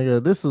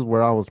 nigga, this is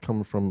where I was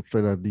coming from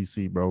straight out of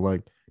DC, bro.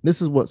 Like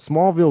this is what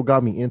Smallville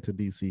got me into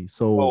DC. Oh,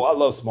 So I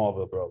love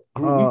Smallville, bro.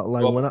 We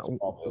like grew up when I on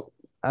Smallville.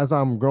 as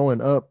I'm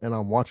growing up and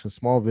I'm watching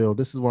Smallville,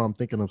 this is what I'm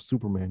thinking of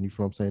Superman. You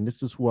feel what I'm saying?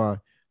 This is who I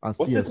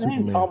What's see his as name?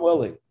 Superman. Tom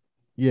Welling.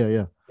 Yeah,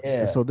 yeah.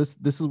 And Yeah. so this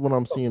is what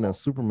I'm seeing as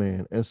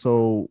Superman. And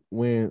so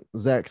when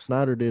Zack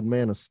Snyder did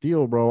Man of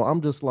Steel, bro,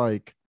 I'm just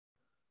like,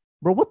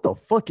 bro, what the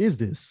fuck is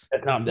this?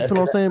 That's not You that's feel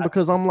what because I'm saying?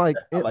 Because that's not like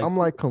I'm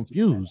like Superman.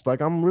 confused.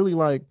 Like I'm really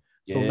like,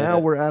 so now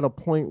Yeah. we're at a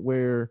point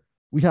where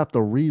we have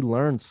to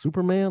relearn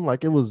Superman.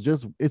 Like it was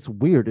just it's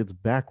weird. It's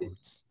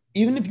backwards.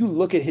 Even if you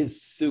look at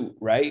his suit,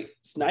 right?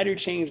 Snyder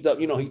changed up.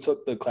 He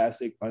took the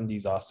classic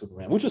undies off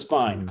Superman, which was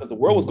fine Mm-hmm. because the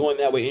world was Mm-hmm. going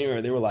that way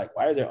anyway. They were like,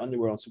 "Why is there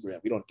underwear on Superman?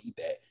 We don't need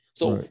that."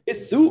 So Right.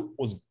 his suit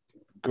was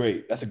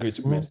great. That's a great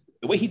Superman. Mm-hmm.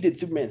 The way he did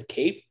Superman's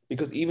cape,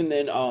 because even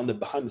then on the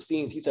behind the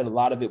scenes, he said a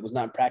lot of it was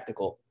not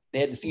practical. They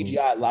had to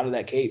CGI a lot of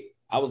that cape.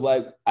 I was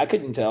like, I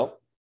couldn't tell.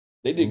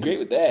 They did Mm-hmm. great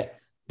with that.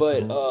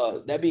 But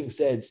Mm-hmm. that being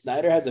said,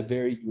 Snyder has a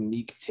very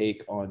unique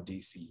take on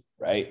DC,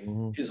 right?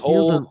 Mm-hmm. His He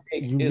has a whole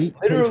take is unique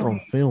taste on literally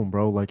film,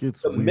 bro. Like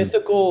it's the weird.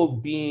 mythical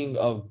being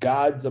of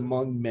gods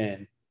among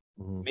men,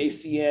 Mm-hmm.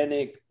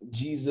 messianic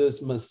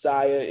Jesus,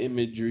 Messiah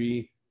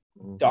imagery,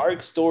 Mm-hmm.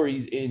 dark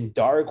stories in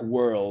dark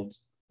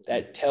worlds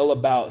that tell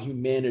about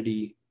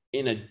humanity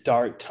in a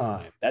dark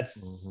time. That's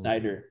Mm-hmm.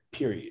 Snyder,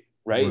 period.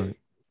 Right. Right.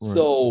 Right.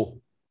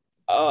 So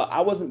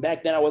I wasn't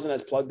back then. I wasn't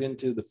as plugged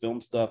into the film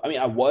stuff. I mean,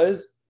 I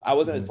wasn't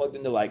as Mm-hmm. plugged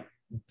into like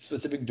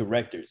specific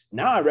directors.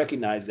 Now I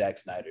recognize Zack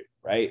Snyder,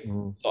 right? So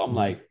I'm Mm-hmm.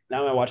 like,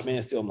 now when I watch Man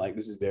of Steel, I'm like,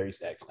 this is very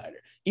Zack Snyder.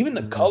 Even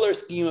the Mm-hmm. color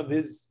scheme of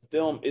his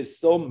film is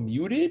so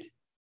muted.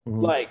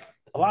 Mm-hmm. Like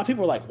a lot of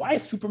people are like, why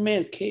is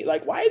Superman's cape?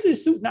 Like, why is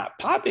his suit not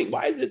popping?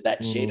 Why is it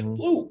that shade of Mm-hmm.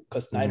 blue?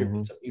 Because Snyder Mm-hmm.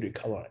 puts a muted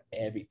color on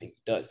everything he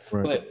does.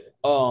 Right. But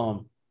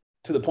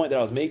to the point that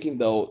I was making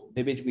though,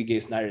 they basically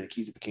gave Snyder the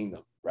keys to the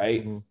kingdom,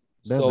 right? Mm-hmm.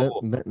 So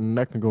And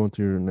that can go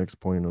into your next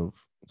point of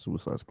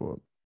Suicide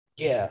Squad.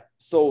 yeah,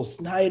 so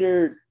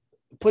Snyder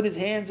put his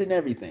hands in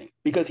everything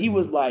because he Mm-hmm.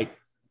 was like,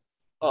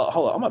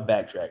 hold on, I'm gonna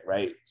backtrack,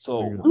 right?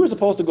 So You're we were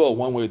supposed to go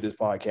one way with this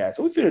podcast.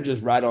 So we figured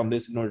just ride on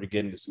this in order to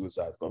get into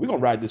Suicide Squad. We're gonna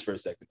ride this for a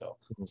second though.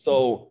 good.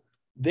 So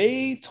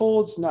they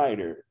told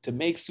Snyder to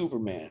make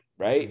Superman,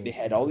 right? They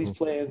had all these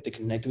Mm-hmm. plans to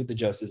connect with the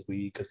Justice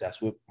League because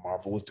that's what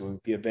Marvel was doing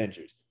with the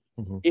Avengers.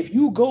 Mm-hmm. If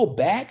you go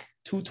back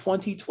to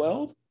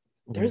 2012,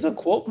 Mm-hmm. there's a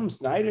quote from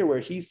Snyder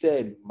where he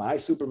said, "My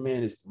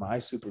Superman is my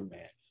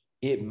Superman.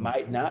 It Mm-hmm.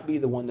 might not be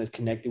the one that's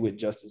connected with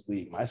Justice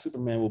League. My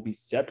Superman will be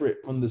separate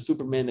from the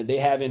Superman that they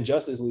have in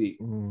Justice League."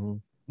 Mm-hmm.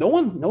 No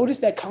one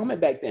noticed that comment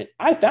back then.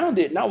 I found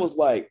it and I was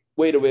like,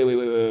 wait. So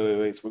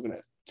we're gonna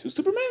have two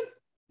Superman?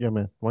 Yeah,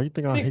 man. Why you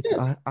think That I makes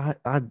hate?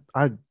 sense.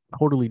 I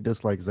totally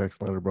dislike Zack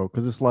Snyder, bro.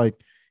 Because it's like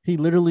he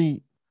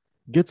literally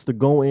gets to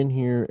go in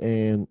here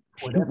and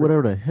shoot Whatever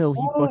whatever he the hell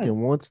he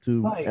fucking wants. wants to,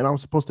 and Like, I'm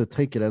supposed to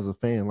take it as a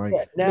fan. Like,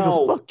 yeah. nigga,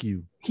 Now fuck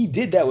you. he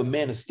did that with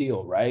Man of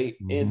Steel, right?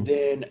 Mm-hmm. And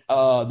then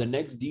the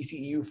next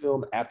DCEU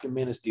film after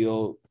Man of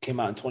Steel came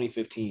out in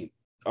 2015.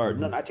 Or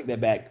Mm-hmm. no, I take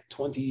that back.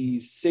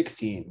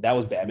 2016. That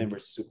was Batman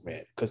versus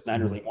Superman. Because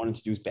Snyder was Mm-hmm. like wanting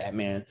to use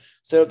Batman,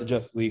 set up the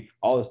Justice League,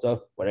 all this stuff,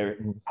 whatever.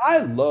 Mm-hmm. I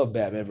love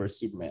Batman versus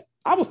Superman.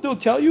 I will still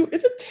tell you,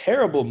 it's a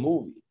terrible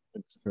movie.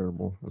 It's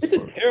terrible as It's a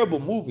fuck. terrible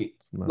movie.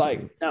 It's not good.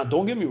 Like now,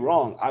 don't get me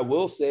wrong. I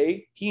will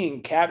say he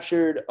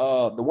encaptured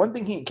the one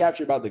thing he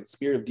encaptured about the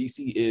spirit of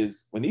DC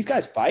is when these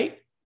guys fight,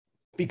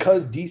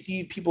 because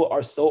DC people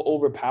are so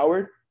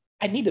overpowered,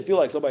 I need to feel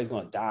like somebody's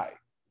gonna die.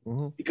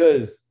 Mm-hmm.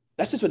 Because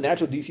that's just what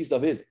natural DC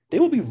stuff is. They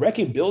will be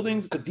wrecking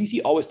buildings because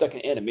DC always stuck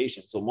in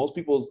animation. So most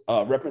people's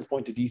reference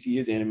point to DC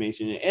is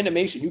animation. In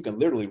animation, you can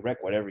literally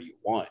wreck whatever you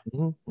want,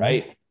 Mm-hmm. Mm-hmm.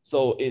 right?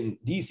 So in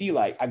DC,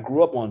 like I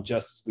grew up on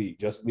Justice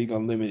League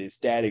Unlimited,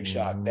 Static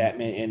Shock, Mm-hmm.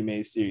 Batman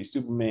animated series,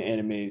 Superman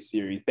animated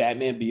series,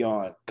 Batman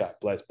Beyond. God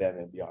bless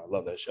Batman Beyond. I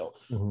love that show.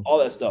 Mm-hmm. All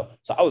that stuff.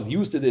 So I was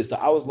used to this. So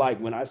I was like,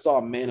 when I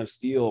saw Man of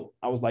Steel,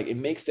 I was like, it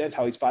makes sense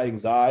how he's fighting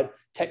Zod.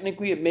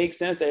 Technically, it makes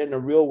sense that in the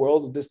real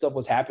world, if this stuff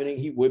was happening,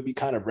 he would be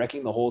kind of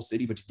wrecking the whole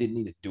city, but you didn't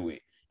need to do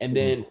it. And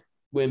then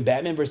when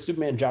Batman vs.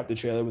 Superman dropped the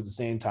trailer, it was the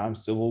same time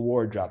Civil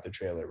War dropped the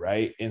trailer,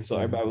 right? And so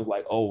everybody was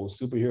like, oh,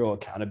 superhero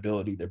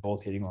accountability. They're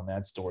both hitting on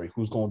that story.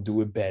 Who's going to do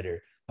it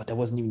better? But that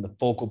wasn't even the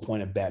focal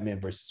point of Batman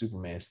versus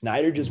Superman.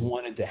 Snyder just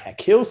wanted to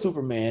kill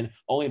Superman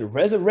only to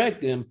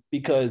resurrect him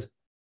because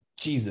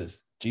Jesus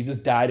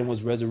died and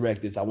was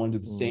resurrected. So I want to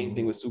do the same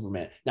thing with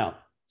Superman. Now,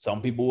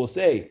 some people will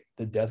say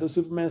the death of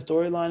Superman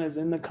storyline is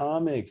in the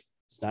comics.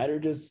 Snyder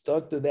just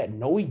stuck to that.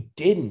 No, he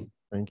didn't.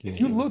 Thank you. If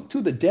you look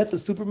to the death of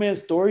Superman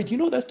story, do you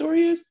know what that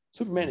story is?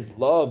 Superman is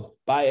loved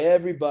by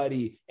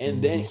everybody,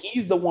 and then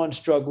he's the one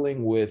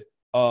struggling with,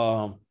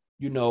 I'm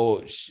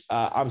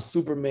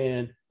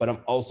Superman, but I'm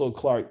also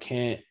Clark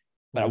Kent,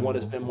 but I want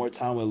to spend more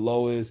time with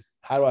Lois.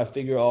 How do I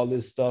figure all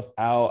this stuff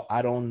out?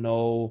 I don't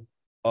know.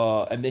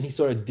 And then he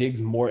sort of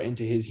digs more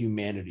into his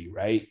humanity,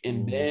 right?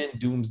 And then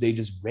Doomsday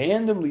just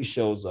randomly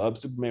shows up.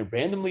 Superman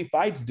randomly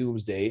fights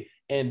Doomsday,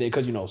 and then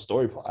because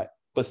story plot,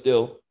 but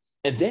still,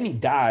 And then he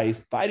dies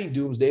fighting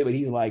Doomsday, but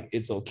he's like,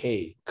 it's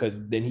okay. Cause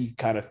then he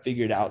kind of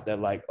figured out that,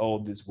 like,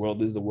 oh, this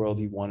world is the world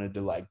he wanted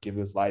to like give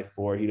his life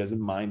for. He doesn't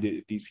mind it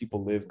if these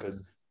people live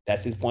because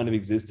that's his point of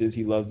existence.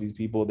 He loves these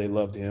people, they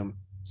loved him.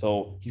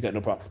 So he's got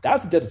no problem.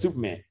 That's the death of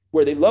Superman,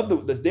 where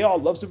they all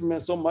love Superman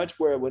so much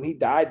where when he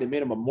died, they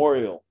made a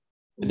memorial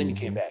and then he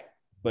came Mm-hmm. back.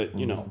 But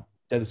Mm-hmm.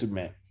 death of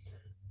Superman.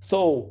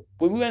 So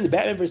when we went into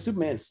Batman versus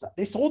Superman,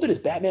 they sold it as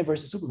Batman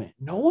versus Superman.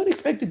 No one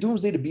expected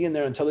Doomsday to be in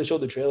there until they showed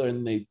the trailer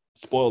and they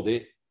spoiled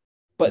it.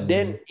 But Mm-hmm.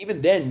 then,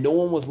 even then, no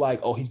one was like,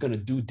 "Oh, he's gonna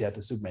do Death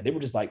of Superman." They were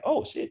just like,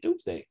 "Oh shit,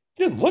 Doomsday."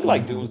 He doesn't look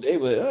like Mm-hmm. Doomsday,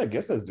 but I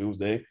guess that's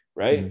Doomsday,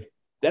 right?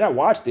 Then I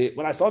watched it.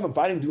 When I saw them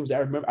fighting Doomsday,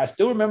 I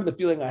still remember the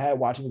feeling I had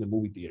watching in the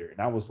movie theater, and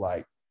I was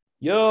like,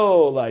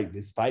 "Yo, like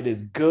this fight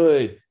is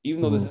good."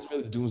 Even though this Mm-hmm. is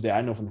really Doomsday,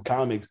 I know from the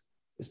comics,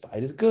 this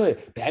fight is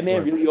good.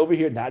 Batman Right. really over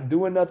here not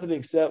doing nothing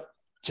except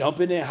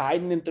jumping and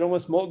hiding and throwing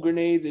smoke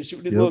grenades and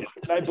shooting his Yep. little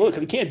kryptonite bullet because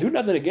he can't do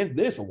nothing against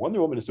this. But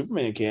Wonder Woman and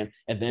Superman can.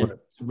 And then Right.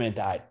 Superman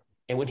died.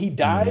 And when he Mm-hmm.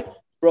 died,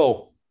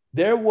 bro,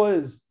 there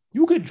was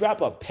you could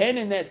drop a pen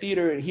in that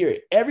theater and hear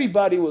it.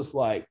 Everybody was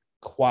like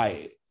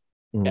quiet.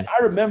 Mm-hmm. And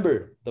I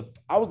remember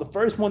I was the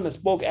first one that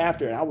spoke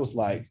after, and I was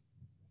like,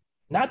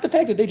 not the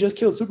fact that they just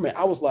killed Superman.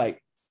 I was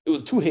like, it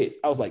was two hits.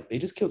 I was like, they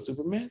just killed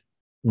Superman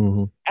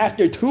Mm-hmm.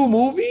 after two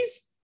movies?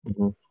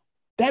 Mm-hmm.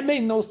 That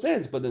made no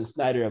sense. But then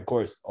Snyder, of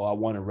course, oh, I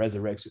want to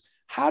resurrect.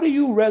 How do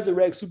you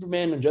resurrect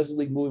Superman in Justice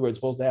League movie where it's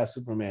supposed to have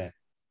Superman?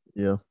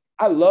 Yeah.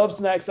 I love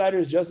Zack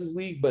Snyder's Justice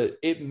League, but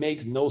it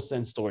makes no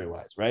sense story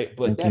wise, right?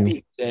 But Thank that you.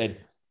 being said,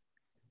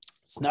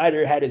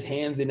 Snyder had his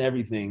hands in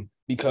everything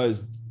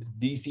because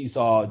DC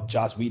saw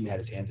Joss Whedon had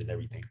his hands in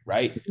everything,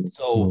 right? Mm-hmm.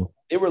 So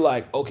they were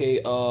like,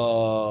 okay,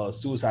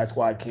 Suicide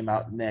Squad came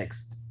out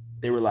next.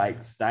 They were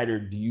like, Snyder,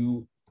 do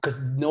you because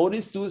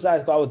notice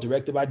Suicide Squad was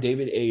directed by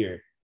David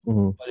Ayer,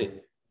 Mm-hmm.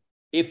 but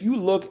if you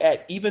look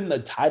at even the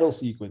title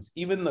sequence,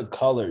 even the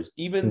colors,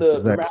 even It's the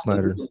Zack remember how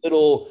they do Snyder.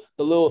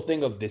 the little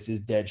thing of this is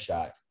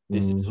Deadshot,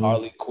 this is Mm-hmm.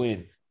 Harley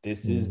Quinn,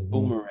 this is Mm-hmm.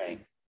 Boomerang.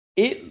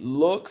 It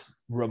looks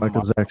Like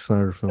a Zack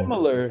Snyder film.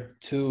 similar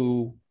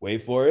to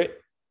wait for it.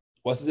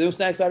 What's the new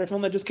Zack Snyder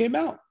film that just came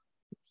out?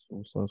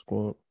 Suicide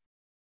Squad.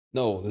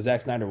 No, the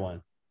Zack Snyder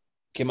one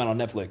came out on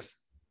Netflix.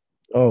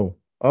 Oh,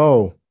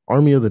 oh,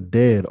 Army of the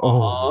Dead. Oh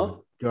my Uh-huh.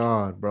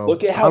 God, bro.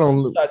 Look at I how don't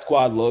look, Suicide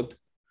Squad looked,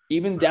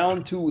 even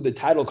down to the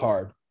title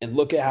card, and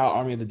look at how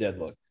Army of the Dead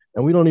looked.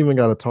 and we don't even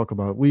got to talk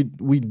about. We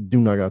do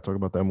not got to talk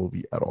about that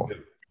movie at all.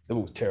 That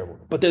was terrible.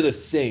 But they're the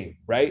same,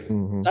 right?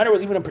 Mm-hmm. Snyder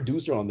was even a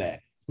producer on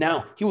that.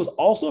 Now, he was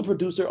also a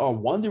producer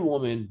on Wonder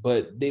Woman,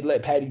 but they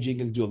let Patty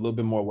Jenkins do a little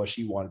bit more what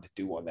she wanted to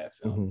do on that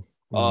film.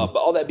 Mm-hmm. Mm-hmm. But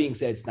all that being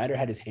said, Snyder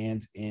had his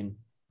hands in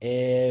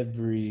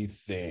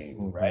everything,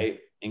 Mm-hmm. right?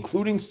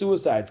 Including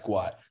Suicide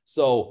Squad.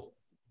 So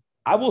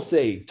I will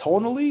say,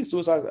 tonally,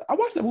 Suicide. I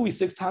watched that movie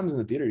 6 times in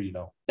the theater.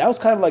 That was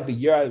kind of like the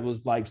year I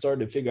was like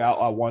starting to figure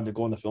out I wanted to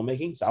go into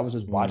filmmaking. So I was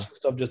just Mm-hmm. watching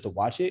stuff just to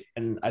watch it.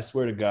 And I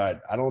swear to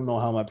God, I don't know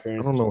how my I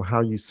parents. don't know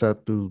how you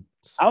sat through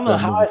I don't know that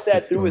how movie I sat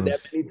six through it that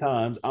times. many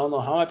times. I don't know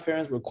how my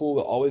parents were cool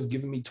with always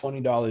giving me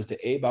 $20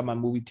 to buy my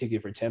movie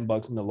ticket for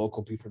 $10 in the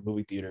local Buford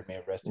movie theater. May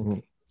rest in Mm-hmm.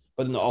 peace.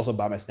 But then also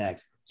buy my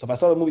snacks. So if I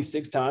saw the movie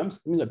 6 times,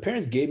 I mean, the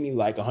parents gave me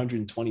like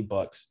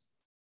 $120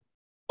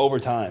 over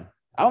time.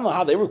 I don't know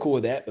how they were cool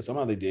with that, but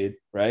somehow they did,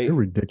 They're right?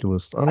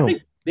 ridiculous. I I don't.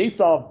 think they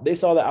saw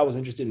that I was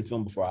interested in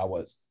film before I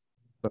was.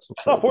 That's I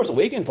what's saw up. Force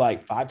Awakens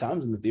like 5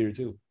 times in the theater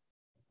too.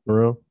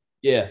 For real.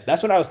 Yeah,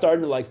 that's when I was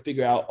starting to like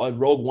figure out on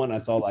Rogue One. I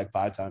saw like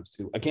 5 times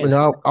too. I can't.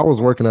 I was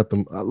working at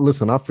the.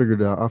 Listen, I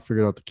figured out. I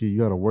figured out the key. You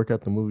got to work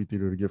at the movie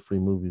theater to get free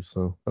movies.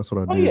 So that's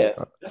what I Oh did.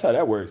 yeah, that's how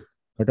that works.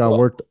 Like I Well,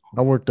 worked.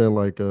 I worked at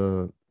like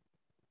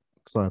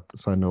side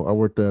note. I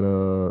worked at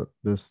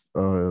this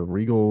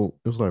Regal.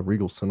 It was like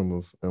Regal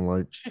Cinemas and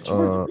like shit, you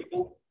worked at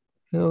Rico?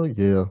 hell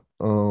yeah.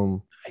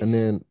 And Nice.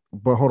 then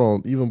but hold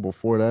on. Even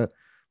before that,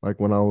 like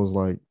when I was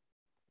like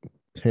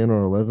 10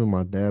 or 11,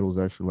 my dad was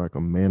actually like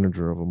a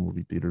manager of a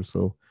movie theater.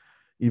 So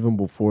even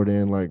before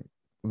then, like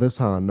that's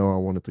how I know I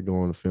wanted to go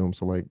on the film.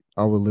 So like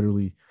I would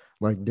literally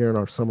like during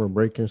our summer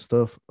break and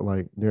stuff,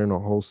 like during the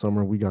whole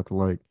summer, we got to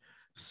like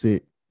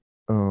sit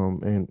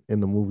and in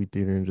the movie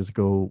theater and just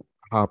go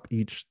hop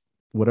each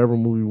whatever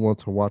movie we want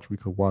to watch, we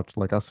could watch.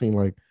 Like I seen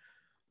like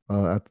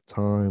at the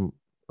time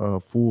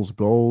Fool's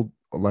Gold.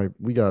 Like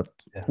we got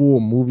Yeah. full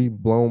movie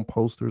blown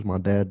posters. My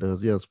dad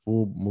does, yes,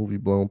 full movie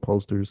blown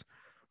posters.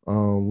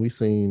 We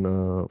seen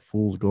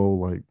Fool's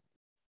Gold like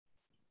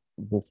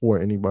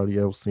before anybody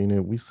else seen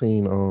it. We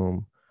seen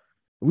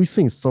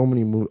so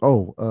many movies.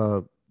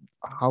 Oh,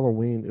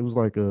 Halloween. It was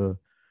like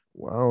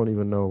well, I don't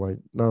even know, like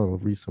not a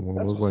recent one,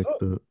 but it That's was what's like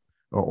up.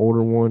 the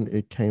older one.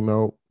 It came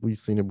out. We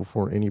seen it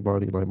before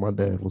anybody. Like my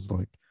dad was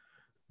like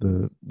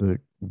the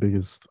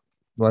biggest.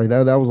 Like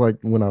that was like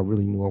when I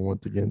really knew I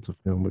wanted to get into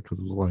film because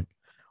it was like,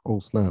 oh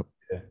snap.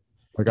 Yeah.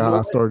 Like You know I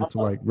what? started to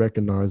like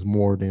recognize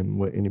more than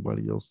what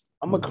anybody else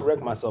I'm gonna was.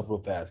 correct myself real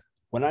fast.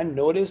 When I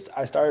noticed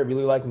I started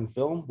really liking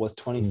film was Mm,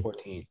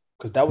 2014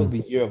 because that was mm,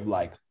 the year of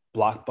like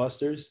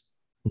blockbusters.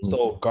 Mhm.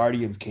 So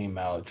Guardians came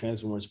out,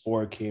 Transformers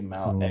 4 came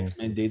out, Mhm.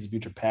 X-Men Days of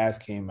Future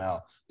Past came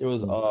out. There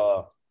was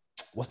Mhm.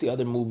 what's the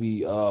other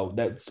movie?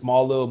 That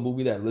small little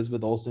movie that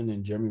Elizabeth Olsen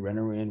and Jeremy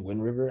Renner were in,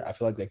 Wind River. I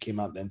feel like that came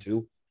out then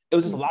too. It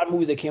was just a lot of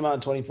movies that came out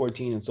in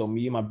 2014. And so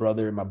me and my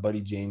brother and my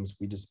buddy James,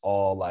 we just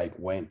all like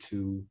went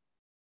to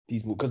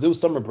these movies because it was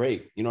summer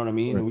break, you know what I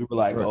mean? Right. And we were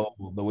like, Right. oh,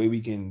 well, the way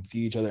we can see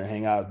each other and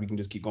hang out, we can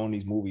just keep going to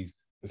these movies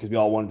because we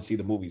all wanted to see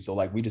the movies. So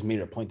like we just made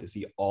it a point to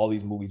see all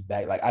these movies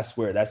back. Like I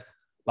swear that's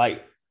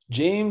like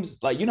James,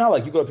 like you know how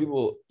like you go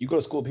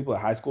to school with people in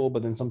high school,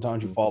 but then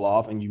sometimes you Mhm. fall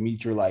off and you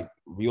meet your like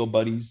real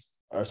buddies,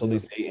 or so they Yeah.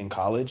 say in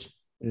college.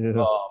 Yeah.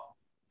 Um,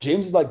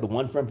 James is like the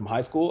one friend from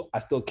high school I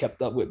still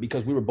kept up with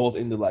because we were both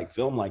into like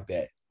film like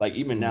that. Like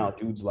even Mhm. now,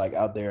 dude's like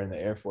out there in the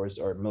Air Force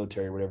or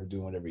military, or whatever,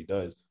 doing whatever he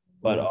does.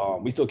 But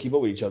Right. we still keep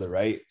up with each other,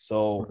 right?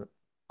 So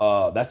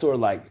Right. that's sort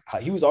of like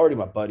he was already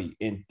my buddy.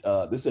 And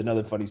this is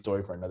another funny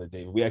story for another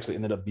day. We actually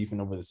ended up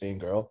beefing over the same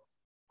girl.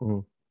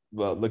 Mhm.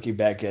 But looking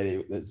back at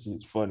it, it's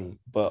just funny.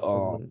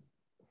 Right.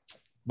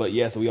 But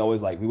yeah, so we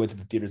always like we went to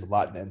the theaters a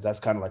lot then. So that's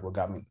kind of like what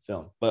got me in the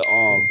film. But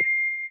Right.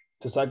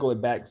 to cycle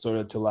it back sort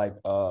of to like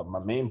my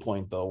main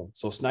point though,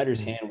 so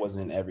Snyder's Mhm. hand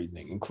wasn't in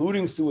everything,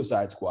 including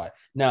Suicide Squad.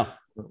 Now,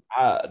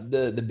 Right.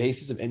 the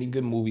basis of any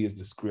good movie is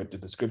the script.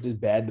 If the script is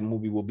bad, the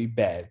movie will be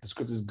bad. If the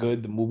script is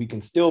good, the movie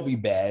can still be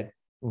bad,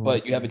 Mhm.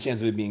 but you have a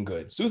chance of it being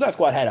good. Suicide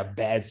Squad had a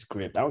bad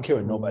script. I don't care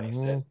what nobody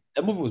says. Mhm.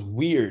 That movie was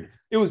weird.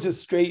 It was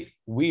just straight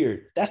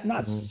weird. That's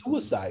not Mhm.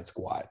 Suicide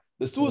Squad.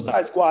 The Right.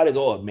 Suicide Squad is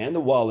all Amanda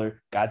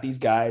Waller got these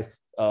guys,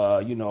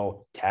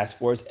 Task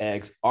Force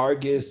X,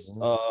 Argus.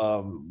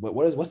 Mhm.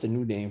 What's the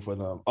new name for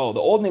them? Oh, the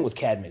old name was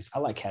Cadmus. I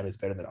like Cadmus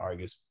better than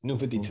Argus. New Mhm.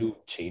 52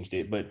 changed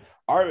it, but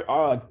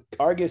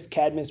Argus,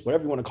 Cadmus,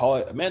 whatever you want to call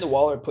it. Amanda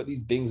Waller put these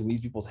things in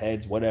these people's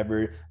heads.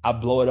 Whatever. I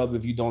blow it up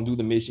if you don't do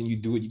the mission. You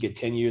do it, you get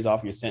 10 years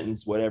off your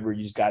sentence. Whatever.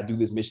 You just gotta do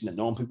this mission that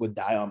no one people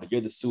die on, but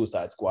you're the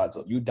Suicide Squad.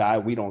 So if you die,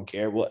 we don't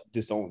care. We'll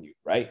disown you.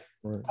 Right?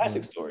 Right.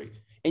 Classic Right. story.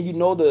 And you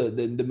know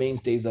the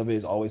mainstays of it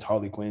is always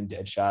Harley Quinn,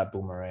 Deadshot,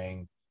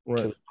 Boomerang,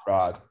 Right. Killer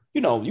Croc.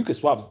 You could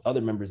swap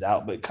other members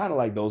out, but kind of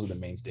like those are the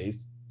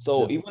mainstays.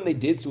 So Yeah. even when they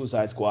did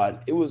Suicide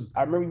Squad, it was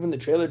I remember even the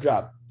trailer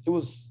drop, it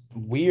was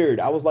weird.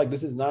 I was like,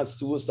 this is not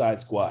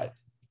Suicide Squad.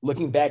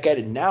 Looking back at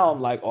it now,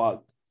 I'm like,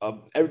 oh,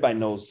 everybody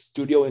knows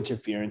studio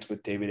interference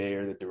with David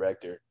Ayer, the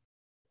director.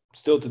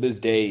 Still to this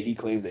day, he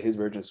claims that his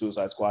version of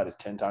Suicide Squad is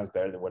 10 times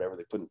better than whatever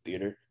they put in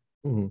theater.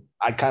 Mhm.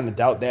 I kind of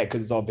doubt that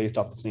because it's all based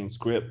off the same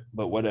script,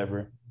 but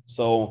whatever.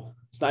 So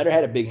Snyder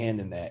had a big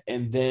hand in that.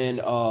 And then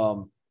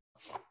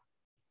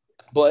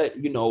but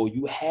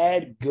you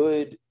had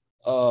good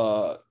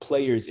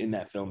players in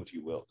that film, if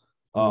you will.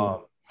 Mhm.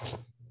 Um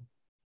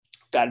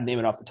got to name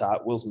it off the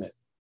top. Will Smith.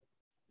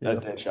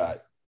 That's Yeah. Deadshot.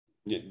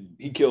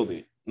 He killed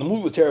it. The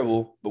movie was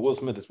terrible, but Will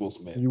Smith is Will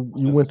Smith. You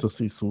went to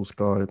see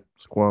Suicide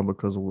Squad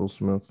because of Will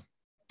Smith.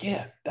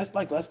 Yeah, that's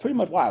pretty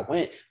much why I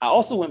went. I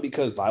also went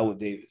because Viola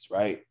Davis,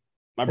 right?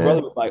 My Yeah.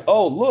 brother was like,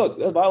 "Oh, look,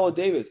 that's Viola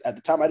Davis." At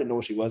the time, I didn't know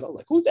who she was. I was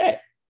like, "Who's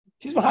that?"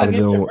 She's from How to I'd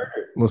have Get Away been with with,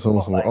 Murder. listen, I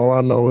was listen. like,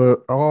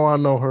 All I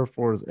know her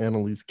for is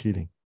Annalise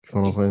Keating. You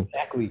know what I'm saying?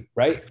 exactly,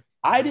 right?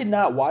 I did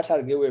not watch How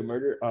to Get Away with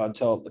Murder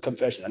until The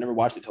Confession. I never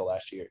watched it till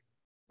last year.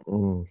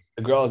 Mm.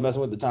 The girl I was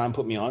messing with at the time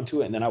put me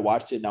onto it, and then I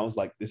watched it, and I was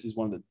like, "This is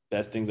one of the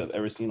best things I've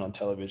ever seen on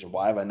television.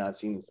 Why have I not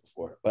seen this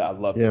before?" But I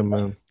loved Yeah, it. Right?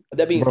 man. But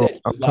that being Bro, said,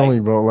 she I'm was telling like,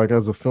 you, bro. Like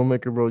as a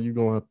filmmaker, bro, you're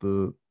gonna have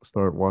to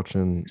start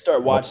watching "Start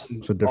all watching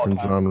types of all different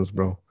kinds of genres, stuff."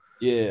 bro.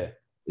 Yeah.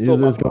 So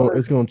It's, my it's gonna brother,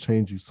 it's gonna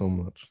change you so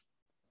much.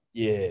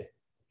 yeah.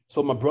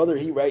 So my brother,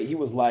 he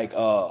was like,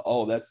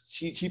 oh, that's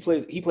she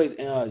plays, he plays,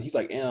 he's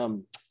like,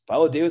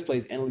 Viola Davis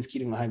plays Annalise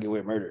Keating in How to Get Away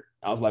with Murder.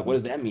 I was like, what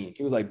does that mean?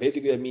 He was like,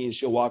 basically that means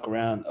she'll walk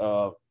around,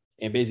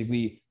 and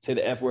basically say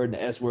the F word and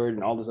the S word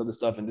and all this other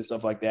stuff and this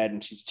stuff like that.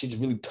 And she's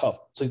really tough.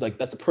 So he's like,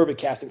 that's the perfect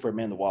casting for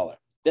Amanda Waller.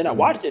 Then I Mm-hmm.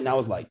 watched it and I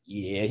was like,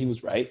 yeah, he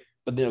was right.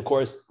 But then of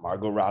course,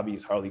 Margot Robbie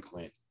is Harley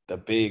Quinn, the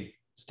big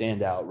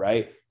standout,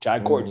 right? Jai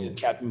Courtney is Mm-hmm.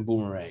 Captain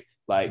Boomerang.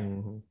 Like,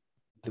 Mm-hmm.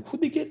 who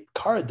they get?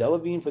 Cara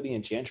Delevingne for the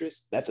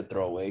Enchantress? That's a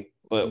throwaway,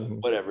 but Mm-hmm.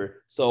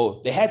 whatever.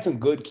 So they had some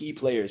good key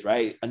players,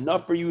 right?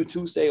 Enough for you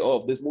to say, oh,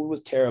 if this movie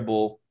was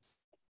terrible,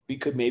 we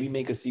could maybe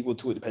make a sequel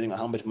to it, depending on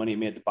how much money it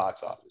made at the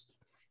box office,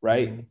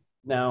 right? Mm-hmm.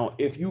 Now,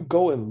 if you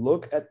go and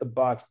look at the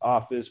box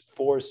office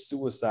for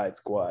Suicide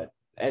Squad,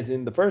 as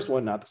in the first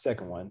one, not the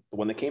second one, the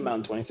one that came out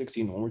in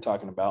 2016, the one we're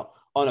talking about,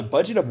 on a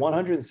budget of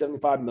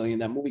 175 million,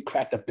 that movie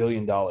cracked $1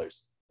 billion.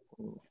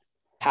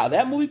 How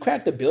that movie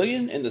cracked $1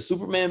 billion and the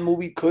Superman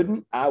movie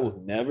couldn't, I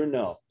will never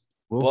know.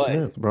 Will But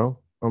Smith, bro.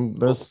 Will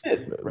That's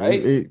Smith,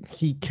 right?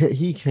 he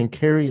can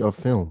carry a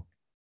film.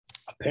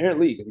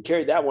 Apparently, he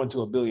carried that one to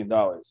 $1 billion,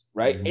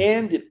 right? Mm-hmm.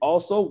 And it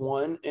also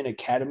won an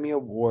Academy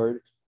Award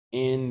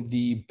in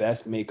the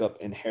best makeup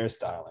and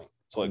hairstyling.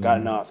 So it got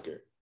an Mm-hmm.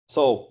 Oscar.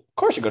 So, of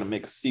course, you're going to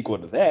make a sequel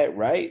to that,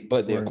 right?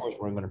 But they, of Right. course,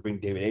 weren't going to bring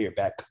David Ayer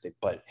back because they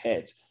butt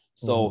heads.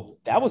 Mm-hmm. So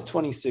that was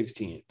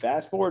 2016.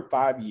 Fast forward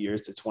 5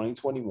 years to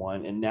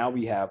 2021, and now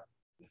we have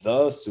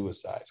The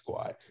Suicide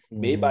Squad,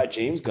 made Mm-hmm. by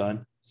James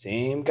Gunn,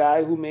 same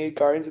guy who made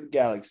Guardians of the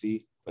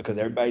Galaxy, because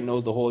everybody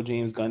knows the whole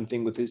James Gunn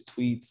thing with his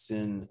tweets,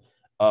 and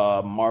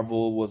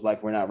Marvel was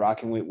like, we're not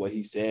rocking with what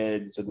he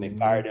said. So then they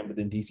fired him, but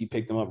then DC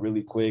picked him up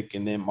really quick,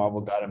 and then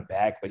Marvel got him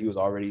back, but he was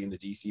already in the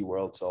DC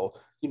world. So,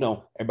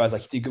 everybody's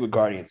like, he did good with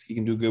Guardians. He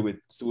can do good with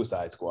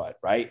Suicide Squad,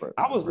 right? Right,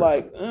 I was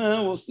right. like,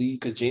 we'll see,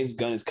 because James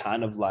Gunn is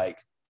kind of like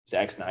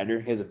Zack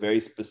Snyder. He has a very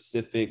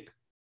specific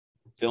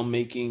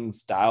filmmaking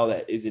style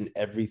that is in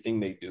everything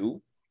they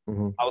do.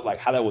 Mm-hmm. I was like,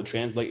 how that will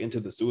translate into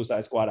the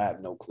Suicide Squad, I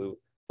have no clue,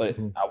 but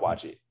Mm-hmm. I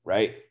watch it,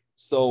 right?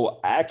 So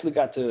I actually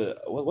got to,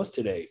 what's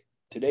today?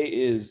 Today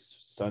is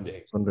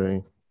Sunday.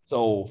 Sunday.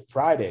 So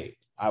Friday,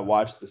 I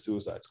watched the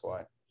Suicide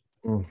Squad.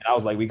 Mm-hmm. And I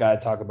was like, we got to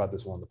talk about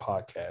this one on the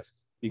podcast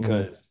Mm-hmm.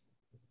 because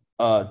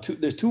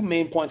there's two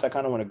main points I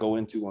kind of want to go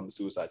into on the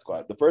Suicide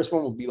Squad. The first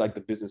one will be like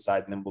the business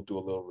side, and then we'll do a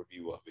little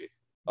review of it.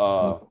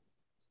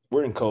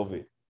 We're in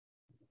COVID.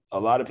 A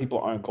lot of people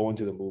aren't going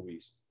to the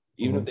movies.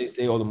 Even if Mm-hmm. they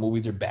say, oh, the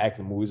movies are back,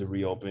 the movies are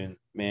reopened,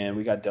 man,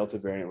 we got Delta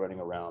variant running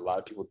around. A lot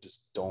of people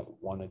just don't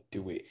want to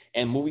do it.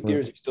 And movie Right.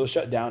 theaters are still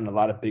shut down in a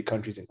lot of big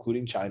countries,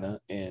 including China.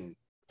 And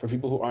for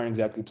people who aren't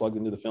exactly plugged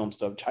into the film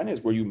stuff, China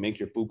is where you make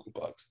your buku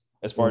bucks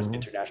as far as Mm-hmm.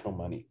 international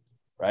money,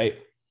 right?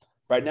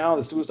 Right now,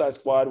 the Suicide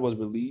Squad was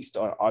released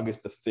on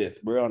August the 5th.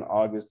 We're on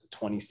August the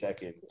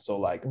 22nd. So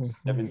like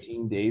Mm-hmm.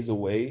 17 days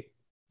away.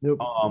 Yep.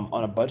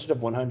 On a budget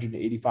of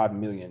 185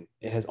 million,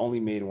 it has only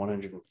made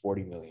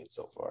 140 million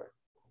so far.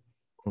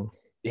 Mm-hmm.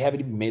 They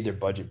haven't even made their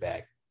budget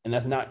back. And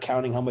that's not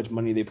counting how much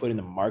money they put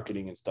into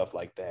marketing and stuff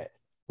like that.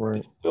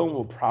 Right. The film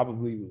will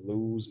probably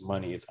lose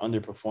money. It's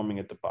underperforming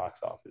at the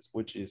box office,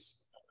 which is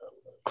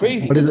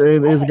crazy. But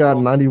it's got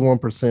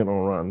 91%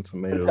 on Rotten But it's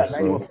Tomatoes. got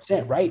So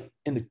 91%, right?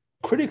 And the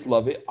critics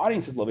love it,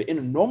 audiences love it. In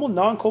a normal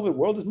non-COVID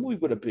world, this movie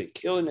would have been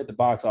killing at the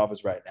box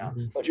office right now.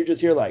 mm-hmm. But you're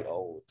just here like,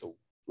 oh,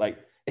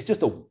 it's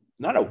just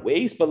not a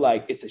waste, but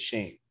like it's a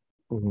shame.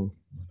 Mm-hmm.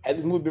 Had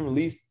this movie been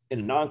released in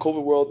a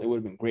non-COVID world, it would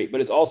have been great.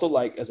 But it's also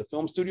like, as a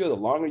film studio, the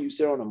longer you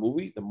sit on a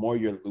movie, the more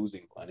you're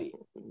losing money.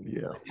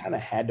 Yeah. They kind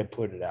of had to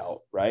put it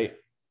out, right?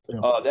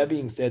 Yeah. That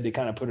being said, they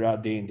kind of put it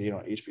out day and date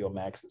on HBO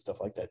Max and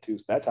stuff like that too.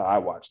 So that's how I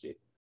watched it.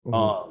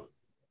 Mm-hmm.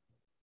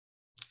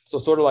 So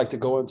sort of like to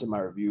go into my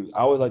reviews, I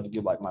always like to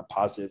give like my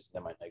positives and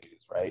then my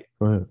negatives, right?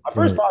 Go ahead. My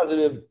first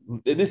positive,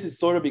 and this is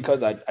sort of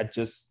because a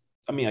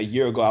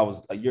year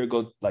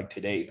ago, like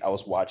today, I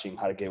was watching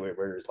How to Get Away with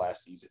Murders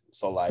last season.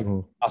 So like,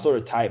 Mm-hmm. I'll sort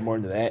of tie it more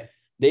into that.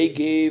 They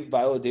gave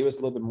Viola Davis a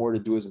little bit more to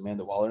do as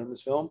Amanda Waller in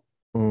this film,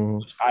 Mm-hmm.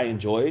 which I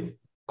enjoyed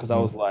because I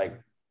was like,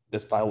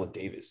 this Viola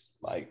Davis,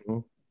 like, Mm-hmm.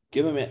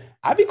 give him it.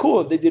 I'd be cool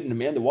if they did an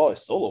Amanda Waller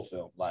solo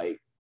film.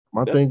 Like,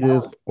 My thing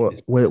is,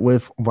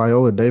 with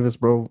Viola Davis,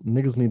 bro,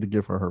 niggas need to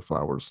give her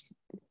flowers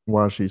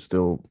while she's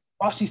still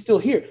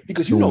here,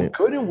 because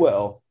good and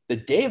well, the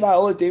day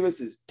Viola Davis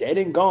is dead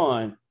and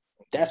gone,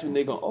 that's when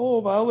they go, oh,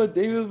 Viola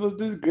Davis was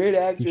this great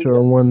actress. She should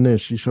have won this.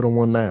 She should have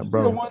won that,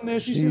 bro. She should have won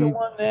this. She should have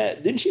won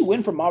that. Didn't she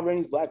win for Ma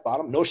Rainey's Black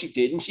Bottom? No, she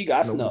didn't. She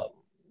got snubbed.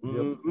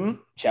 Mm-hmm.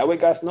 Chadwick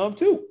got snubbed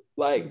too.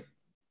 Like,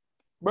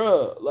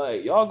 bro,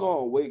 like y'all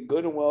gonna wait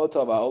good and well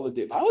to Viola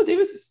Davis. Viola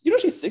Davis is,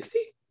 she's 60?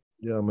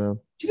 Yeah, man.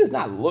 She does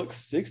not look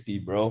 60,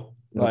 bro.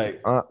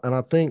 Like,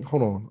 I think,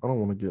 hold on, I don't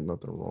want to get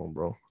nothing wrong,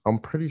 bro. I'm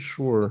pretty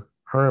sure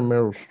her and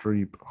Meryl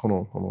Streep.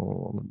 Hold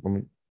on. Let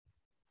me.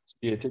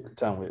 Yeah, take your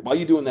time with it. While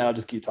you're doing that, I'll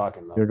just keep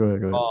talking though. Yeah, go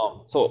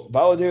ahead. So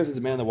Viola Davis is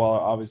Amanda Waller,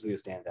 obviously a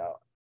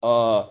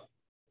standout.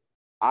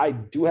 I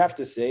do have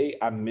to say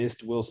I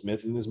missed Will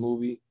Smith in this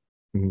movie.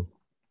 Mm-hmm.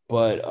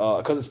 But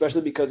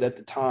especially because at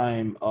the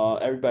time,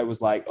 everybody was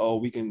like, oh,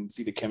 we can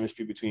see the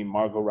chemistry between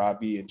Margot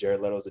Robbie and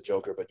Jared Leto as the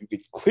Joker, but you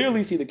could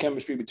clearly see the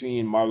chemistry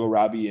between Margot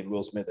Robbie and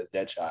Will Smith as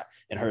Deadshot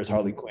and her as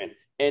Harley Quinn.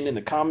 And in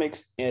the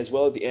comics, as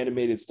well as the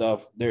animated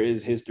stuff, there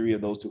is history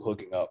of those two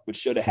hooking up, which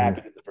should have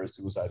happened in the first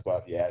Suicide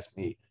Squad, if you ask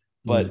me.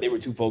 But they were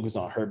too focused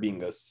on her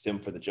being a sim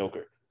for the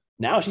Joker.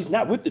 Now she's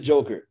not with the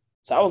Joker.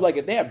 So I was like,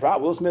 if they had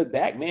brought Will Smith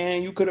back,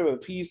 man, you could have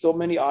appeased so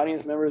many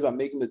audience members by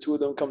making the two of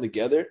them come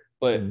together.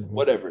 But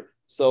whatever.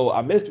 So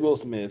I missed Will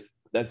Smith.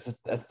 That's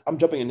I'm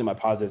jumping into my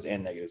positives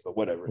and negatives, but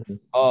whatever.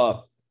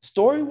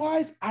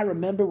 Story-wise, I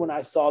remember when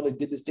I saw they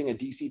did this thing at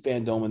DC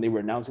Fandom when they were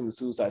announcing the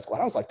Suicide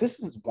Squad. I was like, this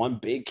is one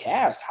big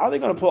cast. How are they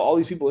going to put all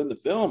these people in the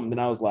film? And then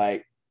I was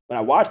like, when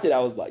I watched it, I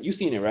was like, you've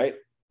seen it, right?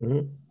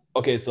 Mm-hmm.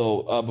 Okay,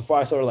 so before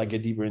I sort of like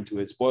get deeper into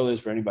it, spoilers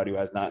for anybody who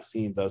has not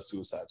seen the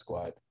Suicide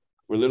Squad.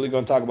 We're literally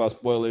going to talk about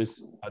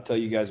spoilers. I'll tell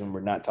you guys when we're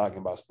not talking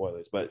about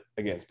spoilers. But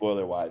again,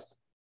 spoiler-wise,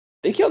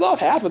 they killed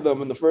off half of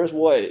them in the first,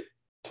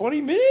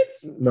 20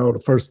 minutes? No, the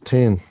first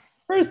 10.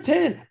 First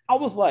 10. I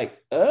was like,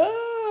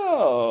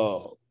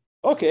 oh,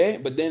 okay.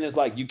 But then it's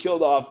like, you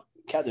killed off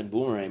Captain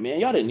Boomerang. Man,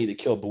 y'all didn't need to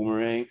kill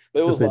Boomerang.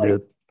 But it was like,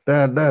 did.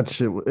 That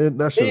shit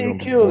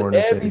they killed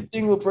every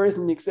single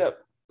person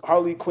except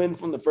Harley Quinn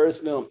from the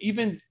first film.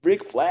 Even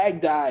Rick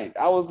Flag died.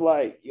 I was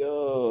like,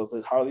 yo,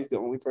 so Harley's the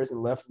only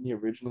person left in the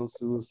original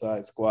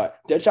Suicide Squad.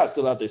 Deadshot's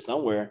still out there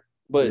somewhere.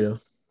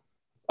 But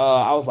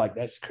I was like,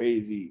 that's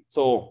crazy.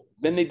 So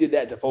then they did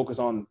that to focus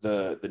on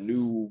the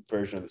new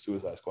version of the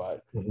Suicide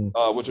Squad,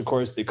 which of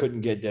course they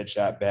couldn't get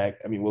Deadshot back.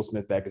 I mean, Will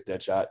Smith back as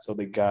Deadshot. So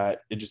they got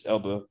Idris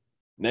Elba,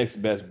 next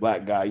best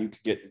black guy you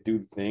could get to do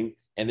the thing.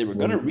 And they were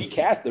gonna Well,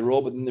 recast the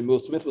role, but then Will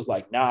Smith was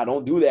like, "Nah,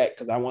 don't do that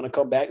because I want to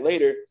come back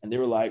later." And they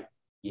were like,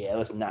 "Yeah,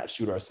 let's not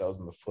shoot ourselves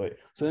in the foot."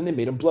 So then they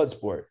made him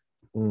Bloodsport.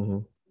 mm-hmm.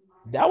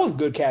 That was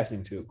good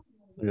casting too.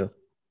 Yeah.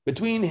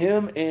 Between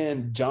him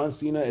and John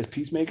Cena as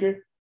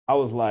Peacemaker, I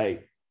was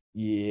like,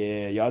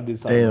 "Yeah, y'all did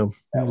something right Damn, with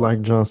you that one."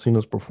 like John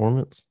Cena's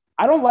performance?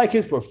 I don't like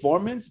his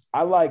performance.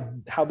 I like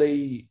how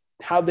they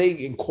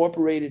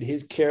incorporated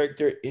his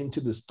character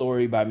into the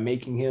story by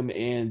making him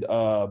and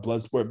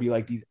Bloodsport be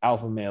like these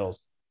alpha males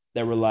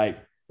that were like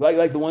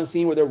the one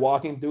scene where they're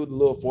walking through the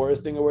little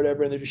forest thing or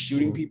whatever, and they're just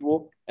shooting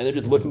people and they're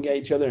just looking at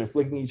each other and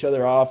flicking each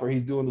other off, or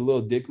he's doing the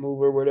little dick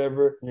move or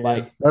whatever. Yeah,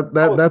 Like I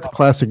that was that's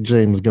classic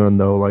James Gunn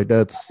though. Like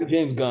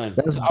James Gunn.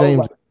 that's So I was James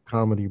like,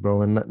 comedy,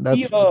 bro, and he that's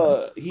he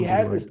comedy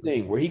has right this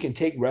thing where he can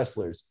take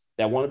wrestlers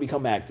that want to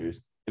become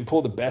actors and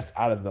pull the best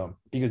out of them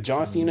because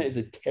John Cena there. is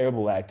a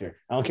terrible actor.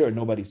 I don't care what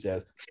nobody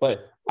says,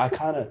 but I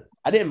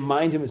didn't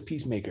mind him as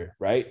Peacemaker,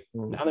 right?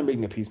 Mm. Now they're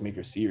making a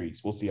Peacemaker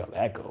series. We'll see how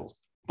that goes.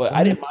 But I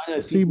I mean, didn't mind him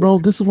as see, Peacemaker bro,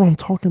 this is what I'm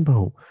talking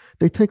about.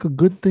 They take a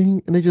good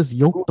thing and they just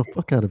yoke the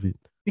fuck out of it.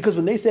 because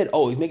when they said,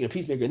 "Oh, he's making a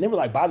Peacemaker," and they were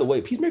like, "By the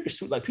way,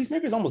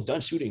 Peacemaker's almost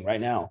done shooting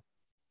right now,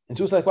 and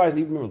Suicide Squad isn't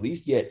even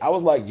released yet." I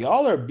was like,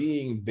 "Y'all are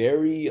being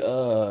very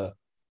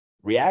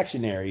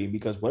reactionary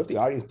because what if the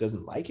audience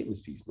doesn't like him as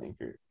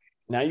Peacemaker?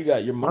 Now you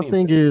got your money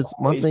invested in the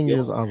My whole thing HBO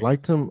is, I series.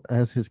 liked him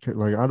as his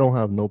character. Like, I don't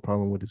have no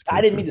problem with his I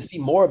didn't character. need to see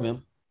more of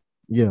him.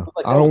 Yeah,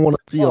 Like I that was don't want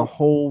to see a fun.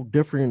 whole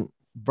different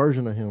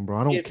version of him, bro.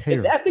 I don't If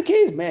care. that's the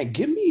case, man,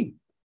 give me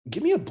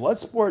a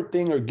Bloodsport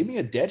thing or give me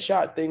a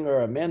Deadshot thing or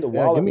Amanda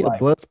Yeah, Waller. give me a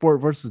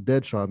Bloodsport versus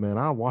Deadshot, man.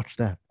 I'll watch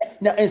that.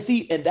 Now and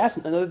see, and that's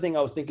another thing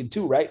I was thinking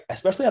too, right?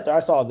 Especially after I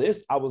saw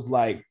this, I was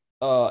like,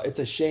 it's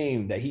a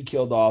shame that he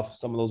killed off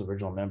some of those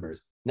original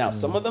members. Now,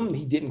 some of Mm-hmm. them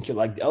he didn't kill,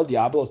 like El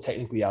Diablo is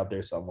technically out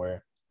there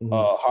somewhere. Mm-hmm.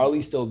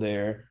 Harley's still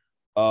there.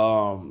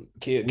 Killer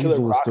Weasel is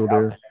Croc's still out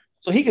there. there.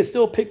 So he could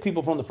still pick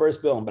people from the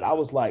first film, but I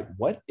was like,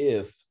 what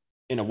if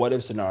in a what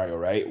if scenario,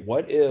 right?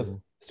 What if Mm-hmm.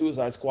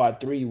 Suicide Squad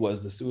 3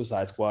 was the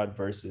Suicide Squad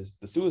versus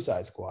the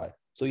Suicide Squad?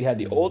 So you had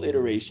the old Mm-hmm.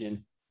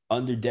 iteration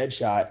under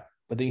Deadshot,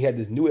 but then you had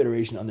this new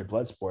iteration under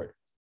Bloodsport.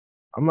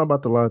 I'm not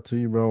about to lie to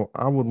you, bro.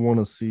 I would want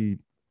to see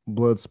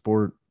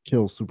Bloodsport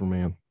kill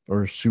Superman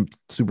or shoot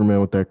Superman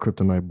with that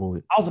kryptonite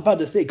bullet. I was about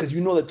to say because you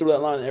know that through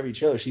that line in every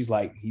trailer, she's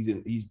like, he's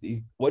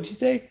what did she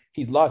say?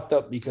 He's locked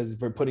up because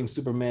for putting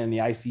Superman in the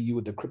ICU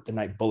with the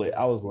kryptonite bullet.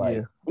 I was like,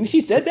 Yeah, when she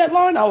said that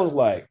line, I was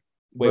like,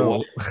 wait,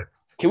 what? bro.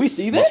 Can we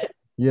see My, that?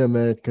 yeah,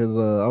 man.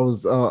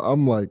 Because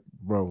I'm like,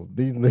 bro,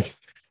 these niggas.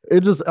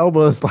 It just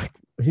Elba is like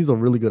he's a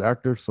really good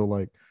actor. So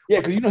like, Yeah,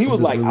 because he it was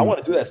just like, I really, want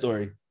to do that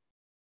story.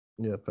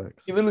 yeah, He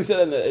facts. literally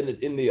said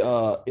in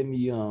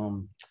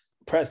the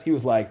press, he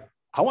was like,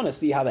 I want to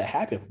see how that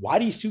happened. Why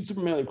do you shoot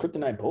Superman with a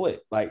kryptonite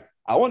bullet? Like,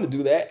 I want to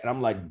do that. And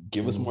I'm like,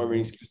 give us more of an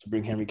Mm-hmm. excuse to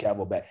bring Henry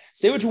Cavill back.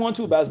 Say what you want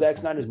to about Zack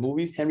Snyder's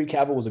movies. Henry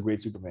Cavill was a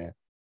great Superman.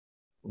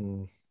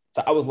 Mm.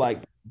 So I was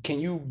like, can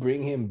you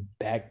bring him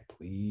back,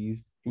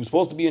 please? He was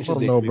supposed to be in I don't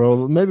Shazam. know,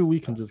 bro. Maybe we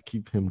can just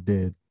keep him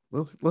dead.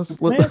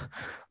 Let Man,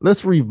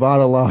 let's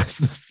revitalize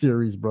the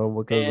series, bro.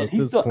 Because and at he's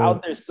this still out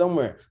point, there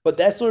somewhere. But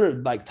that sort of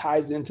like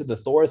ties into the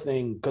Thor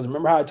thing. Because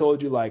remember how I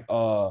told you, like,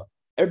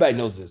 everybody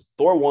knows this.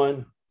 Thor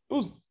 1, it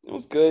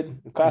was good.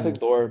 Classic mm,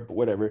 Thor, but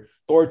whatever.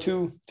 Thor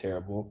 2,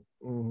 terrible.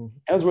 mm,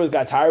 Hemsworth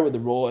got tired with the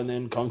role, and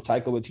then comes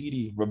Taika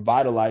Waititi,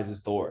 revitalizes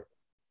Thor.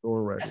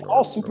 Thor That's all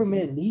Ragnarok, bro.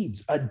 Superman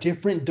needs, a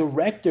different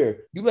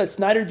director. You let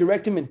Snyder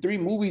direct him in 3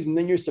 movies, and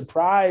then you're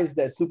surprised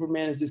that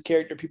Superman is this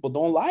character people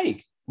don't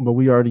like. But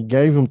we already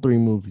gave him 3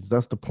 movies.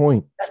 That's the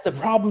point. That's the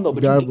problem, though.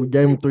 But you give We him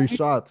gave three him three movies,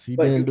 shots. He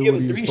but you didn't do give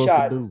what him he was three supposed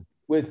to shots do.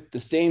 with the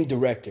same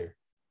director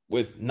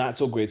with not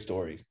so great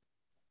stories.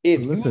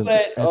 If you Listen,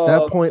 let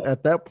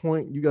at that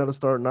point, you got to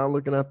start not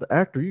looking at the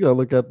actor. You got to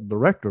look at the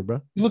director,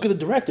 bro. you look at the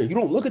director, you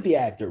don't look at the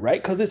actor,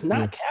 right? Because it's Yeah.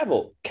 not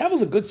Cavill.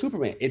 Cavill's a good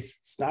Superman. It's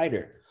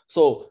Snyder.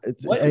 So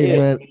It's what hey if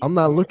man, I'm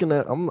not looking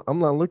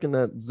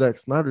at Zack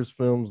Snyder's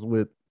films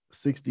with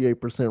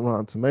 68%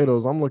 Rotten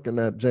Tomatoes. I'm looking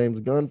at James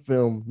Gunn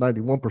film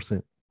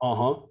 91%.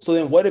 So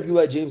then what if you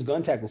let James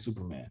Gunn tackle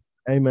Superman?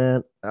 Hey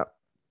man,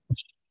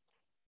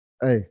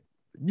 hey,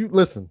 you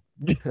listen.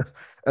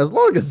 As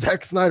long as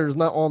Zack Snyder is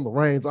not on the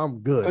reins, I'm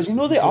good. Because you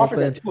know You they know what I'm offered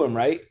saying? that to him,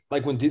 right?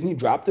 Like when Disney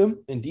dropped him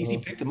and DC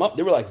Uh-huh. picked him up,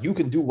 they were like, "You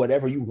can do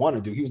whatever you want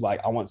to do." He was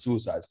like, "I want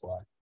Suicide Squad."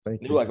 And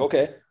Thank they were you. like,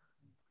 "Okay,"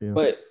 Yeah.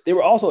 but they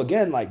were also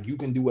again like, "You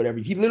can do whatever."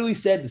 He literally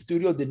said the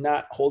studio did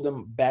not hold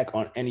him back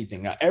on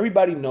anything. Now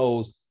everybody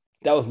knows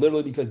that was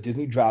literally because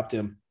Disney dropped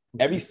him.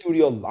 Every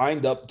studio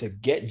lined up to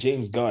get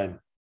James Gunn.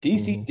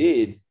 DC Mm-hmm.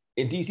 did,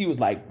 and DC was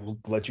like, "We'll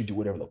let you do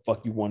whatever the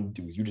fuck you want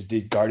to do. You just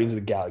did Guardians of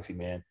the Galaxy,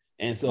 man."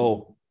 And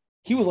so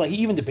he was like, he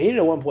even debated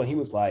at one point. He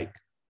was like,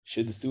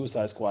 "Should the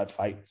Suicide Squad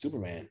fight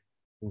Superman?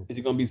 Is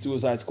it going to be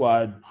Suicide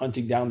Squad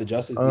hunting down the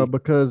Justice League?"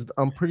 Because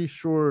I'm pretty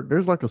sure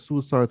there's like a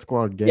Suicide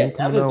Squad Yeah, game now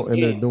coming there's the out,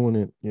 and they're game. doing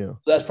it. Yeah.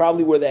 So that's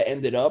probably where that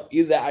ended up.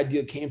 Either that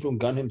idea came from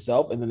Gunn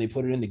himself, and then they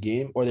put it in the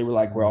game, or they were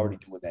like, "We're Mm-hmm. already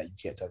doing that. You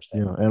can't touch that."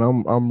 Yeah, and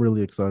I'm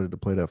really excited to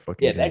play that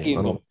fucking Yeah, that game. game's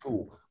I gonna don't. be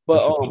cool. That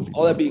But shit's gonna be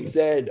all that dope. being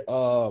said,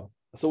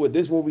 So with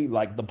this movie,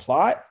 like the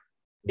plot,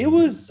 it Mhm.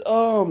 was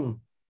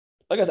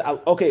like I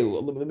said, okay,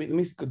 well, let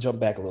me jump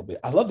back a little bit.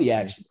 I love the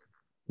action.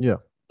 Yeah,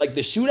 Like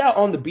the shootout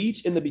on the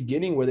beach in the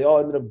beginning where they all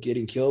ended up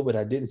getting killed, but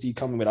I didn't see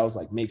coming, but I was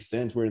like, makes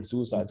sense. We're in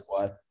Suicide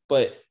Squad.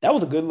 But that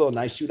was a good little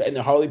nice shootout. And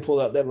then Harley pulled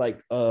out that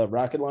like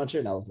rocket launcher,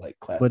 and I was like,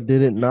 but classic.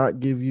 did it not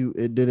give you?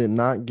 It did it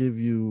not give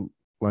you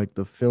like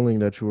the feeling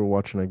that you were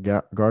watching a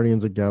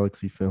Guardians of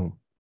Galaxy film,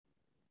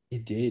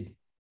 It did.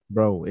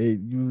 bro?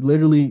 You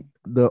literally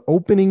the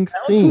opening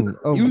Down to scene the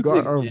of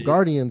music, man.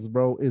 Guardians,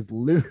 bro, is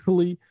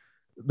literally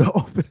the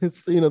opening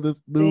scene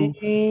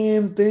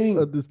Same thing.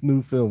 of this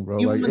new film,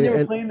 bro. Even Like when they were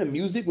playing the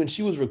music when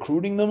she was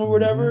recruiting them or mm-hmm,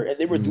 whatever, and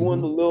they were doing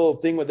mm-hmm, the little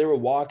thing where they were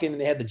walking and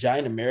they had the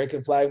giant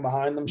American flag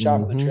behind them, shot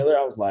from the mm-hmm. trailer,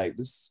 I was like,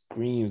 this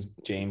screams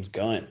James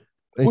Gunn,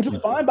 which Thank was you.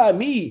 fine by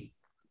me.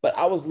 But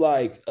I was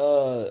like,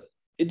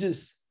 it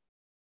just,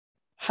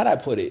 how'd I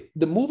put it?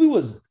 The movie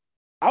was,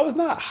 I was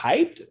not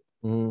hyped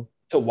Mm-hmm,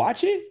 to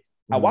watch it.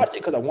 I mm-hmm, watched it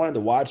because I wanted to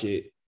watch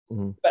it,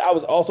 mm-hmm, but I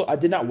was also, I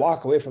did not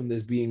walk away from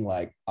this being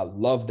like, I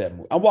love that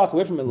movie. I walk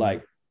away from it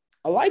like,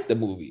 I like the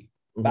movie,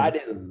 but mm-hmm. I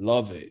didn't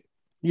love it.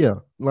 Yeah,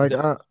 like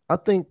The, I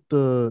think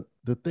the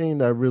thing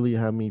that really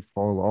had me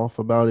fall off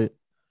about it,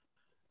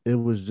 it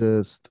was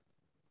just,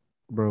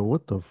 bro,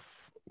 what the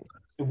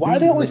why are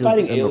they these always niggas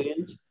fighting and the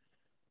aliens?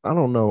 I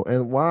don't know,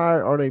 and why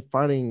are they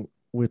fighting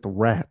with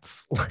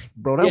rats? Like,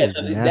 bro, that Yeah, was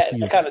that, nasty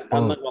that as kind of,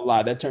 I'm fuck. not gonna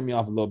lie, that turned me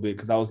off a little bit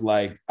because I was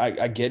like,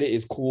 I get it,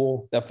 it's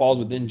cool. That falls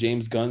within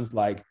James Gunn's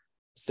like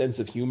sense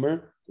of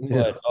humor,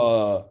 Yeah, but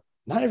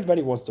not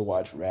everybody wants to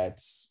watch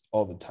rats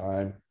all the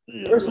time.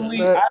 yeah,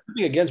 Personally, I that have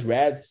nothing against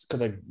rats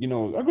because I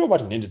grew up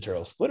watching Ninja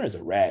Turtles. Splinter's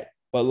a rat,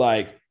 but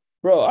like,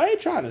 bro, I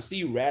ain't trying to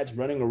see rats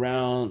running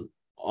around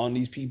on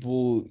these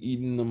people,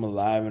 eating them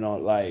alive and all.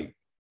 Like,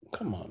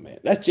 come on, man.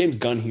 That's James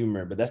Gunn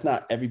humor, but that's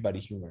not everybody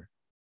humor.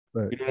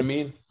 You know what I facts,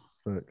 mean?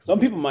 facts. Some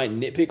people might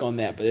nitpick on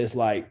that, but it's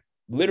like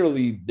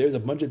literally there's a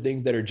bunch of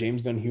things that are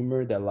James Gunn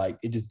humor that like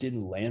it just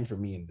didn't land for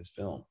me in this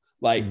film.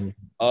 Like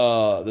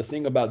Mhm. the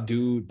thing about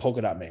dude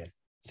Polka Dot Man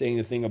saying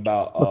the thing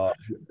about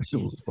That shit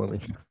was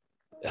funny.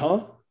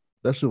 huh?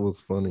 That shit was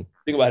funny.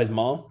 Thing about his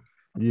mom.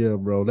 Yeah,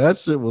 bro, that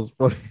shit was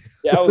funny.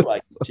 Yeah, I was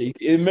like, geez.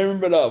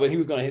 Remember when he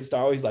was gonna hit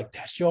Star, he's like,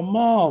 "That's your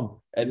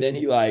mom," and then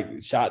he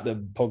like shot the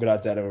polka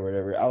dots at him or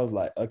whatever. I was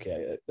like,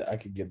 okay, I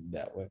could give him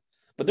that one.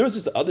 But there was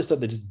just other stuff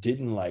that just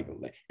didn't like,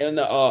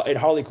 and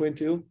Harley Quinn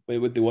too,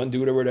 with the one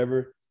dude or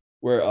whatever,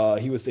 where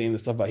he was saying the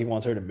stuff about he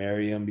wants her to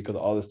marry him because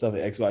of all this stuff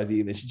at XYZ,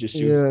 and then she just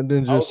shoots. Yeah, and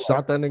then I just was like,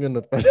 shot that nigga in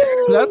the face.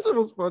 That shit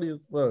was funny as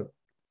fuck.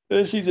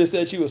 then she just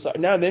said she was sorry.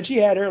 Now then she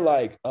had her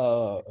like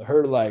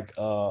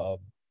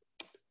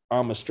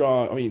I'm a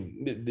strong. I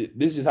mean,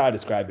 this is just how I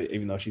describe it,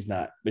 even though she's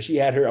not. But she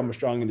had her "I'm a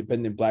strong,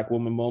 independent black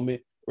woman"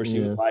 moment where she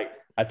was Yeah, like,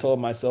 "I told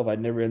myself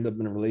I'd never end up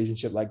in a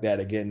relationship like that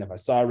again. If I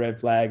saw red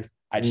flags,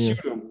 I'd yeah,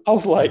 shoot them." I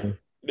was yeah, like,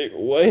 "Nigga,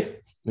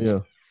 what? yeah.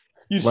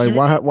 You Like, shoot?"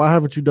 why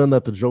haven't you done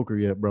that to Joker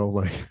yet, bro?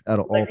 Like, out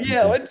of Like, all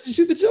yeah, people. why did you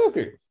shoot the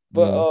Joker?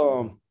 But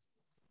Mm,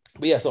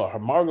 but yeah, so her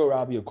Margot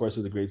Robbie, of course,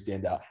 was a great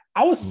standout.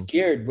 I was mm,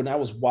 scared when I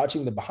was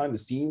watching the behind the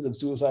scenes of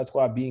Suicide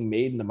Squad being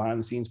made and the behind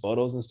the scenes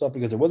photos and stuff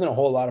because there wasn't a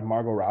whole lot of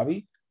Margot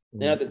Robbie.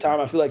 And mm. at the time,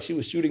 I feel like she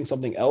was shooting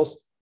something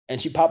else, and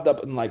she popped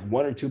up in like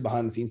one or two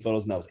behind the scenes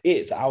photos, and that was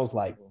it. So I was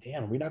like,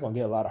 damn, we're not gonna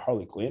get a lot of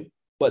Harley Quinn.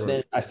 But Right.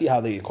 then I see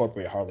how they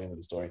incorporate Harley into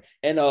the story.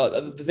 And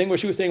the thing where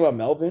she was saying about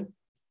Melvin,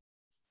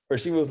 where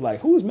she was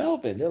like, "Who's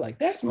Melvin?" They're like,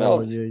 "That's Oh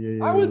Melvin." yeah, yeah,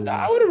 I yeah, would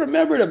yeah, I would have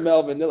remembered a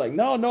Melvin. They're like,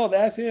 "No, no,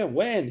 that's him.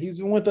 When he's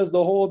been with us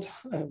the whole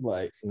time."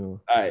 Like, yeah, all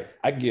right,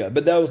 I get it.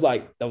 But that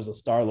was a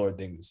Star Lord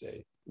thing to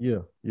say. yeah,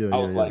 yeah, I yeah,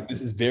 was yeah. like,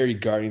 this is very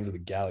Guardians of the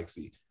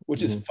Galaxy,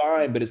 which is Hmm.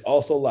 fine, but it's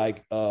also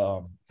like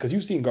because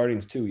you've seen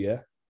Guardians 2,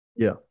 yeah?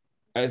 Yeah,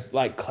 As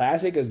like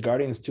classic as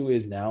Guardians 2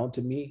 is now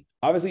to me,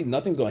 obviously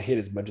nothing's gonna hit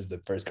as much as the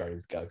first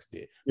Guardians of the Galaxy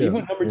did. But yeah,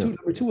 even yeah,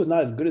 number two was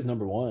not as good as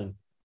number one.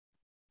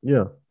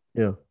 yeah,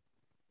 yeah,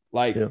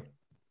 Like yeah,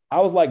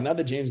 I was like, not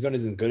that James Gunn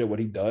isn't good at what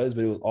he does,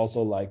 but it was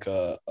also like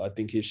I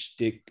think his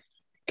shtick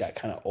got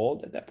kind of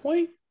old at that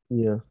point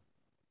yeah.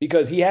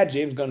 because he had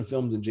James Gunn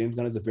films and James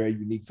Gunn is a very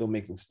unique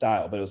filmmaking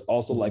style. But it was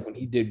also Mhm, like when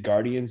he did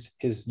Guardians,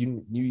 his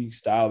unique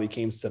style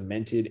became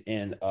cemented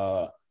and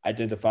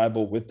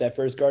identifiable with that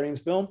first Guardians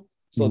film.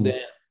 So mhm.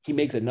 then he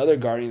makes another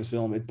Guardians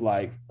film. It's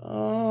like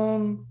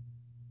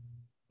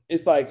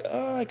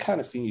I kind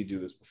of seen you do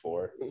this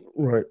before.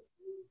 Right.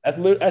 That's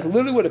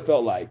literally what it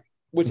felt like,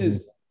 which Hmm.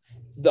 is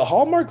the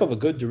hallmark of a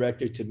good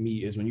director to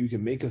me is when you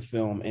can make a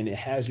film and it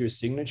has your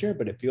signature,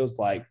 but it feels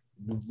like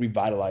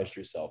revitalized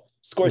yourself.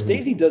 Hmm.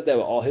 Scorsese does that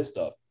with all his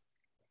stuff.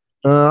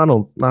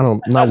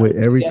 Not with That's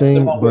the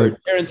everything, wrong but word. with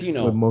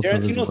Tarantino. most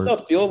of his Tarantino work.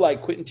 stuff feel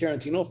like Quentin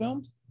Tarantino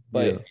films,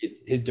 Yeah. but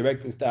his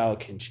directing style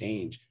can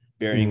change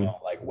varying Hmm. on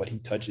like what he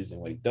touches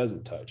and what he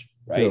doesn't touch,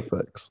 Yeah, right?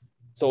 facts.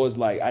 So it's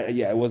like,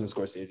 yeah, it wasn't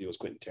Scorsese, it was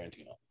Quentin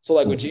Tarantino. So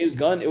like with Mm-hmm. James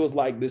Gunn, it was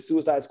like the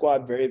Suicide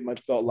Squad very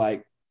much felt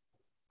like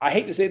I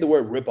hate to say the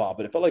word ripoff,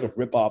 but it felt like a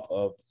ripoff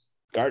of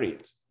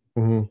Guardians.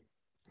 Mm-hmm.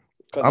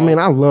 Because I mean,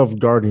 I love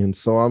Guardians,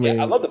 so I yeah, I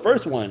mean, love the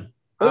first one.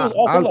 But it was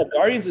also I like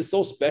Guardians is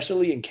so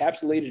specially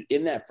encapsulated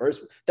in that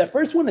first. That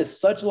first one is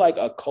such like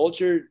a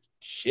culture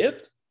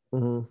shift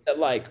mhm. that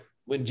like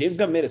when James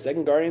Gunn made a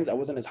second Guardians, I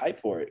wasn't as hyped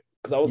for it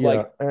because I was Yeah,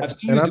 like, I've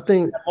seen and you I do it.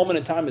 think That moment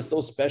in time is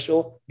so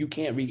special. You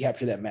can't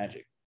recapture that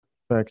magic.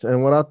 facts.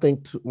 And what I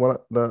think,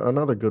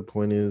 another good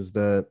point is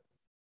that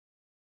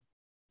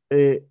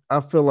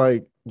I feel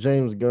like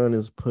James Gunn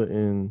is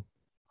putting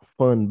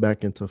fun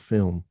back into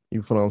film.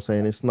 You feel what I'm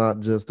saying? It's not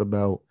just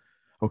about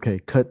okay,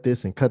 cut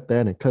this and cut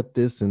that and cut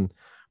this and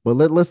but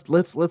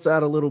let's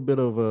add a little bit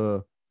of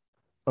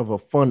a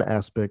fun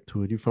aspect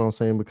to it. You feel what I'm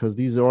saying? Because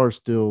these are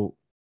still,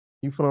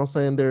 you feel what I'm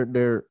saying?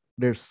 They're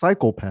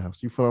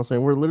psychopaths. You feel what I'm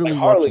saying? We're Like literally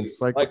watching Harley,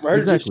 psycho. like for her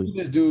to just Exactly. shoot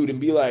this dude and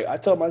be like, I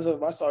tell myself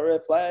if I saw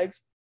red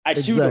flags, I'd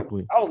shoot him.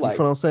 Exactly. I was You feel like,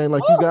 what I'm saying?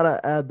 Like you oh,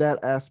 gotta add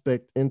that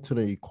aspect into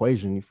the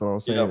equation. You feel what I'm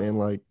saying? yeah, And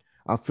like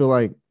I feel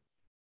like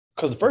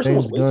because the first one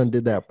was James way too Gunn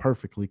did scary. that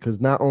perfectly because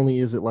not only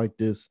is it like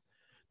this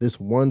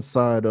one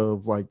side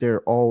of like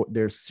they're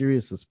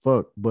serious as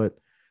fuck, but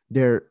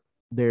their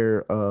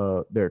their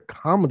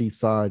comedy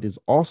side is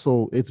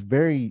also it's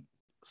very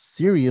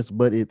serious,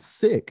 but it's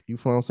sick. You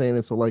feel what I'm saying?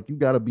 And so like you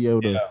got to be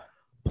able to Yeah,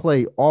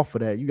 play off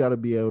of that. You got to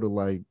be able to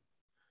like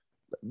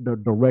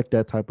direct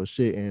that type of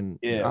shit. And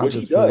yeah, I which he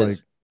just feel like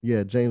does.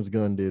 yeah, James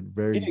Gunn did He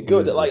very did good.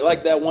 good with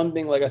Like that. that one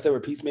thing, like I said, where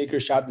Peacemaker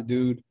shot the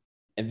dude,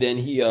 and then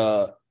he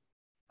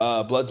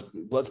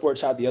Bloodsport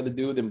shot the other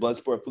dude, then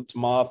Bloodsport flipped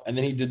him off, and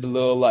then he did the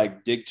little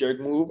like dick jerk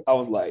move. I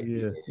was like,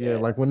 Yeah, yeah. yeah,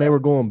 Like when they were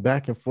going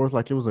back and forth,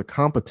 like it was a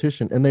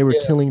competition, and they were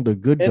yeah. killing the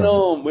good And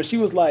guys. when she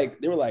was like,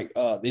 they were like,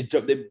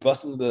 they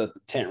bust into the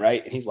tent,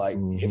 right? And he's like,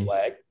 hey, Hmm.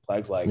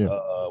 Flag's like,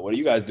 Yeah, what are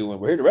you guys doing?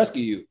 We're here to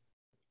rescue you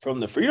from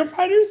the freedom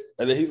fighters.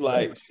 And then she's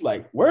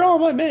like, where are all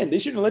my men? They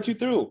shouldn't let you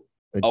through.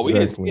 Oh, we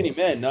didn't see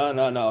exactly. any men.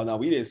 No.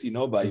 We didn't see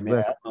nobody, man.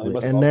 I don't know. They Exactly.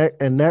 must have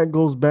And all that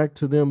goes back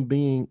to them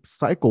being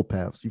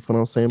psychopaths. You feel what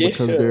I'm saying?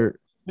 Because yeah.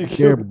 They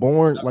they're killed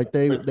born like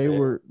man.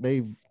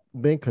 they've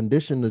been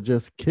conditioned to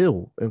just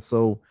kill. And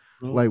so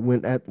Mhm. like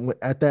when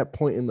at that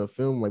point in the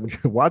film, like when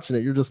you're watching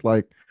it, you're just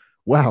like,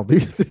 wow,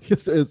 these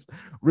things is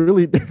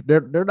really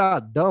they're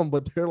not dumb,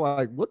 but they're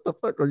like, what the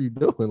fuck are you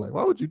doing? Like,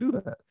 why would you do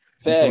that?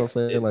 You feel what I'm Facts.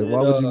 saying? And Like,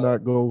 why then would you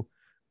not go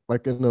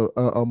like in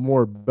a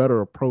more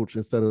better approach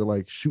instead of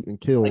like shoot and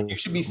like kill, you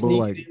should be but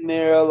like sneaking in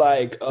there,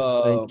 like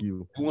thank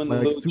you. doing the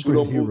Like little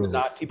judo move to superheroes.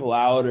 knock people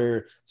out,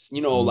 or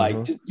like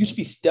Uh-huh. just, you should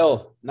be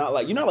stealth, not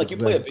like like you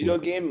play a Exactly. video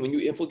game and when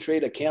you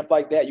infiltrate a camp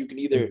like that, you can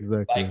either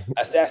like Exactly.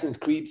 Assassin's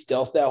Creed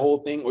stealth that whole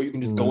thing, or you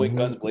can just go in Mm-hmm.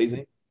 guns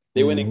blazing.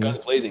 They went in Mm-hmm. guns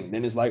blazing,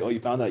 then it's like, oh, you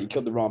found out you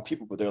killed the wrong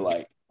people, but they're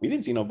like, we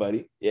didn't see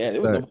nobody. Yeah,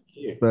 there was Fact. nobody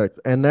here. Fact.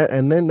 And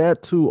then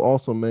that too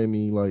also made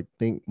me like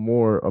think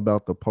more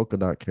about the polka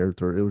dot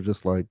character. It was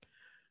just like,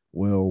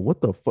 well,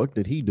 what the fuck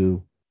did he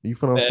do? You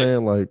feel what I'm Facts.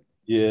 saying? Like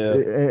Yeah,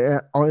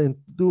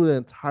 through the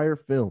entire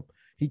film,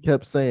 he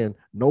kept saying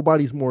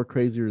nobody's more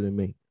crazier than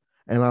me,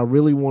 and I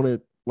really wanted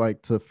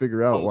like to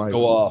figure out to like,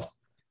 go off.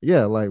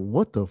 yeah, like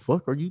what the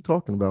fuck are you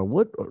talking about?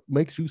 What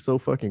makes you so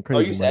fucking Are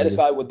crazy, you my nigga?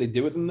 satisfied with what they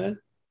did with him then?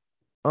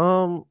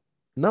 Um,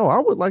 no, I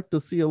would like to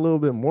see a little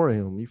bit more of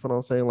him. You feel what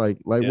I'm saying? Like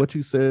Yeah. what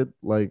you said,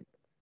 like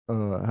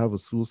have a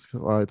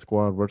Suicide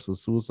Squad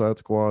versus Suicide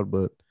Squad,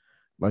 but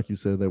like you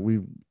said that we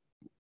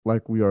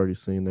already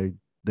seen they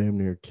damn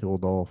near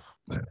killed off.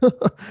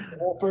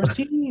 Whole first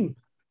team.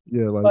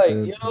 Yeah, like Like,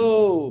 that.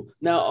 yo,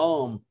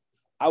 now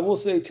I will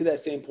say to that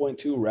same point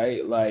too,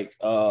 right? Like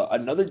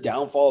another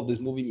downfall of this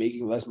movie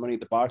making less money at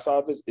the box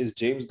office is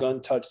James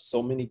Gunn touched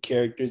so many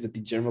characters that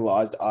the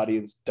generalized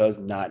audience does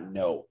not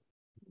know.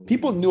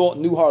 People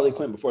knew Harley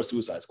Quinn before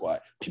Suicide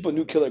Squad. People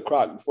knew Killer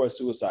Croc before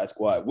Suicide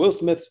Squad. Will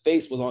Smith's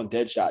face was on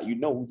Deadshot. You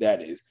know who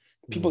that is.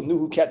 People Mhm. knew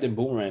who Captain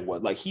Boomerang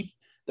was. Like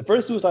the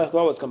first Suicide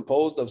Squad was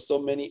composed of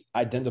so many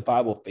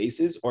identifiable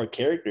faces or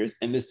characters,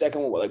 and the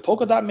second one, like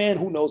Polka Dot Man,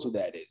 who knows who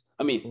that is?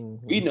 I mean,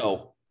 we Mhm.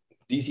 know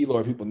DC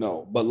lore people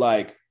know, but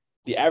like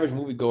the average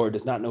moviegoer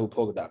does not know who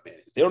Polka Dot Man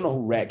is. They don't know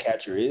who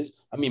Ratcatcher is.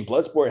 I mean,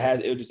 Bloodsport has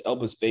Idris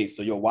Elba's face,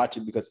 so you'll watch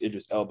it because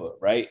Idris Elba,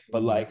 right?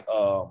 But Mhm. like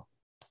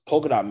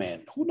Polka Dot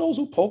Man. Who knows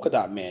who Polka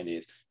Dot Man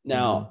is? Mhm.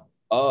 Now,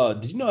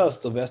 did you know that was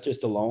Sylvester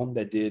Stallone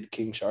that did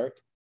King Shark?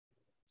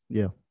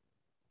 Yeah.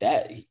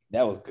 That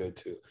was good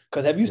too.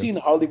 Because have you Yeah. seen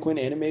the Harley Quinn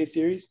animated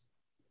series?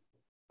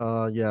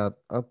 Yeah.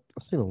 I've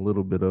seen a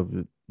little bit of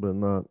it, but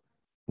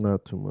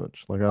not too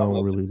much. Like I I don't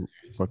love really that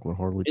series. fuck with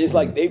Harley It's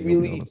Quinn. like If I'm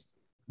gonna be honest.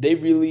 they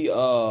really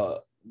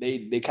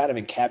they kind of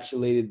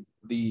encapsulated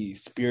the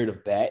spirit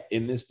of that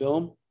in this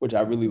film, which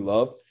I really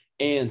love.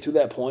 And to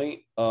that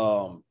point,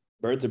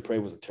 Birds of Prey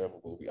was a terrible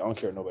movie. I don't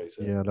care what nobody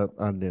says. Yeah, that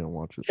I didn't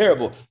watch it.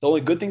 Terrible. The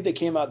only good thing that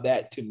came out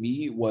that to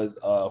me was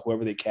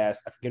whoever they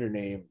cast, I forget her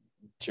name,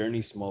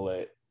 Journey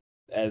Smollett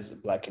as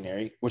Black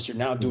Canary, which they're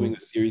now Mhm. doing a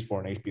series for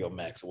on HBO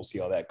Max. So we'll see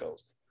how that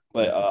goes.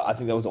 But I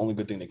think that was the only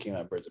good thing that came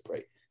out of Birds of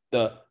Prey.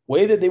 The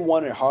way that they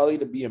wanted Harley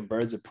to be in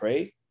Birds of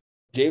Prey,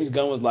 James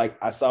Gunn was like,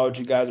 I saw what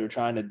you guys were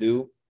trying to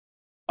do.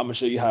 I'm gonna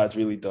show you how it's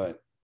really done.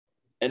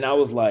 And I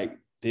was like,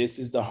 this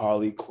is the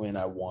Harley Quinn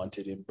I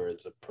wanted in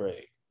Birds of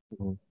Prey.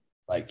 Mhm.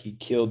 Like he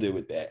killed it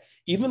with that.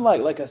 Even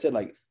like I said,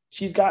 like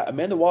she's got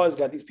Amanda Waller's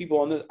got these people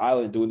on this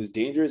island doing this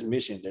dangerous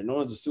mission. They're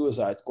known as the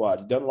Suicide Squad.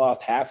 You done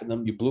lost half of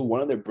them. You blew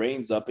one of their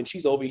brains up, and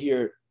she's over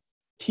here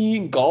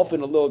teeing golf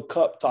in a little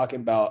cup, talking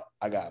about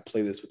I gotta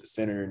play this with the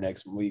senator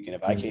next week, and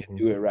if I can't Mm-hmm.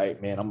 do it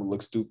right, man, I'm gonna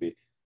look stupid.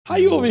 How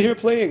you Mm-hmm. over here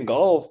playing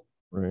golf,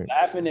 Right.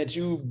 laughing at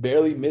you,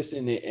 barely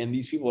missing it, and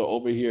these people are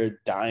over here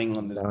dying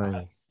on this island,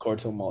 Dying.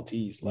 Corto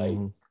Maltese, like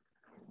Mm-hmm.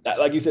 that,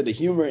 like you said, the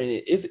humor in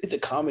it is it's a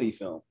comedy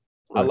film.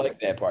 I Right. like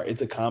that part.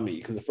 It's a comedy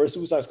because the first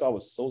Suicide Squad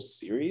was so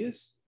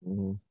serious.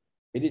 Mm-hmm.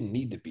 It didn't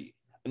need to be.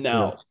 Yeah.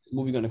 Now, is this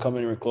movie going to come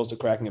in close to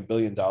cracking $1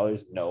 billion?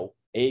 No.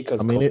 I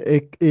Because mean,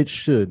 it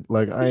should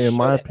like I it in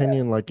my should have.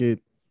 opinion like it.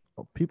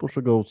 People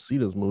should go see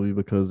this movie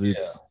because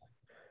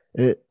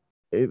Yeah.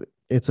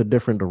 it's a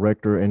different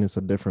director and it's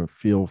a different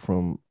feel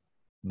from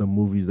the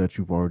movies that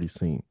you've already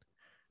seen,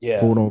 Yeah.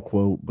 quote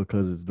unquote,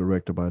 because it's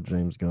directed by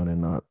James Gunn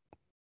and not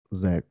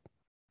Zach.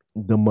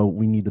 Demote.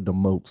 We need to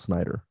demote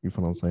Snyder. You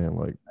feel what I'm saying?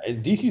 Like,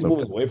 DC's so,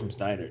 moving away from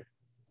Snyder.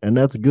 and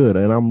that's good,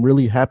 and I'm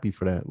really happy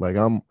for that. Like,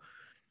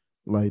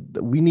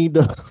 we need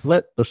to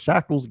let the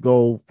shackles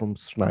go from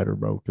Snyder,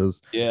 bro.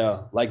 Because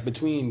Yeah. Like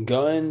between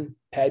Gunn,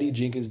 Patty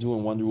Jenkins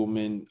doing Wonder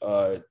Woman,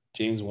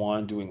 James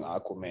Wan doing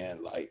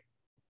Aquaman, like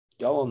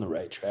y'all on the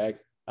right track.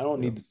 I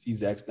don't yeah, need to see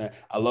Zack Snyder.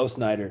 I love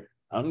Snyder.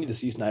 I don't need to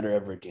see Snyder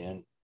ever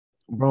again.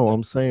 bro,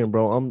 I'm saying,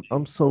 bro,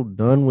 I'm so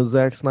done with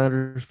Zack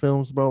Snyder's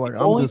films, bro. Like, The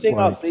I'm only just thing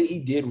I'll like, say he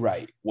did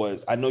right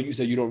was I know you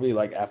said you don't really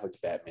like Affleck's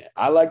Batman.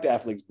 I liked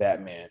Affleck's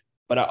Batman,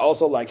 but I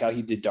also like how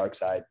he did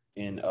Darkseid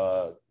in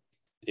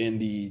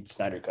the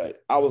Snyder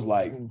cut. I was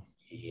like, mm.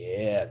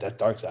 yeah,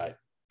 that's Darkseid.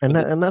 And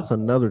But then that's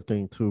another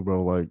thing too,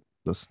 bro. Like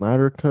the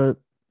Snyder cut.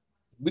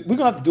 we're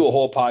gonna have to do a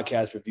whole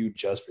podcast review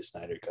just for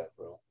Snyder cut,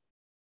 bro.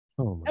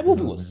 Oh my That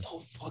movie god, was man! so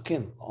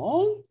fucking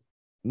long.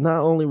 Not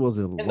only was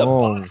it And the box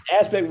long,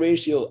 aspect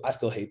ratio, I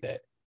still hate that.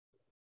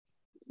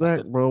 I Zach,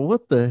 still bro,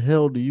 what the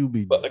hell do you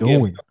be but again,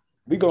 doing?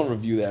 we're gonna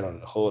review that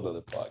on a whole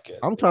other podcast,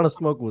 I'm bro. trying to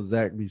smoke what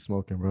Zach be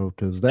smoking, bro,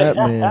 because that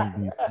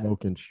man be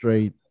smoking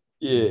straight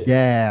Yeah,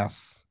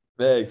 gas.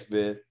 thanks,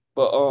 man.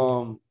 But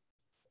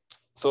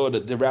so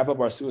to wrap up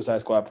our Suicide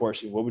Squad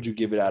portion, what would you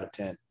give it out of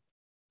 10?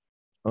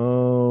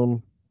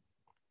 Um,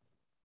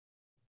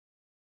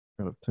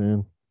 out of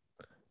 10.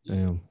 Yeah.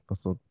 Damn,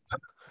 that's a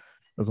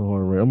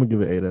hard rate. I'm gonna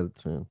give it 8 out of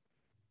 10.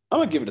 I'm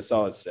gonna give it a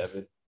solid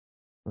 7.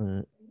 All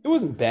right. It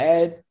wasn't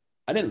bad.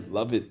 I didn't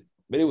love it,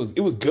 but it was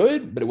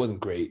good, but it wasn't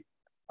great.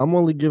 I'm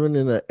only giving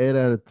it an 8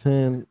 out of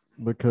 10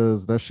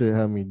 because that shit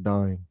had me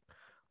dying.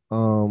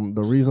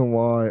 The reason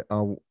why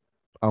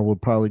I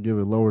would probably give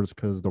it lower is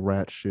because the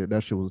rat shit.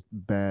 That shit was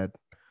bad.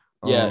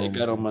 Yeah, it Um,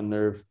 got on my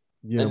nerve.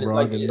 yeah, And bro,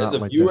 I like did as not a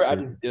like that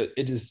viewer, shit.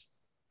 it just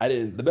I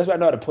didn't. The best way I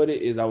know how to put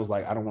it is I was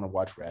like, I don't want to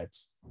watch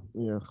Rats.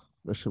 Yeah,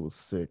 that shit was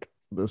sick.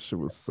 That shit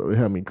was so it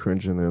had me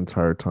cringing the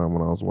entire time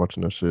when I was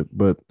watching that shit.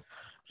 But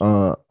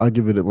I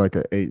give it like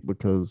a 8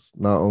 because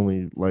not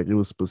only like it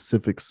was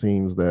specific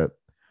scenes that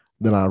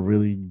I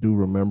really do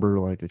remember,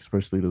 like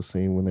especially the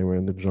scene when they were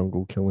in the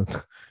jungle killing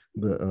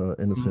the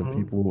innocent Mm-hmm.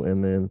 people,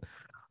 and then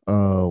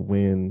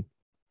when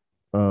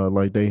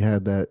like they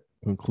had that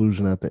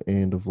conclusion at the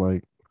end of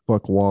like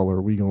fuck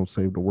Waller, we gonna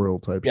save the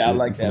world type Yeah, I shit. You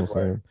like feel that what I'm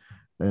part.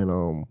 saying?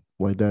 And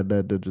like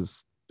that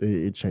just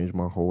it changed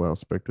my whole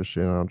aspect of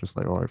shit. And I'm just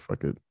like, all right,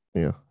 fuck it.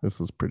 Yeah, this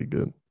is pretty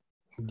good.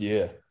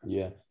 Yeah,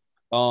 yeah.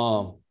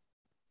 Um,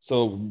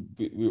 so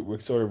we're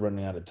sort of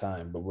running out of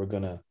time, but we're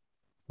gonna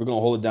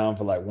hold it down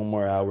for like one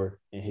more hour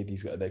and hit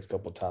these next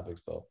couple of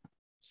topics though.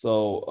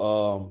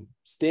 So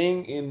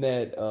staying in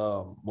that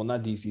well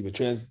not DC but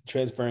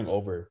transferring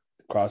over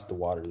across the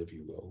water if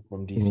you will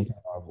from DC to Mhm.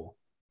 Marvel.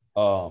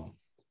 Um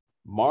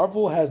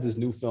Marvel has this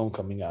new film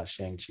coming out,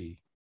 Shang-Chi.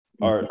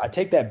 Or I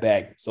take that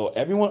back. So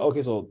everyone,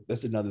 okay, so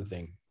that's another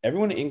thing.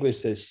 Everyone in English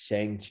says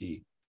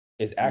Shang-Chi.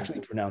 It's actually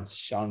pronounced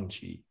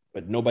Shang-Chi,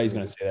 but nobody's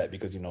gonna say that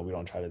because we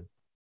don't try to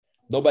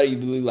nobody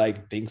really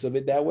like thinks of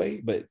it that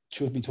way, but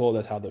truth be told,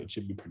 that's how it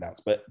should be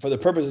pronounced. But for the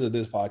purposes of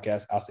this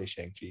podcast, I'll say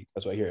Shang-Chi.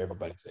 That's what I hear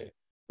everybody say,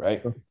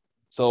 right?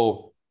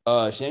 So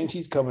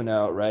Shang-Chi's coming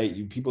out,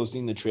 right? People have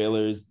seen the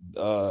trailers,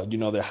 they're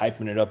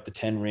hyping it up, the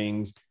 10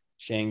 rings,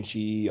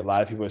 Shang-Chi. A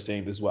lot of people are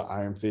saying this is what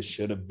Iron Fist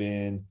should have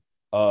been.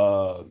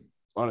 On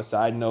a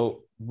side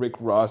note, Rick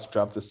Ross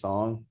dropped a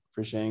song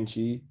for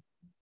Shang-Chi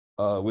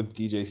with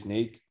DJ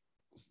Snake.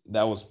 It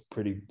was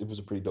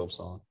a pretty dope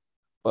song.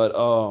 But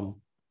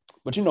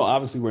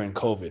obviously we're in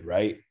COVID,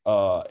 right?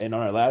 And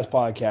on our last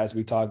podcast,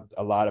 we talked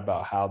a lot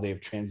about how they've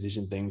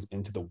transitioned things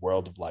into the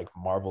world of like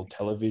Marvel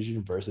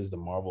television versus the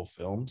Marvel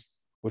films,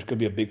 which could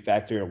be a big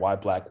factor in why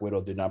Black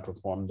Widow did not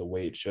perform the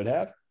way it should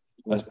have.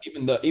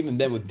 Even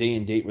then with day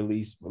and date them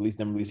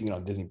releasing it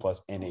on Disney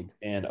Plus and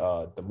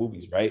the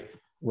movies, right?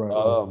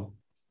 Right.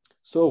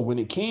 So when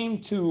it came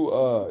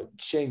to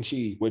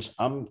Shang-Chi, which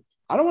I don't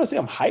want to say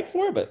I'm hyped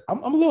for it, but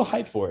I'm a little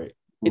hyped for it.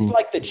 It's Mm.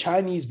 like the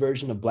Chinese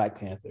version of Black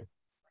Panther.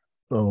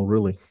 Oh,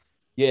 really?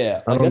 Yeah,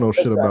 I like don't that's know the best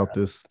shit way about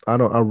this. I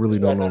really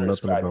I don't know know to nothing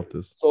describe about it.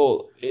 this.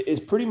 So it's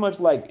pretty much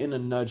like in a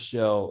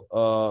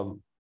nutshell.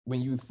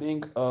 When you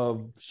think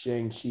of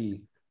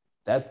Shang-Chi,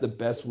 That's the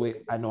best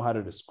way I know how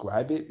to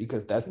describe it,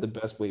 because that's the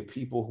best way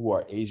people who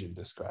are Asian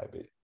describe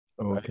it.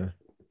 Oh, Right? okay.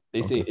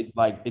 They say Okay. it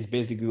like it's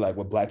basically like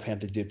what Black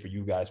Panther did for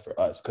you guys for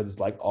us, because it's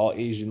like all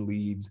Asian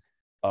leads.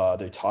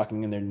 They're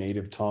talking in their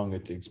native tongue.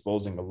 It's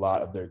exposing a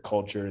lot of their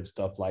culture and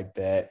stuff like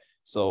that.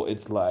 So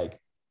it's like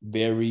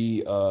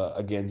very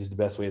again, just the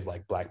best way is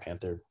like Black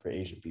Panther for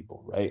Asian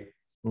people, right?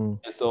 Mm.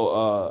 And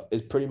so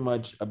it's pretty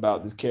much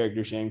about this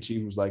character Shang-Chi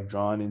who's like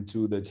drawn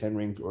into the Ten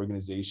Rings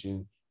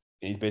organization.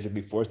 And he's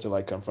basically forced to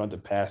like confront the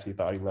past he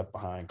thought he left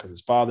behind, because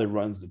his father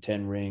runs the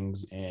Ten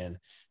Rings, and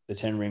the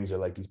Ten Rings are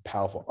like these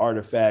powerful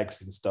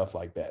artifacts and stuff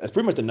like that. That's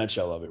pretty much the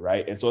nutshell of it,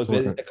 right? And so it's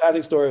basically Right. a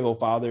classic story of a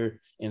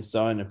father and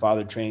son, and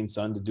father trained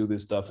son to do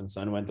this stuff, and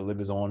son went to live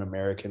his own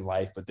American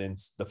life, but then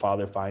the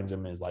father finds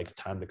him and is like, it's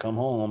time to come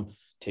home,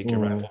 take your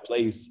Mm. rightful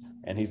place.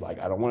 And he's like,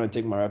 I don't want to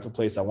take my rightful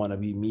place. I want to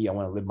be me. I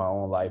want to live my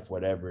own life,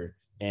 whatever.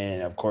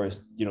 And of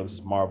course, this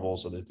is Marvel,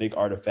 so there's big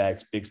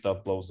artifacts, big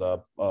stuff blows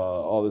up,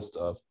 all this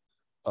stuff.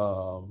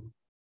 Um,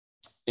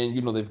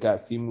 and they've got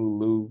Simu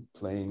Liu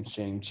playing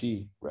Shang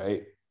Chi,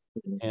 right?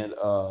 And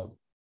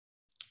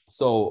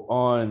so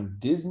on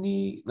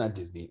Disney, not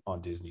Disney, on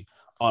Disney,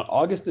 on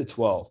August the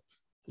 12th,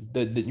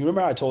 you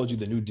remember I told you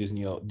the new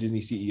Disney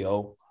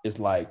CEO is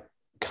like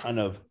kind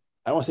of,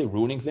 I don't want to say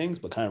ruining things,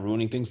 but kind of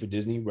ruining things for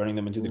Disney, running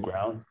them into the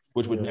ground,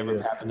 which would Yeah, never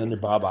yeah. happen under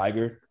Bob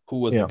Iger, who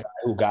was the Yeah. guy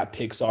who got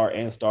Pixar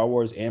and Star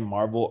Wars and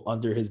Marvel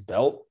under his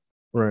belt.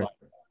 Right.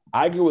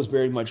 Like, Iger was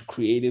very much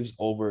creatives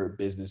over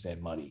business and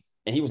money.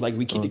 And he was like,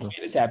 we keep the Okay.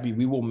 creatives happy,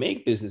 we will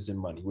make business and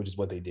money, which is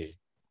what they did.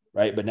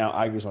 Right. But now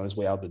Iger's on his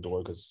way out the door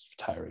because it's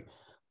retiring.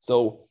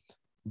 So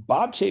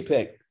Bob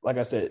Chapek, like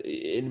I said,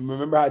 and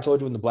remember how I told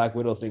you when the Black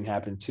Widow thing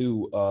happened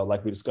too,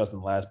 like we discussed in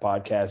the last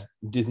podcast,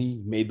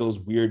 Disney made those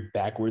weird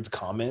backwards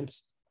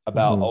comments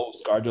about, Mm-hmm. oh,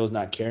 ScarJo's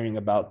not caring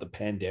about the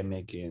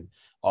pandemic and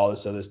all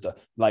this other stuff.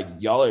 Like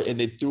y'all are, and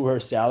they threw her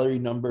salary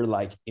number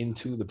like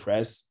into the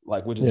press,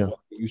 like, which is Yeah. what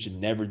you should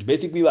never do.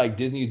 Basically, like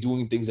Disney is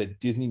doing things that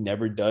Disney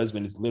never does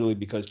when it's literally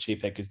because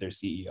Chapek is their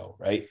CEO,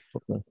 right?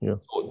 Okay. Yeah.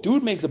 So,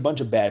 dude makes a bunch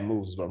of bad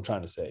moves, is what I'm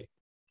trying to say.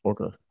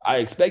 Okay. I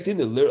expect him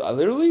to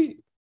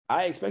literally,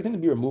 I expect him to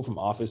be removed from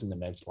office in the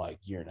next like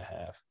year and a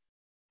half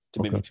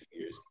to maybe Okay. 2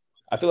 years.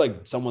 I feel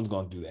like someone's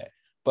going to do that.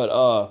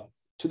 But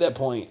to that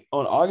point,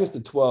 on August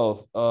the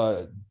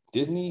 12th,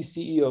 Disney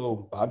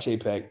CEO Bob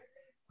Chapek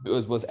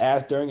was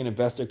asked during an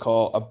investor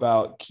call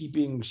about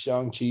keeping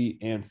Shang-Chi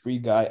and Free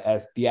Guy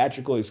as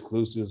theatrical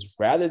exclusives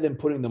rather than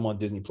putting them on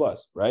Disney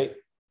Plus, right?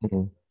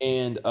 Mm-hmm.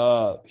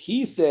 And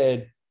he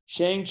said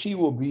Shang-Chi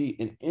will be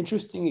an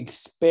interesting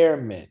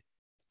experiment.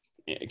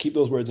 Keep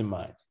those words in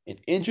mind. An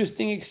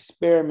interesting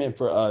experiment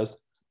for us,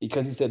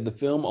 because he said the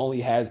film only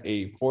has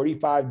a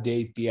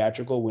 45-day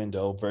theatrical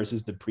window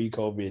versus the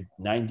pre-COVID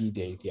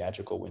 90-day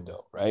theatrical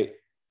window, right?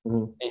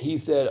 Mm-hmm. And he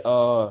said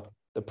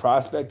the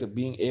prospect of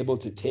being able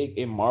to take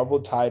a Marvel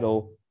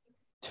title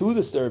to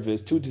the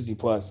service, to Disney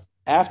Plus,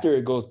 after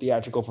it goes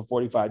theatrical for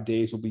 45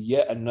 days will be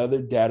yet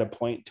another data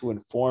point to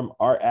inform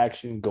our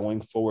action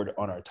going forward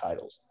on our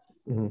titles.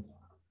 Mm-hmm.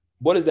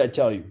 What does that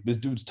tell you? This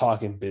dude's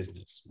talking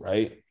business,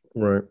 right?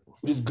 Right.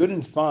 Which is good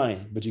and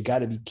fine, but you got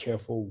to be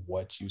careful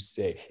what you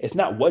say. It's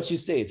not what you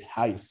say, it's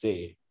how you say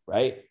it,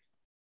 right?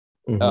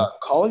 Mm-hmm.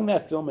 Calling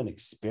that film an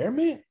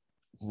experiment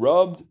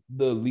rubbed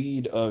the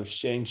lead of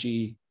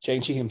Shang-Chi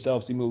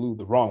himself, Simu Liu,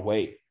 the wrong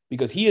way,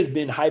 because he has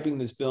been hyping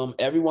this film.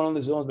 Everyone on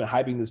this film has been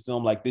hyping this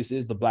film like this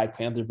is the Black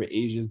Panther for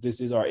Asians. This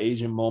is our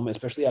Asian moment,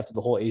 especially after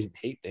the whole Asian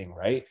hate thing,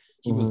 right?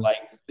 He was Mm-hmm. like,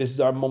 this is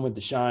our moment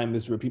to shine.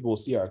 This is where people will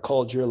see our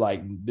culture.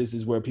 Like, this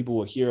is where people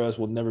will hear us.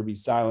 We'll never be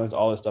silenced,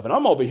 all this stuff. And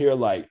I'm over here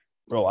like,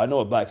 bro, I know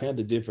what Black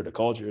Panther did for the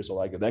culture. So,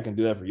 like, if that can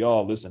do that for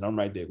y'all, listen, I'm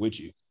right there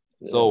with you.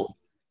 Yeah. So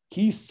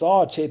he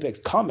saw Chapek's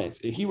comments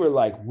and he were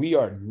like, we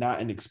are not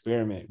an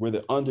experiment. We're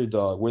the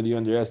underdog. We're the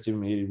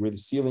underestimated. We're the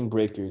ceiling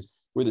breakers.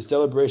 We're the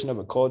celebration of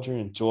a culture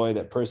and joy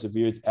that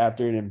perseveres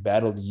after an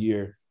embattled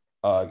year.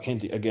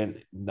 Hinting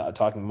again, not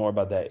talking more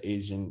about that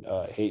Asian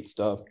hate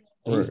stuff.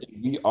 And he Right. said,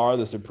 we are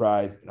the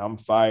surprise, and I'm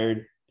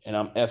fired, and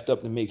I'm effed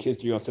up to make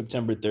history on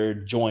September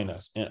 3rd. Join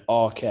us in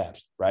all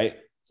caps, right?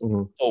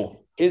 Mm-hmm. So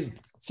his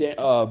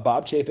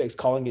Bob Chapek's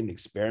calling it an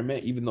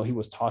experiment, even though he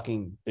was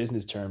talking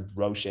business terms,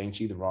 rubbed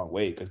Shang-Chi the wrong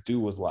way, because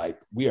dude was like,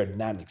 we are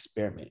not an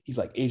experiment. He's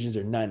like, Asians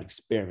are not an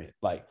experiment.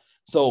 Like,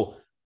 so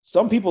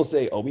some people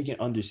say, oh, we can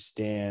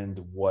understand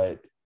what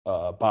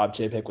Bob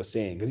Chapek was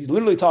saying, because he's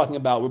literally talking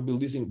about we're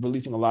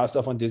releasing a lot of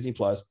stuff on Disney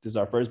Plus. This is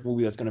our first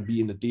movie that's going to be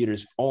in the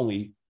theaters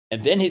only,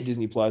 and then hit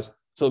Disney Plus.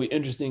 So it'll be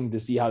interesting to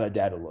see how that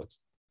data looks.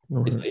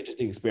 It's an Right.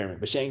 interesting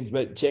experiment. But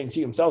Shang-Chi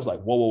himself's like,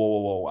 whoa, whoa, whoa,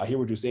 whoa, whoa. I hear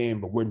what you're saying,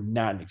 but we're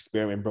not an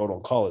experiment, bro.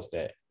 Don't call us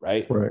that,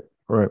 right? Right.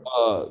 Right.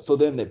 So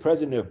then the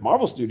president of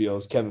Marvel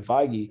Studios, Kevin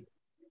Feige,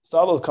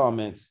 saw those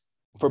comments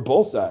for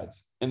both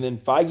sides. And then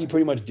Feige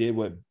pretty much did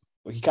what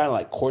he kind of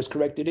like course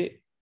corrected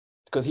it,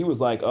 because he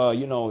was like,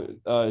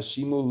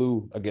 Shimu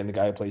Liu, again, the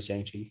guy who plays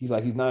Shang-Chi, he's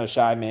like, he's not a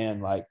shy man.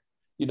 Like,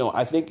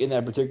 I think in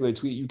that particular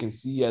tweet, you can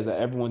see, as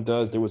everyone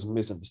does, there was a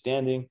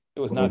misunderstanding.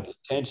 It was Mm-hmm. not the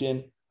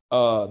intention.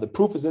 The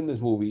proof is in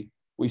this movie.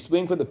 We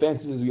swing for the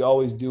fences as we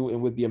always do, and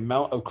with the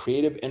amount of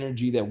creative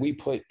energy that we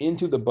put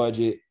into the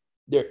budget,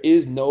 there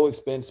is no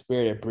expense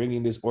spared at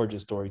bringing this origin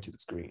story to the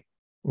screen.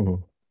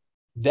 Mm-hmm.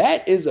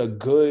 That is a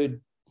good,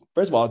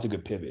 first of all, it's a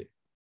good pivot.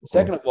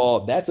 Second of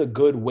all, that's a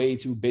good way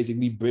to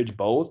basically bridge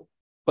both,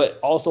 but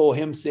also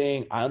him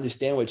saying, I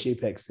understand what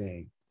Chapek's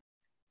saying,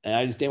 and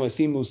I understand what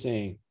Simu's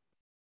saying.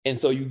 And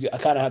so you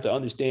kind of have to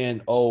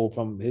understand,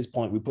 from his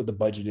point, we put the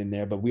budget in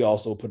there, but we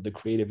also put the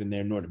creative in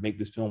there in order to make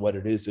this film what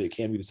it is, so it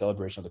can be the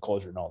celebration of the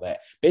culture and all that.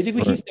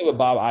 Basically, he Right. said what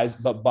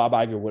Bob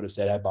Iger would have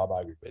said had Bob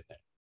Iger been there.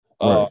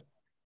 Right.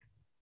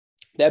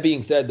 That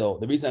being said, though,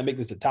 the reason I make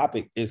this a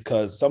topic is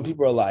because some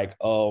people are like,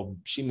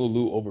 Shimu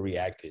Lu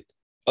overreacted.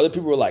 Other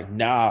people are like,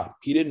 nah,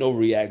 he didn't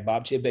overreact.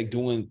 Bob Chapek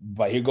doing,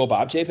 but here go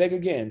Bob Chapek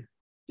again.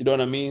 You know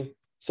what I mean?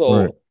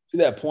 So Right. to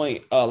that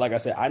point, like I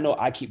said, I know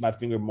I keep my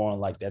finger more on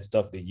like that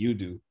stuff than you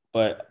do.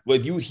 But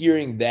with you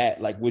hearing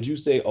that, like, would you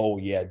say, oh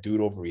yeah,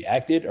 dude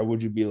overreacted, or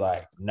would you be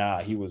like,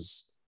 nah, he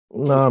was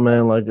Nah,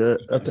 man. Like trying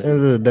at to the say end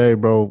of that? the day,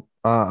 bro,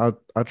 I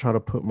try to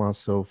put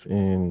myself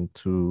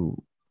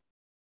into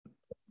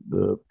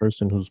the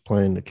person who's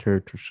playing the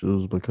character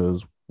shoes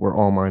because we're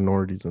all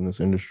minorities in this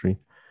industry.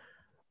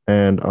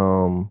 And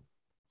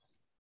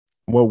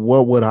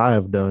what would I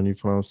have done? You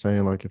feel what I'm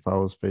saying? Like if I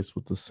was faced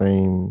with the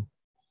same,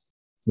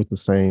 you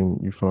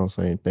feel what I'm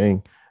saying,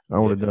 thing, I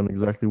would Yeah, have done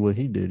exactly what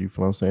he did. You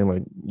feel what I'm saying?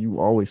 Like you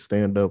always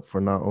stand up for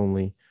not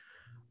only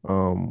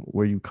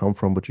where you come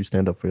from, but you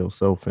stand up for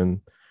yourself.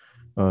 And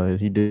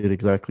he did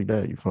exactly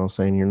that. You feel what I'm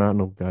saying? You're not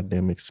no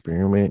goddamn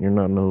experiment. You're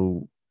not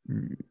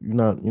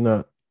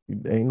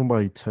ain't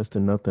nobody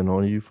testing nothing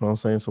on you. You feel what I'm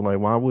saying? So like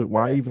why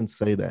right. even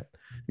say that?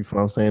 You feel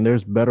what I'm saying?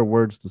 There's better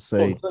words to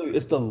No, I'm say. telling you,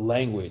 it's the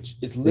language.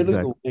 It's literally the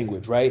Exactly.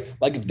 language, right?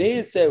 Like if they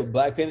had said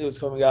Black Panther was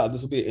coming out,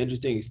 this would be an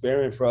interesting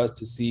experiment for us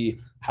to see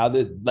how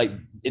the like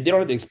they don't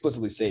have to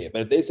explicitly say it,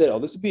 but if they said, "Oh,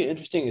 this would be an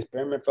interesting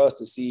experiment for us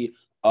to see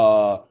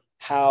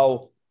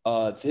how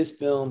this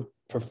film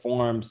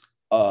performs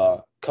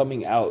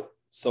coming out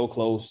so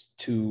close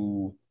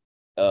to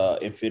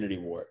Infinity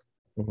War,"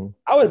 Mm-hmm.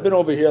 I would have been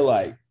over here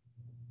like,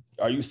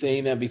 "Are you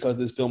saying that because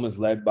this film is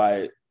led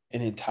by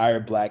an entire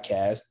Black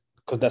cast?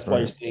 Because that's why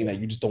you're Right. saying that.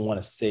 You just don't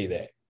want to say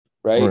that."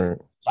 Right? Right.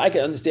 I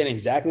can understand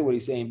exactly what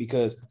he's saying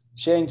because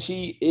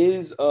Shang-Chi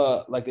is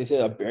like they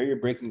said, a barrier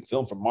breaking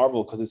film for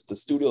Marvel because it's the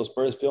studio's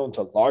first film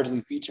to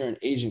largely feature an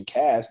Asian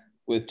cast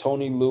with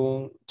Tony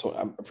Leung,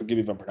 forgive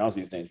me if I'm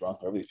pronouncing these names wrong,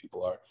 whoever these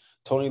people are.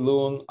 Tony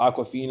Leung,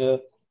 Aquafina,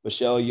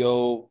 Michelle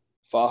Yeoh,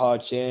 Faha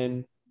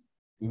Chen,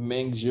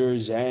 Mengjur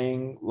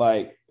Zhang.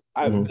 Like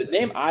Mm-hmm. the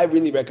name I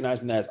really recognize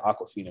from that is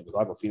Aquafina because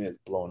Aquafina is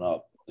blown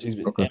up. She's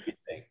been Okay.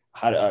 everything.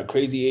 How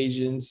Crazy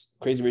Asians,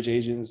 Crazy Rich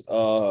Asians.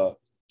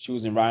 She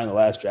was in Ryan the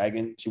Last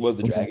Dragon. She was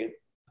the Mm-hmm. dragon.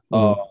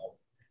 Uh, Mm-hmm.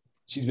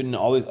 she's been in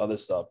all this other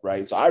stuff,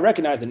 right? So I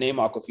recognize the name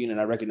Aquafina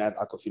and I recognize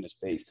Aquafina's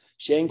face.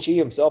 Shang-Chi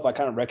himself, I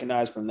kind of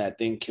recognize from that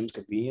thing, Kim's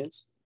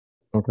Convenience.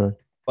 Okay.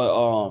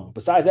 But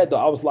besides that though,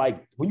 I was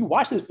like, when you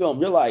watch this film,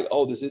 you're like,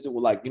 oh, this isn't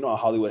like, you know, how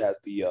Hollywood has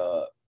the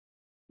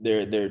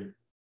their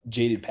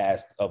jaded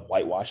past of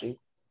whitewashing.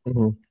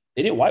 Mm-hmm.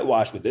 They didn't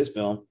whitewash with this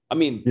film. I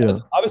mean, Yeah.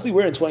 obviously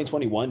we're in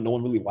 2021. No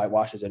one really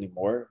whitewashes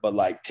anymore. But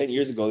like 10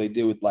 years ago, they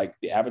did with like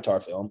the Avatar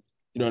film.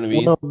 You know what I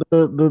mean? Well,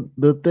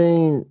 the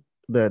thing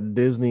that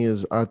Disney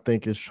is, I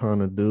think, is trying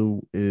to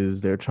do is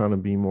they're trying to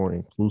be more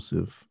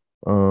inclusive.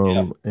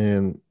 Yeah.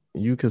 And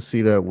you can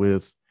see that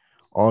with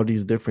all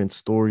these different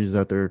stories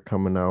that they're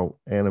coming out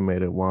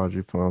animated wise,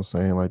 you feel what I'm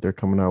saying? Like they're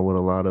coming out with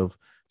a lot of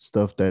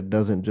stuff that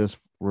doesn't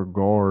just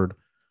regard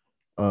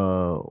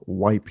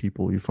white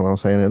people, you feel what I'm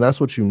saying? And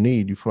that's what you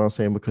need, you feel what I'm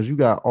saying? Because you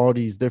got all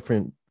these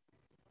different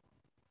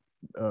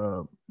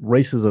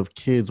races of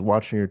kids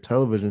watching your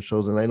television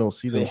shows and they don't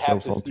see They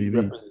have themselves to on see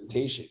TV.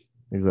 representation.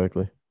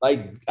 Exactly.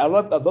 Like I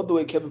love the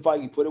way Kevin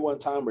Feige put it one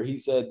time where he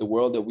said the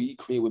world that we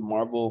create with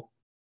Marvel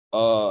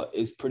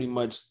is pretty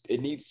much it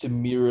needs to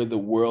mirror the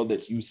world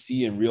that you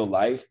see in real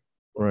life.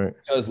 Right.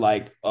 Because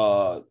like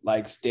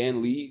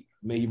Stan Lee,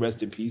 may he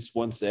rest in peace,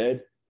 once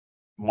said,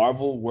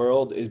 Marvel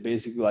world is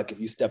basically like if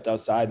you stepped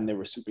outside and there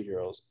were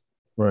superheroes.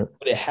 Right.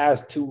 But it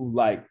has to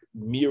like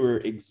mirror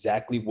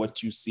exactly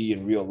what you see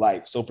in real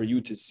life. So for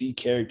you to see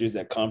characters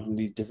that come from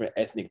these different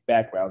ethnic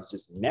backgrounds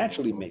just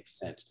naturally makes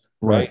sense,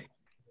 Right. right?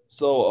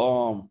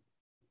 So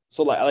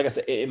so like I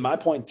said, in my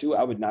point too,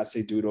 I would not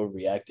say dude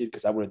overreacted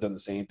because I would have done the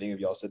same thing if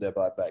y'all said that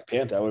about Black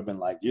Panther. I would have been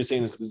like, you're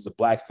saying this because this is a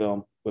black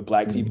film with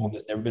black people. Mm-hmm.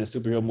 There's never been a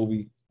superhero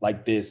movie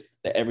like this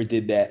that ever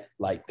did that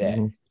like that.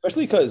 Mm-hmm.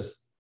 Especially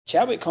because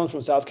Chadwick comes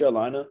from South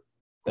Carolina.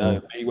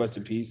 Mm-hmm. May he rest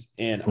in peace.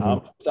 And Mm-hmm. I'm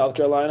from South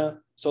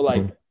Carolina. So Mm-hmm.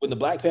 like when the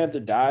Black Panther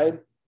died,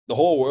 the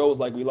whole world was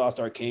like, we lost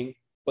our king.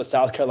 But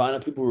South Carolina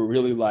people were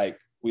really like,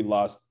 we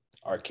lost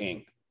our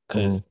king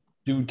because Mm-hmm.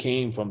 dude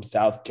came from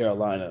South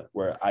Carolina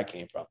where I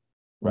came from,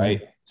 Mm-hmm.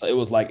 right? So it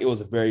was like it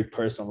was a very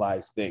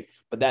personalized thing.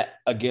 But that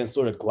again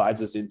sort of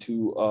glides us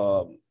into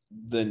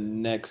the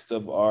next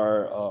of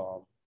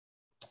our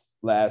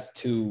last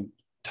two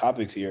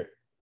topics here.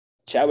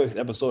 Chadwick's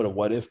episode of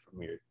What If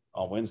premiered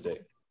on Wednesday,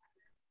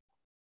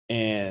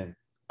 and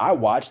I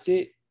watched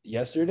it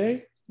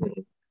yesterday,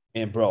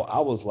 And bro, I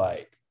was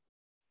like,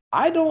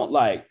 I don't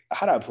like,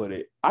 how do I put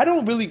it? I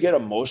don't really get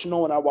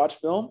emotional when I watch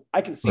film.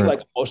 I can see Right.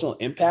 like emotional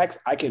impacts.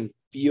 I can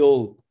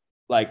feel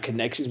like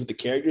connections with the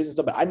characters and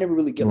stuff, but I never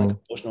really get like Mm-hmm.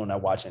 emotional when I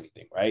watch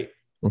anything, right?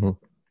 Mm-hmm.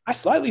 I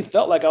slightly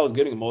felt like I was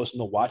getting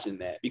emotional watching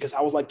that because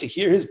I was like, to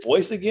hear his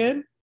voice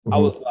again, I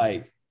Mm-hmm. was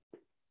like,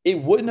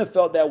 it wouldn't have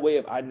felt that way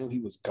if I knew he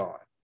was gone.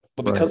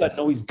 But Right. because I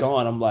know he's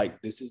gone, I'm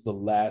like, this is the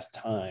last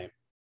time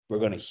we're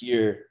going to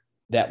hear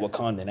that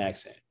Wakandan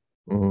accent.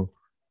 Mm-hmm.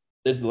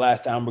 This is the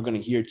last time we're going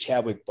to hear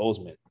Chadwick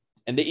Boseman.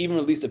 And they even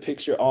released a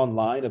picture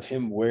online of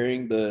him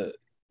wearing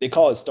they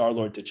call it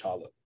Star-Lord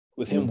T'Challa,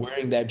 with him Mm-hmm.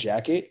 wearing that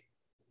jacket.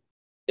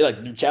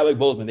 Like Chadwick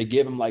Boseman, they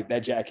gave him like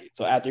that jacket.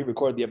 So after he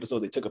recorded the episode,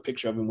 they took a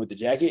picture of him with the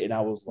jacket. And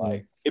I was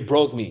like, it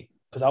broke me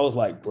because I was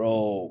like,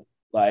 bro,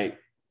 like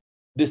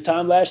this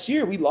time last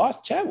year, we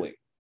lost Chadwick.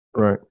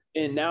 Right.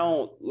 And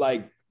now,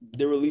 like,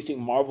 they're releasing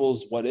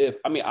Marvel's What If.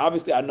 I mean,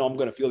 obviously, I know I'm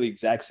going to feel the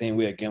exact same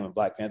way again when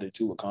Black Panther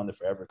 2 Wakanda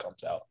Forever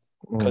comes out.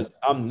 Mm-hmm. Because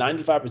I'm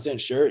 95%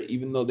 sure,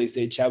 even though they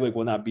say Chadwick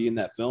will not be in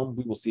that film,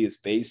 we will see his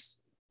face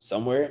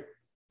somewhere,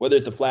 whether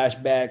it's a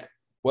flashback,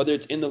 whether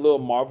it's in the little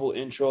Marvel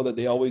intro that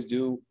they always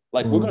do.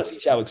 Like, we're Mm-hmm. going to see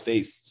Chadwick's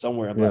face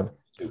somewhere in Black Yeah.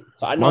 Panther 2.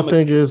 So I know My I'm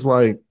thing is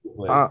excited, like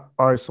but I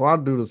all right, so I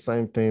do the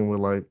same thing with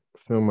like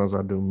film as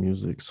I do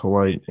music. So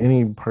like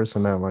any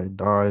person that like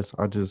dies,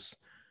 I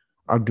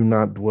do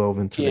not delve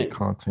into their can't,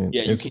 content.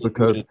 yeah, you It's can't do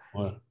because it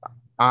anymore.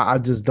 I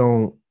just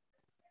don't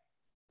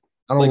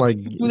I don't Like, like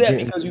you do that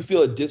getting because you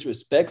feel it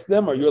disrespects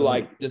them, or you're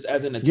like, just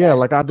as an yeah, attack.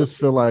 like I just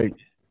feel like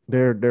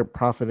they're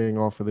profiting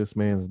off of this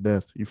man's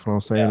death. You feel what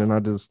I'm saying? Yeah,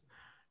 And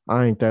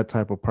I ain't that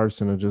type of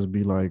person to just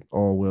be like,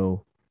 oh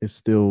well, it's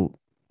still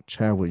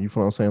Chadwick. You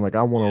feel what I'm saying? Like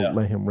I want to yeah,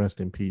 let him rest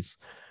in peace.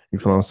 You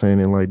feel what I'm yeah,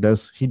 saying? And like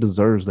that's he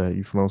deserves that.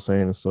 You feel what I'm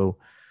saying? And so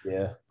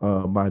yeah.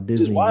 by Which is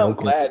Disney why I'm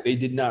yoking glad they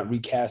did not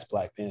recast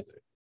Black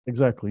Panther.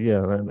 exactly,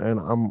 yeah. And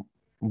I'm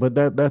but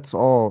that's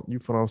all, you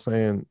feel what I'm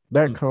saying?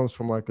 That Mm, comes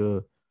from like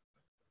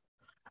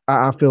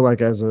I feel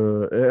like as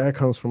a that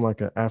comes from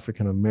like an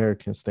African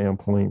American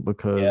standpoint yeah.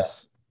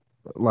 because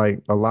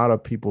like a lot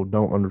of people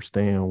don't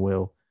understand,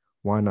 well,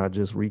 why not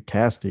just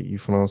recast it? You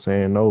feel what I'm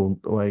saying? No,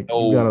 like you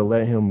No, gotta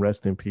let him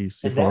rest in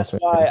peace. You and feel what that's I'm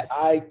saying? why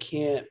I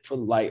can't for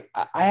like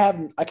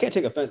I can't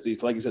take offense to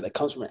these. Like you said, that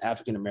comes from an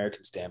African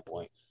American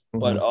standpoint.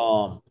 But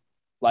Hmm.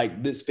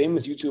 like this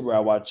famous YouTuber I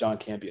watch, John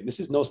Campion. This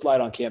is no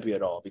slide on Campion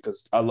at all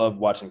because I love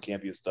watching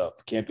Campion stuff.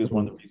 Campion is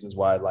one of Hmm. the reasons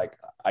why like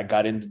I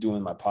got into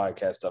doing my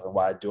podcast stuff and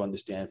why I do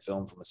understand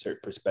film from a certain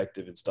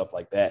perspective and stuff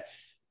like that.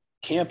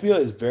 Campia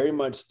is very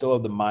much still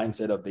of the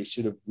mindset of they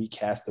should have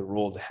recast the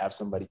role to have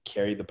somebody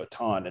carry the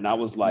baton. And I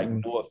was like, Hmm.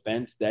 no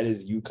offense, that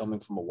is you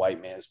coming from a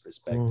white man's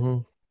perspective. Hmm.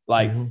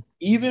 Like Hmm.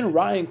 even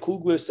Ryan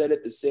Coogler said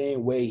it the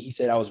same way. He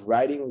said I was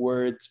writing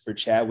words for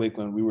Chadwick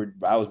when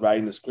I was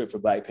writing the script for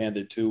Black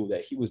Panther 2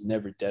 that he was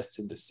never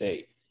destined to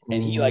say.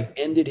 And he Hmm. like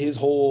ended his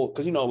whole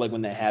because like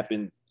when that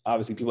happened,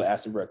 obviously people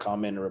asked him for a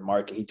comment or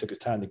remark, and he took his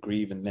time to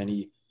grieve and then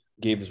he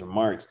gave his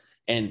remarks.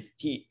 And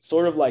he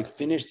sort of like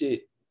finished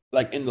it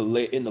like in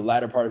the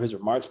latter part of his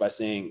remarks by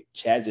saying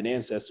Chad's an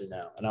ancestor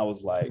now. And I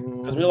was like,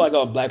 because Hmm. we're like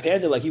on Black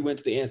Panther, like he went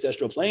to the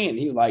ancestral plane. And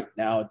he's like,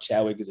 now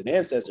Chadwick is an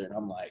ancestor. And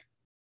I'm like,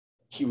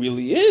 he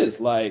really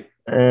is. Like,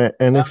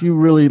 And if you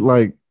really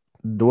like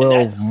and that's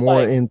delve just more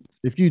like in,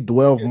 if you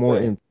delve more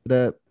good. into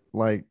that,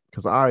 like,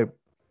 because I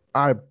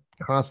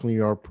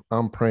constantly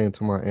I'm praying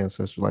to my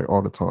ancestors like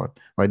all the time.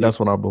 Like Yeah. that's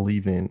what I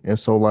believe in. And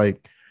so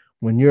like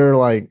when you're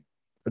like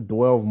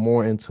delve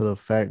more into the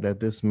fact that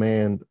this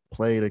man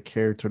played a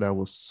character that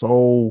was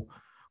so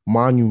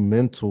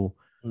monumental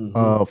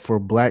Mm-hmm. for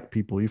black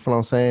people, you feel what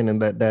I'm saying?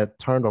 And that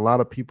turned a lot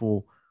of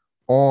people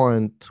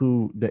on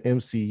to the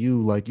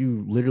MCU. Like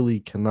you literally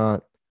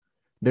cannot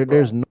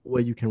there's Bro. no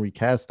way you can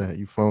recast that.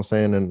 You feel what I'm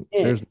saying? And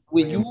And there's no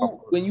way in my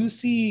world. when you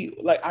see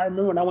like I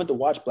remember when I went to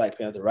watch Black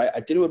Panther, right? I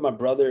did it with my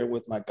brother and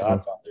with my Mhm.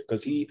 godfather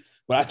because he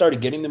when I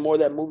started getting to more of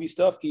that movie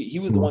stuff, he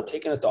was the Mhm. one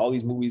taking us to all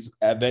these movies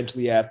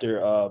eventually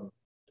after I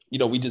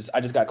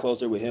just got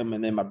closer with him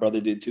and then my brother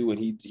did too. And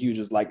he was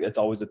just like, that's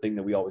always the thing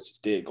that we always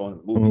just did going to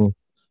the movies. Mhm.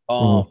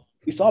 Um, Mhm.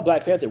 we saw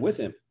Black Panther with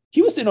him.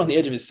 He was sitting on the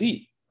edge of his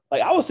seat.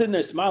 Like I was sitting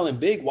there smiling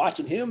big,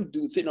 watching him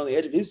dude sitting on the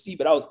edge of his seat.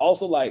 But I was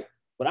also like,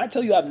 when I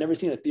tell you I've never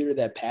seen a theater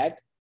that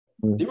packed,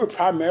 Mhm. there were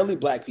primarily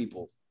black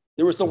people.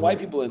 There were some Mhm. white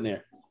people in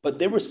there, but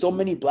there were so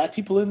many black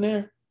people in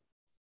there.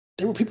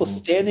 There were people Mhm.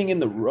 standing in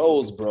the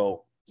rows, bro.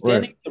 Right.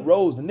 Standing in the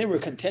rows, and they were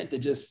content to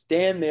just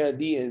stand there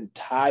the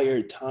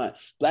entire time.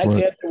 Black Right.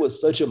 Panther was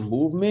such a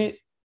movement.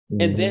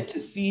 And Mhm. then to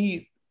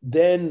see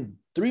then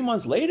 3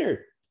 months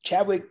later,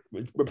 Chadwick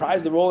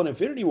reprised the role in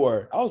Infinity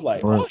War. I was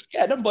like, Right. oh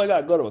yeah, that boy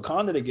got to go to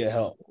Wakanda to get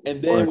help.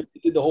 And then Right. when he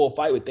did the whole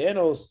fight with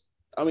Thanos,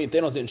 I mean,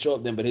 Thanos didn't show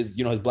up then, but his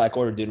Black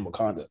Order did in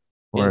Wakanda.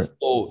 And Right.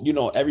 so,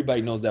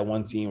 everybody knows that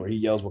one scene where he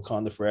yells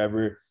Wakanda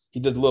forever. He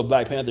does the little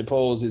Black Panther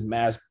pose, his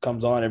mask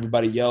comes on,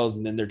 everybody yells,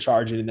 and then they're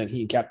charging, and then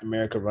he and Captain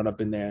America run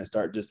up in there and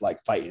start just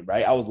like fighting,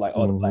 right? I was like,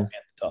 oh, the Black Mhm.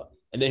 Panther tough.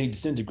 And then he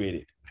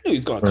disintegrated. I knew he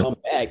was gonna Right. come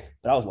back,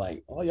 but I was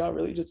like, oh, y'all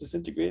really just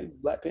disintegrated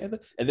Black Panther?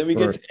 And then we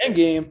get Right. to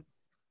Endgame,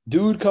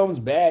 dude comes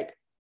back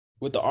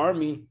with the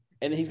army,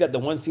 And then he's got the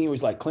one scene where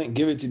he's like, Clint,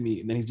 give it to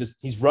me. And then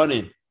he's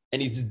running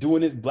and he's just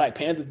doing his Black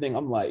Panther thing.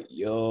 I'm like,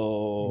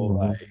 yo, Mm-hmm.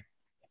 like,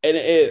 and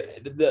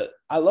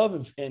I love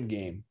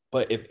Endgame,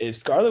 but if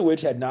Scarlet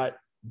Witch had not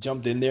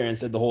jumped in there and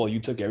said the whole "you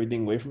took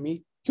everything away from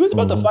me," he was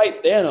about to Mm-hmm.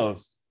 fight Thanos. I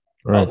was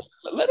Right.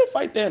 like, let him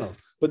fight Thanos.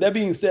 But that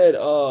being said,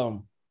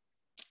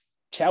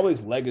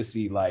 Chadwick's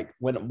legacy, like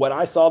when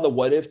I saw the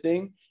what if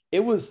thing,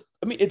 it was,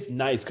 I mean, it's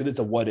nice because it's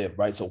a what if,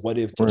 right? So what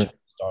if Right. T'Challa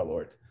Star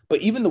Lord?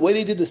 But even the way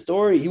they did the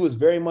story, he was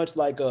very much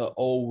like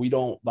oh, we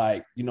don't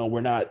like,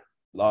 we're not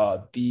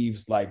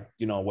thieves, like,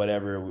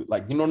 whatever.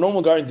 Like,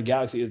 normal Guardians of the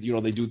Galaxy is,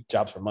 they do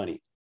jobs for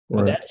money.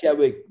 But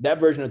Right. that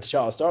version of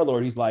T'Challa Star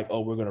Lord, he's like,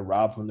 oh, we're gonna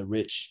rob from the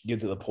rich, give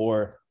to the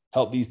poor,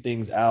 help these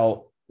things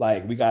out.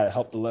 Like, we gotta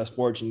help the less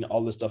fortunate,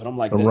 all this stuff. And I'm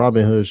like, Some that's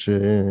Robin Hood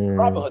shit. Yeah, yeah,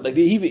 Robin Hood. Like,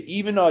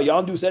 even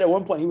Yondu said at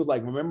one point, he was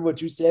like, remember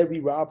what you said? We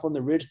rob from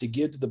the rich to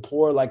give to the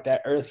poor, like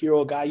that Earth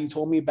hero guy you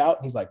told me about.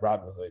 And he's like,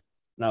 Robin Hood.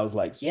 And I was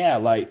like, yeah,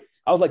 like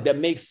I was like, that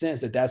makes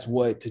sense that's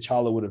what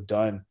T'Challa would have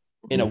done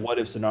in yeah. a what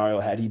if scenario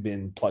had he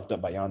been plucked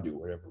up by Yondu or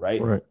whatever,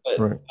 right? Right. But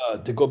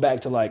Right. to go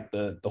back to like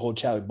the whole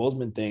Chadwick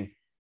Boseman thing,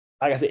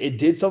 like I said, it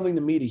did something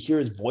to me to hear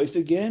his voice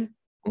again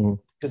Mm-hmm.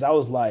 because I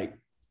was like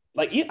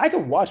I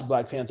can watch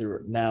Black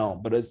Panther now,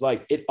 but it's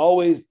like it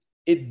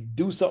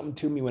do something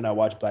to me when I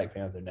watch Black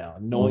Panther now,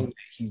 knowing Mm-hmm.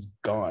 that he's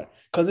gone.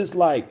 Because it's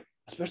like,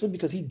 especially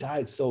because he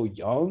died so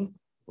young,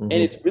 and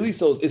Mm-hmm. it's really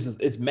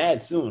it's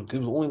mad soon because it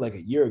was only like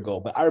a year ago.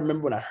 But I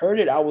remember when I heard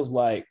it, I was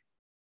like,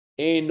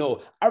 ain't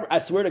no, I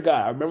swear to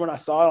God, I remember when I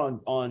saw it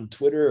on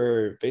Twitter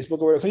or Facebook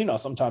or whatever,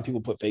 because sometimes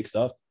people put fake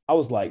stuff. I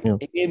was like, Yeah.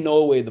 ain't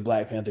no way the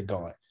Black Panther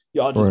gone.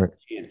 Y'all just Right.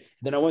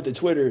 then I went to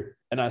Twitter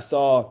and I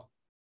saw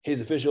his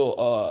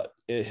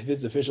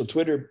official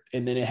Twitter,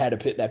 and then it had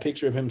that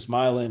picture of him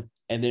smiling,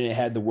 and then it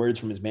had the words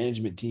from his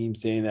management team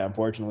saying that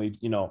unfortunately,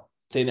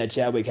 saying that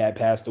Chadwick had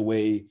passed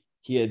away.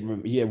 He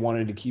had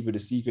wanted to keep it a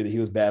secret that he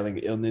was battling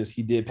an illness.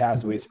 He did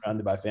pass away,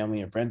 surrounded by family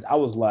and friends. I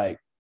was like,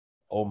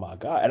 oh my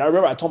God. And I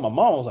remember I told my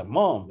mom, I was like,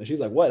 Mom, and she's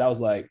like, what? I was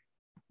like,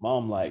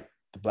 Mom, like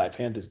the Black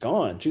Panther's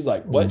gone. She's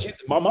like, what? Mm-hmm.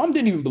 My mom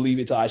didn't even believe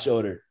it till I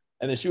showed her.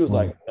 And then she was Mm-hmm.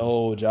 like,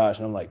 no, Josh.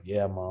 And I'm like,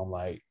 yeah, Mom,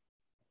 like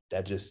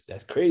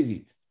that's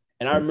crazy.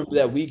 And I remember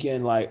that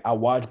weekend, like I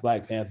watched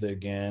Black Panther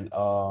again.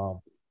 The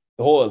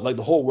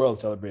whole world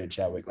celebrated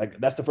Chadwick. Like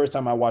that's the first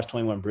time I watched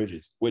 21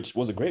 Bridges, which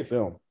was a great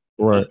film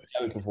and Right.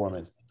 Chadwick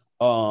performance.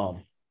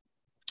 Um,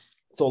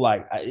 so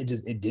like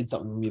it did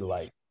something to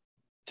me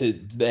to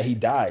that he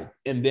died.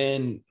 And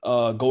then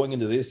going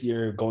into this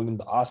year, going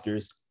into the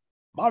Oscars,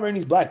 Ma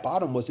Rainey's Black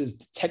Bottom was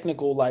his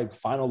technical like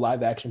final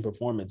live action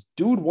performance.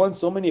 Dude won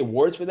so many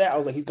awards for that. I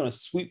was like, he's gonna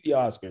sweep the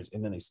Oscars,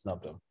 and then they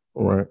snubbed him.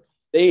 Right.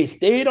 They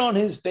stayed on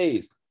his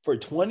face for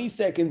 20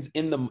 seconds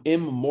in the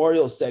in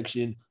memorial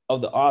section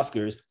of the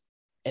Oscars,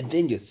 and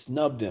then you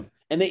snubbed him.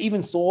 And they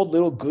even sold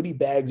little goodie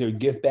bags or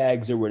gift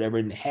bags or whatever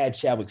and had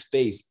Chadwick's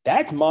face.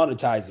 That's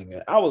monetizing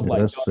it. I was Yeah, like,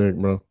 that's sick,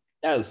 bro.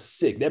 that was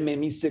sick. That made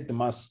me sick to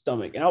my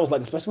stomach. And I was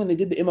like, especially when they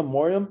did the in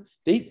memoriam,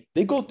 they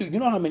go through,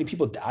 how many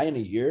people die in a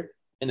year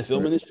in the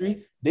film Right.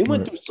 industry? They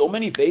went Right. through so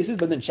many faces,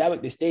 but then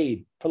Chadwick, they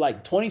stayed for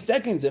like 20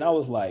 seconds. And I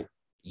was like,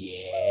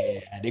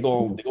 yeah, they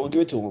gonna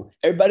give it to him.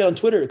 Everybody on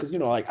Twitter, because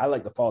like I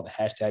like to follow the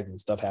hashtags and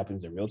stuff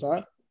happens in real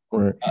time.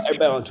 Right.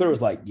 Everybody on Twitter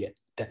was like, yeah,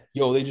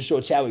 yo, they just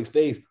showed Chadwick's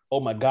face. Oh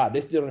my God,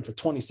 they stood on it for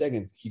 20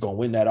 seconds. He gonna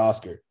win that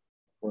Oscar.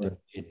 Right.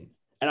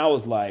 And I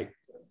was like,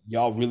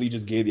 y'all really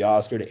just gave the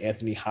Oscar to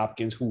Anthony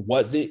Hopkins, who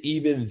wasn't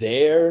even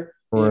there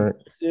in Right.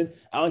 person.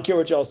 I don't care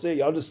what y'all say.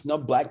 Y'all just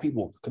snub black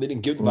people because they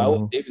didn't give Viola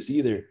Mm-hmm. Davis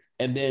either.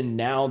 And then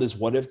now this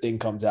what if thing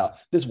comes out.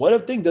 This what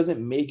if thing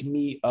doesn't make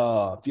me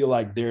feel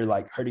like they're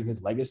like hurting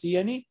his legacy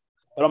any.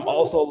 But I'm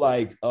also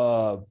like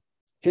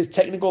his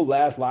technical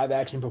last live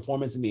action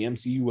performance in the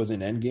MCU was in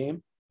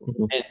Endgame.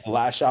 Mm-hmm. And the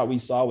last shot we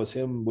saw was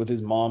him with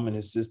his mom and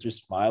his sister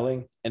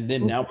smiling. And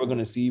then now we're going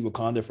to see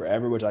Wakanda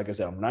Forever, which, like I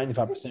said, I'm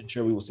 95%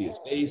 sure we will see his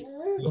face.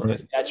 We'll see a Right.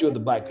 statue of the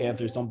Black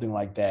Panther, something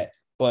like that.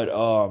 But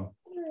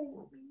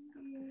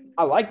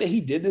I like that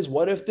he did this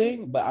what if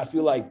thing, but I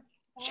feel like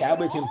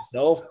Chadwick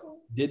himself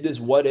did this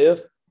what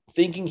if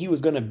thinking he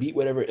was going to beat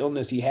whatever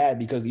illness he had,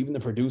 because even the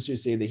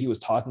producers say that he was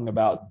talking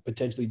about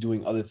potentially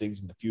doing other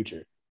things in the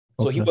future.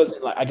 So he Okay.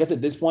 wasn't like, I guess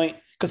at this point,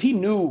 because he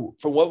knew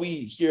from what we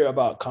hear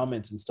about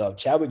comments and stuff,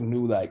 Chadwick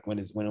knew like when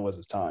it was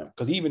his time.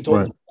 Because he even told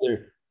his Right.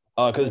 brother,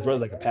 because his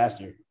brother's like a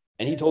pastor,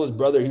 and he told his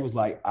brother, he was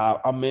like,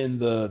 I'm in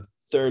the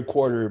third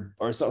quarter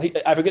or something.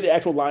 I forget the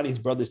actual line his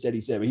brother said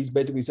he said, but he's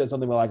basically said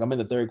something like, I'm in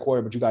the third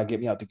quarter, but you gotta get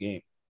me out the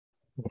game.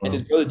 And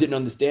his Wow. brother didn't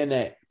understand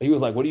that. But he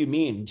was like, what do you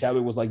mean? And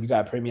Chadwick was like, you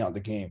gotta pray me out the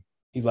game.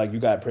 He's like, you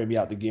gotta pray me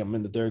out the game. I'm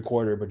in the third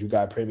quarter, but you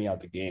gotta pray me out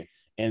the game.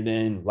 And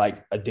then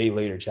like a day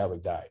later,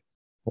 Chadwick died.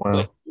 But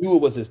Wow. he knew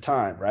it was his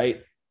time,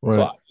 right?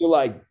 So Right. I feel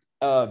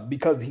like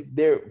because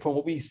there, from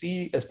what we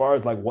see as far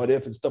as like what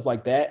if and stuff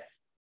like that,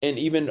 and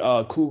even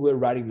Coogler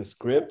writing the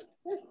script,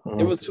 Uh-huh.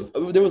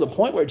 there was a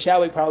point where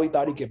Chadwick probably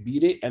thought he could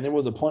beat it, and there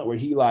was a point where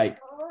he like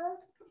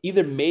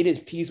either made his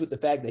peace with the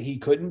fact that he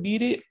couldn't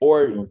beat it,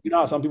 or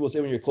how some people say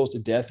when you're close to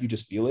death, you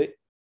just feel it.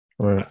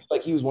 I Right. feel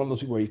like he was one of those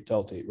people where he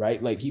felt it,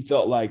 right? Like he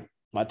felt like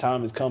my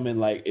time is coming.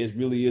 Like it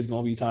really is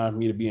gonna be time for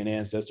me to be an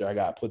ancestor. I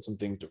gotta put some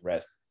things to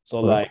rest. So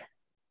Right. like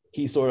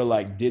he sort of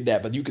like did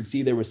that, but you could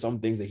see there were some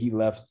things that he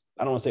left.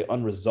 I don't want to say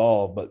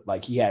unresolved, but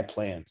like he had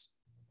plans.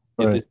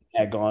 If Right. this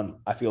had gone,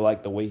 I feel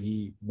like the way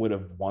he would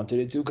have wanted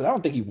it to, because I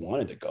don't think he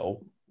wanted to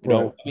go. You Right.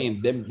 know, I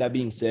mean, that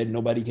being said,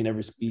 nobody can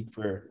ever speak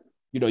for,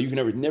 you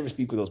can never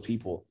speak with those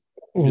people.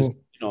 You just,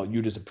 Mhm.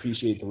 you just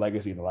appreciate the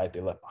legacy and the life they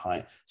left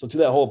behind. So to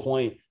that whole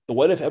point, the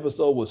What If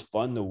episode was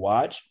fun to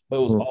watch, but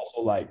it was Mhm.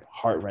 also like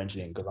heart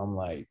wrenching because I'm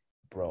like,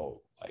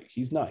 bro, like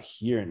he's not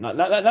here. Not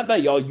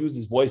that y'all use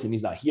his voice and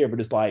he's not here, but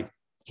it's like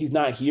he's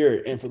not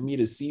here. And for me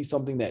to see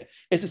something that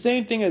it's the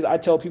same thing as I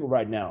tell people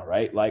right now,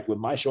 right? Like with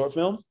my short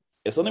films,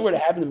 if something were to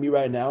happen to me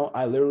right now,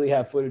 I literally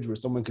have footage where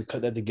someone could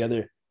cut that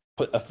together,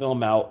 put a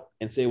film out,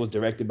 and say it was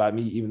directed by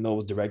me, even though it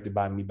was directed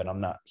by me, but I'm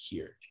not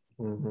here.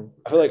 Mhm.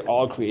 I feel like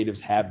all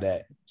creatives have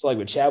that. So like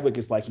with Chadwick,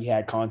 it's like he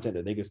had content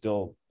that they could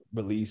still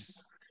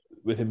release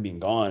with him being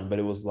gone, but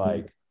it was Mhm.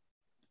 like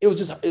it was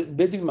just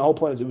basically my whole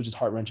point is it was just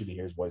heart wrenching to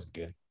hear his voice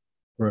again.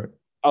 Right.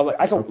 I was like,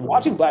 I I can feel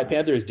watching Black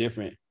Panther is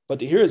different, but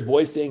to hear his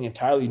voice saying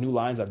entirely new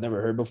lines I've never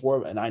heard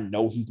before, and I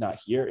know he's not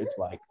here, it's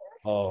like,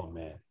 oh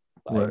man,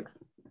 right. like.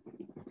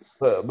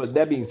 But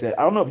that being said,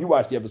 I don't know if you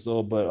watched the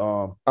episode, but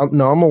No, I'm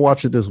gonna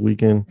watch it this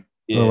weekend.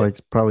 yeah, Like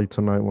probably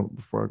tonight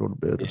before I go to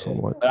bed or yeah.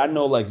 something like But that. I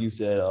know, like you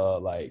said,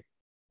 like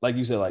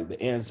the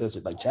ancestor,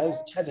 like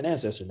Chad's an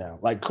ancestor now.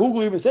 Like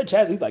Kugler even said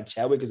Chad, he's like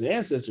Chadwick is an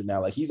ancestor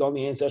now. Like he's on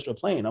the ancestral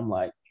plane. I'm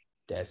like,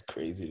 that's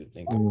crazy to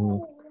think of.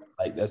 Mhm.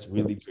 Like that's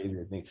really crazy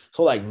to think.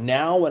 So like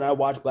now when I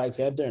watch Black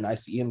Panther and I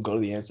see him go to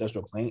the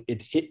ancestral plane,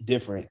 it hit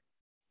different.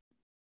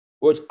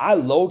 Which I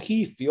low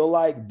key feel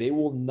like they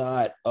will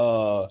not.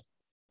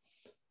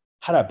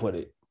 How do I put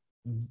it?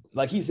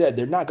 Like he said,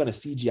 they're not going to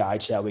CGI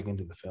Chadwick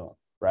into the film,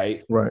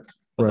 right? Right.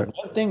 But the Right.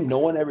 one thing no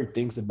one ever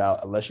thinks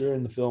about, unless you're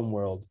in the film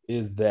world,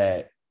 is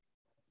that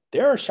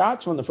there are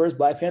shots from the first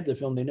Black Panther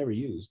film they never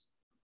used.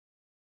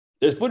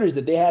 There's footage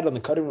that they had on the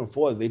cutting room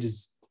floor that they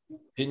just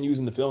didn't use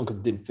in the film because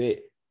it didn't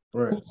fit.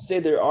 Right. Who's to say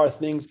there are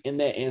things in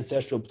that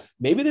ancestral?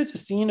 Maybe there's a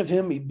scene of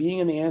him being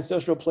in the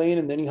ancestral plane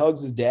and then he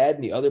hugs his dad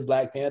and the other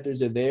Black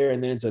Panthers are there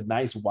and then it's a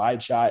nice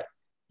wide shot.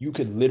 You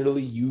could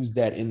literally use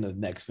that in the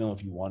next film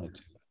if you wanted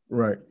to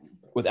Right.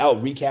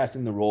 without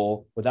recasting the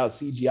role, without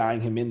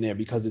CGIing him in there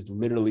because it's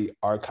literally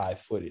archive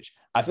footage.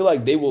 I feel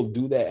like they will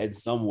do that in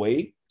some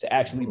way to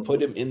actually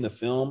put him in the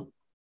film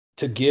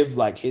to give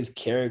like his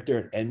character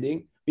an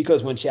ending.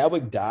 Because when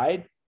Chadwick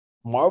died,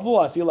 Marvel,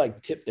 I feel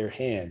like tipped their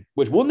hand,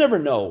 which we'll never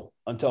know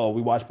until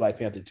we watch Black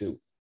Panther 2.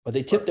 But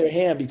they tipped their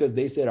hand because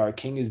they said our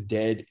king is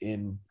dead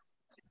in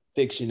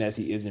fiction as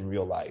he is in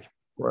real life.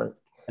 Right.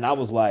 And I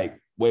was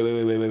like,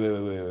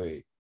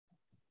 wait.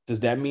 Does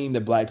that mean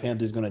that Black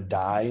Panther is going to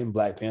die in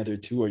Black Panther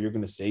 2 or you're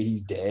going to say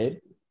he's dead?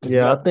 Because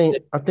Yeah, I think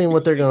you're what gonna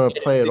they're be gonna dead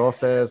in play it off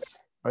fiction. as,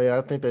 oh yeah,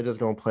 I think they're just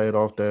gonna play it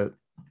off that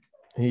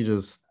he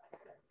just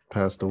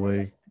passed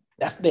away.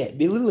 That's that.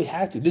 They literally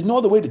have to. There's no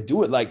other way to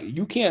do it. Like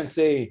you can't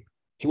say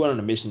he went on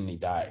a mission and he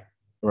died.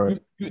 Right.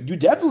 You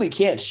definitely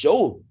can't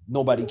show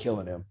nobody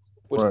killing him,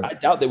 which Right. I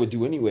doubt they would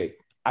do anyway.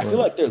 I feel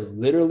Right. like they're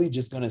literally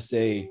just gonna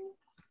say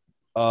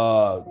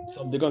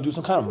they're gonna do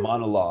some kind of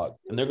monologue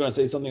and they're gonna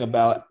say something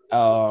about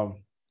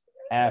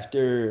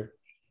after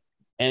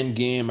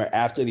Endgame or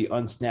after the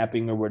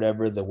unsnapping or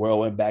whatever, the world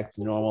went back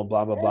to normal,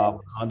 blah, blah, blah.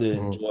 Wakanda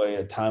Mhm. enjoy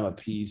a time of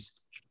peace,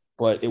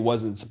 but it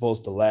wasn't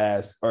supposed to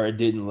last or it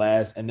didn't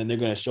last. And then they're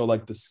going to show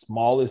like the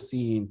smallest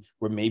scene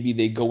where maybe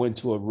they go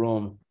into a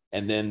room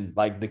and then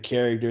like the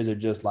characters are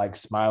just like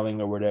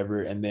smiling or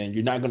whatever. And then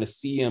you're not going to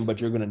see him,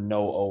 but you're going to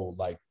know, oh,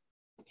 like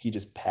he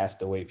just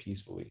passed away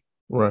peacefully.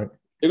 Right.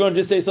 They're going to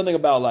just say something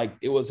about like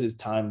it was his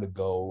time to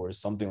go or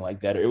something like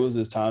that, or it was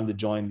his time to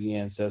join the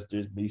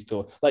ancestors, but he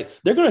still like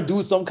they're going to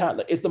do some kind of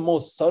like, it's the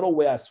most subtle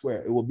way. I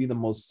swear it will be the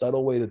most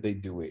subtle way that they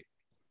do it.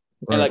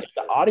 And Right. like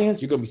the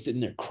audience, you're going to be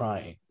sitting there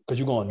crying because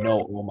you're going to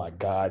know, oh my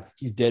God,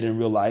 he's dead in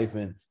real life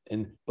and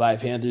Black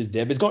Panther's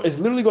dead. It's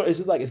literally going, it's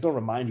just like, it's going to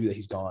remind you that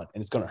he's gone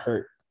and it's going to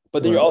hurt.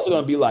 But then you're Right. also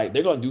going to be like,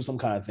 they're going to do some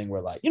kind of thing where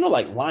like,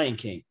 like Lion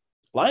King.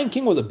 Lion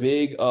King was a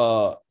big,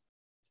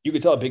 you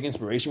could tell a big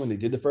inspiration when they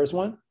did the first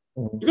one.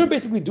 You're Mhm. gonna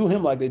basically do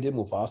him like they did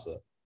Mufasa.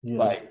 Yeah.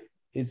 Like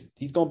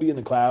he's gonna be in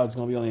the clouds, he's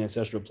gonna be on the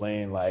ancestral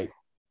plane. Like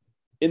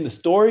in the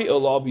story,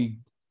 he'll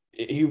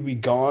be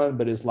gone,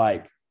 but it's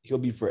like he'll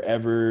be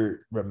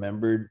forever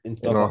remembered and In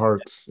stuff our like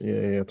hearts. Yeah.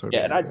 Yeah. Type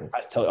yeah. And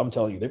shit. Yeah. I'm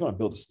telling you, they're gonna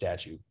build a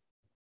statue.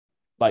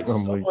 Like I'm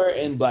weak. somewhere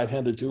in Black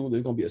Panther 2,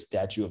 there's gonna be a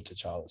statue of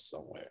T'Challa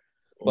somewhere.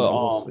 But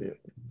We'll see it.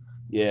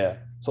 yeah.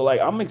 So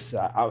like I'm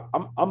excited. I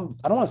don't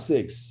want to say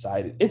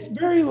excited. It's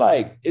very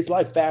like it's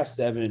like Fast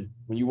Seven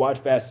when you watch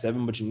Fast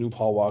Seven, but you knew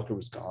Paul Walker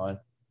was gone.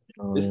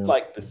 Oh This is yeah.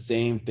 like the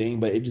same thing,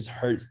 but it just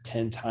hurts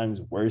 10 times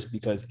worse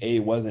because A,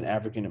 it was an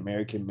African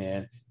American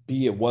man,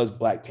 B, it was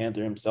Black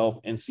Panther himself,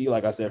 and C,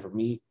 like I said, for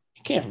me,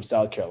 he came from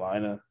South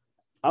Carolina.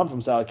 I'm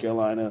from South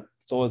Carolina.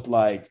 So it's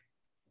like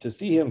to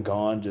see him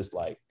gone, just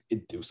like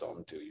it do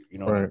something to you. You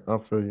know what I mean? Right.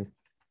 I feel you.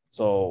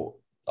 So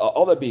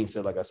all that being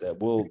said, like I said,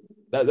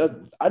 I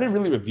didn't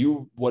really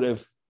review What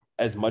If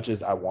as much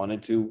as I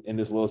wanted to in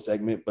this little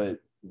segment, but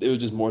it was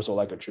just more so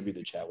like a tribute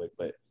to Chadwick.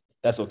 But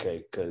that's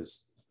okay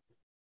because,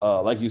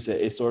 like you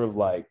said, it's sort of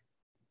like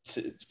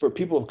for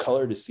people of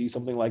color to see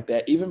something like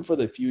that, even for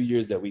the few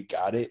years that we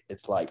got it,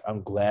 it's like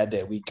I'm glad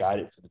that we got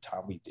it for the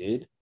time we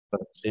did,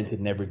 than to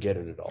never get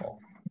it at all.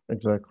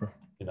 Exactly.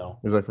 You know?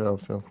 Exactly how I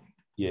feel.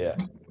 Yeah.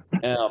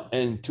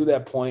 And to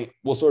that point,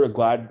 we'll sort of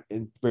glide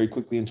in very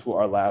quickly into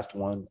our last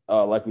one.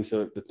 Like we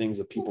said, the things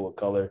of people of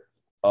color.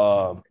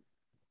 Um,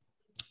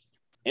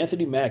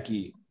 Anthony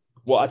Mackie.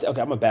 Well, okay, I'm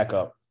gonna back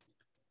up.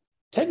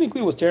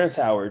 Technically, it was Terrence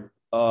Howard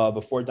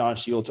before Don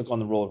Cheadle took on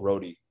the role of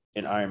Rhodey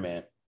in Iron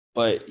Man,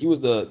 but he was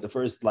the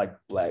first like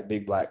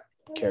big black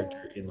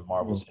character in the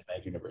Marvel Mhm.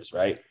 Cinematic Universe,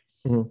 right?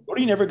 Mhm.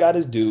 Rhodey never got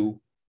his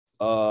due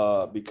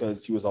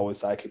because he was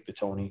always sidekick to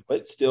Tony,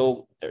 but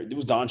still, it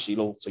was Don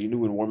Cheadle, so you knew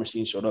when War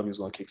Machine showed up, he was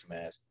going to kick some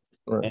ass.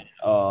 Right.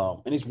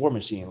 And he's War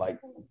Machine, like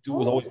dude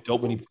was always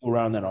dope when he flew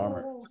around in that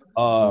armor.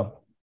 Uh, Mhm.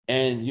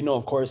 and you know,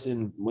 of course,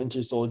 in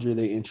Winter Soldier,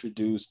 they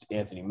introduced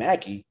Anthony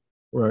Mackie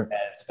Right.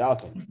 as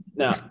Falcon.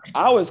 Now,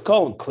 I always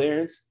call him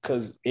Clarence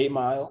because 8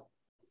 Mile.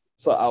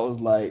 So I was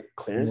like,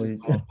 Clarence is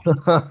Wait.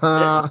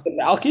 the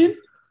Falcon?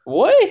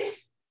 What?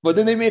 But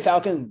then they made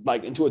Falcon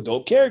like into a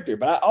dope character.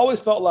 But I always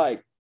felt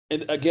like,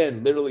 and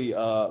again, literally,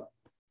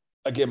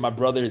 again, my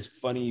brother's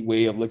funny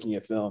way of looking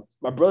at film.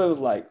 My brother was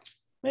like,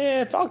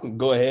 man, Falcon,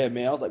 go ahead,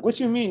 man. I was like, what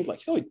you mean? He's like,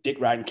 he's always dick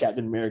riding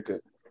Captain America.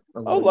 I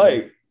was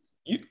like,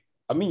 you,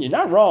 I mean, you're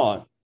not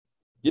wrong.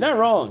 You're not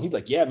wrong. He's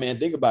like, yeah, man,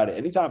 think about it.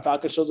 Anytime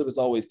Falcon shows up, it's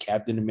always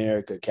Captain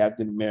America,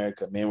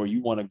 man. Where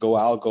you want to go,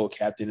 I'll go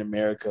Captain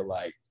America.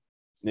 Like,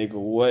 nigga,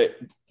 what?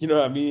 You know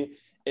what I mean?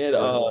 And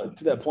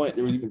to that point,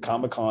 there were even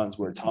Comic Cons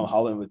where Tom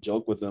Holland would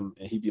joke with him,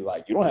 and he'd be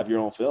like, "You don't have your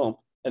own film,"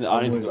 and the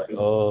audience would be like,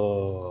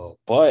 "Oh,"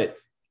 but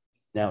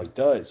now he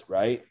does,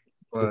 right?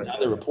 Because Right. now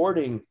they're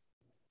reporting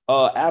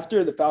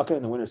after the Falcon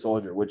and the Winter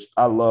Soldier, which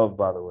I love,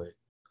 by the way.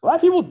 A lot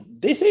of people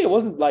they say it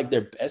wasn't like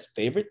their best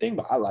favorite thing,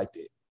 but I liked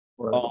it.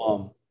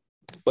 Right.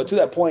 But to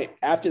that point,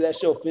 after that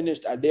show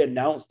finished, they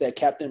announced that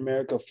Captain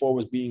America 4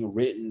 was being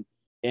written,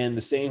 and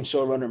the same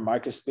showrunner,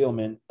 Marcus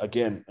Spillman,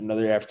 again,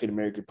 another African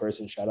American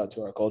person, shout out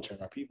to our culture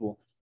and our people,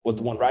 was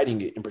the one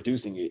writing it and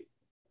producing it.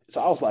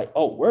 So I was like,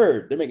 oh,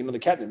 word, they're making another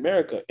Captain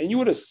America. And you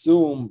would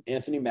assume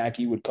Anthony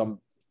Mackie would come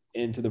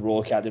into the role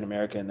of Captain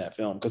America in that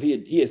film because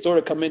he had sort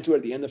of come into it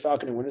at the end of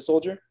Falcon and Winter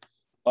Soldier.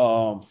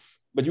 Um,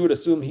 but you would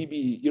assume he'd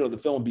be, the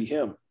film would be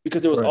him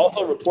because there was also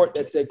a report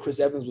that said Chris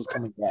Evans was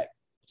coming back.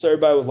 So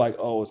everybody was like,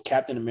 oh, is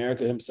Captain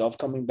America himself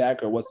coming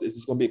back or is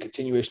this going to be a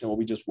continuation of what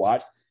we just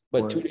watched?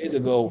 But 2 days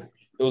ago,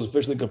 it was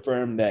officially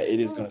confirmed that it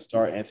is going to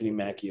star Anthony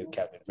Mackie as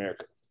Captain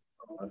America.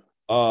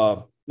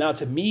 Now,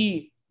 to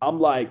me, I'm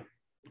like,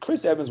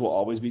 Chris Evans will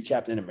always be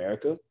Captain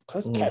America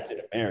because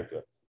Captain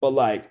America. But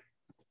like,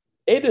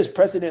 A, there's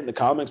precedent in the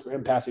comics for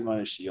him passing on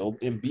his shield.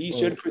 And B,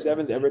 should Chris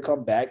Evans ever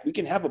come back, we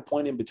can have a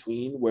point in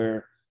between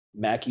where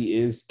Mackie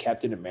is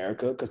Captain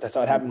America because that's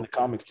how it happened in the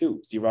comics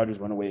too. Steve Rogers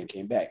went away and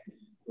came back.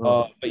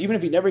 But even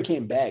if he never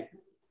came back,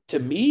 to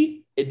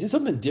me, it did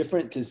something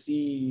different to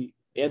see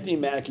Anthony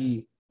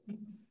Mackie,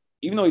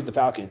 even though he's the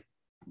Falcon,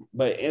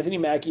 but Anthony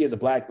Mackie as a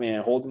black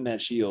man holding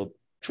that shield,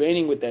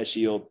 training with that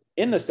shield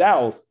in the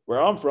South,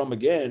 where I'm from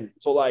again.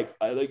 So like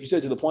you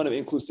said, to the point of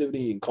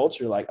inclusivity and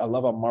culture, like I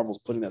love how Marvel's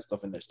putting that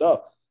stuff in their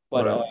stuff.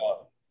 But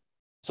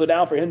so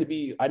now for him to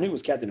be, I knew it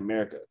was Captain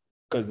America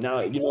because now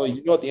at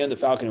the end of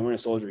Falcon and Winter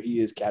Soldier, he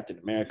is Captain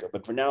America.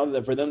 But for now,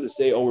 for them to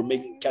say, "Oh, we're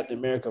making Captain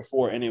America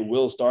 4 and it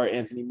will star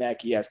Anthony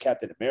Mackie as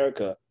Captain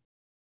America,"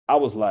 I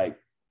was like,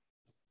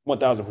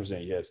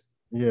 1,000% yes.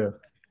 Yeah.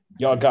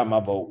 Y'all got my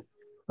vote.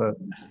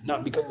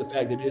 Not because of the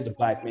fact that it is a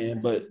black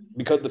man, but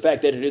because of the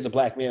fact that it is a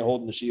black man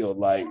holding the shield.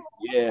 Like,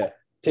 yeah,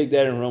 take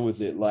that and run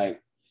with it.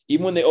 Like,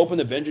 even when they opened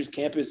Avengers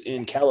Campus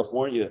in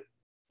California,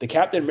 the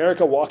Captain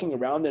America walking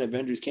around in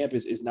Avengers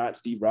Campus is not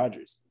Steve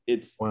Rogers.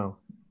 It's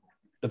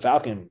the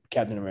Falcon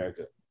Captain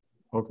America.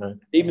 Okay.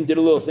 They even did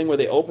a little thing where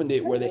they opened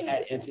it where they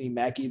had Anthony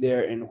Mackie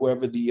there and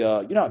whoever the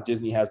how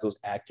Disney has those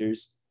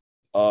actors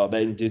that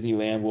in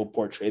Disneyland will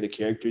portray the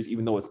characters,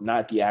 even though it's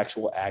not the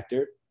actual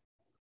actor.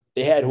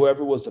 They had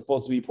whoever was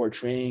supposed to be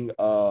portraying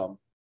the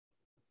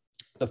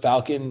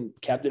Falcon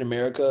Captain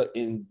America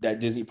in that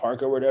Disney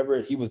park or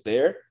whatever. He was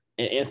there,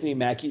 and Anthony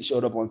Mackie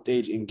showed up on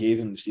stage and gave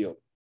him the shield.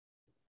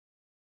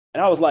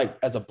 And I was like,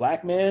 as a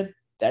black man,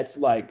 that's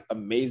like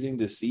amazing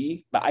to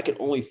see. But I can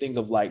only think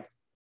of like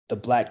the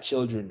black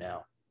children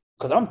now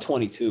because I'm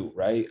 22,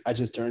 right? I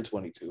just turned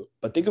 22.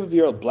 But think of if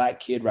you're a black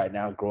kid right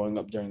now growing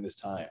up during this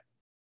time.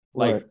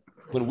 Like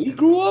when we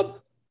grew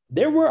up,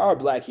 there were our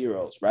black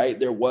heroes, right?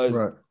 There was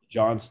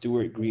John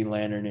Stewart, Green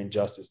Lantern, and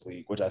Justice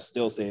League, which I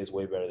still say is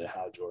way better than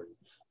Hal Jordan.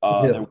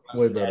 There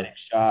was Static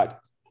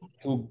Shock,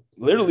 who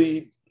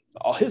literally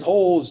his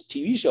whole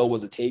TV show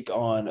was a take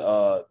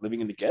on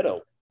living in the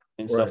ghetto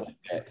and stuff like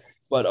that.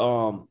 But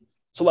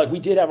so like we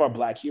did have our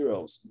black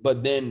heroes,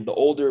 but then the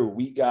older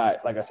we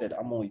got, like I said,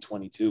 I'm only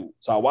 22,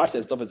 so I watched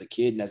that stuff as a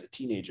kid and as a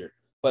teenager.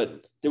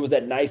 But there was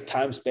that nice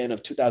time span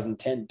of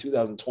 2010,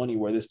 2020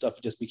 where this stuff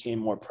just became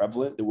more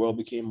prevalent. The world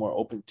became more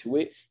open to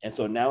it. And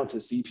so now to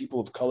see people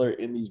of color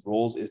in these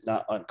roles is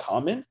not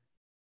uncommon.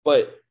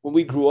 But when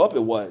we grew up,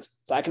 it was.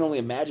 So I can only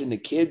imagine the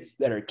kids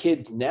that are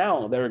kids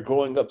now that are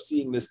growing up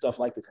seeing this stuff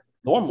like this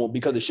normal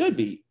because it should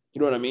be. You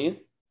know what I mean?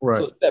 So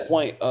Right. at that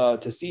point,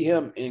 to see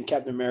him in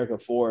Captain America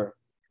 4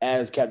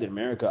 as Captain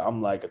America,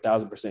 I'm like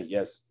 1,000%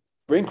 yes.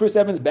 Bring Chris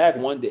Evans back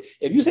one day.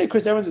 If you say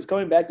Chris Evans is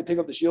coming back to pick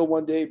up the shield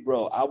one day,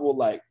 bro, I will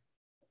like,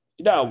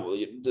 you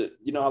know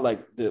how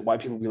like the white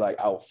people be like,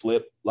 I'll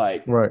flip.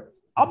 Like, Right.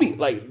 I'll be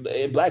like,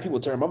 in black people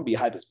term, I'm gonna be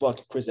hype as fuck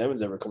if Chris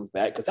Evans ever comes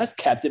back because that's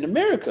Captain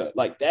America.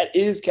 Like, that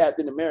is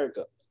Captain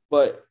America.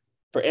 But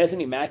for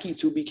Anthony Mackie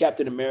to be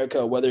Captain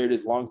America, whether it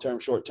is long term,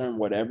 short term,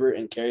 whatever,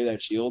 and carry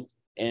that shield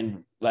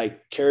and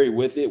like carry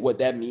with it what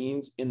that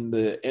means in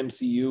the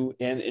MCU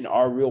and in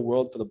our real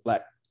world for the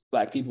black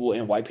people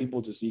and white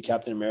people to see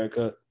Captain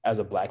America as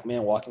a black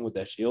man walking with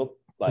that shield,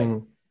 like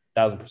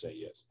 1,000%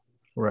 yes.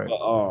 Right.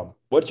 But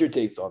what's your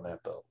takes on that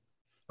though?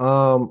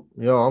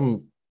 Yeah,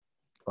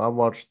 I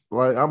watched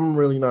like I'm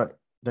really not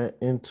that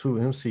into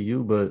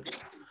MCU,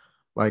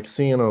 but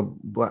seeing a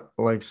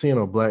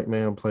black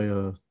man play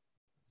a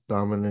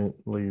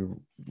dominantly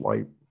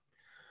white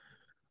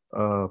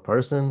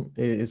person,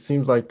 it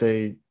seems like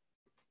they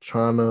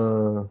trying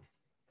to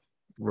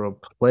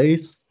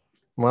replace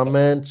my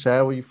man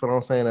Chadwick, you know what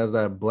I'm saying, as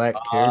that black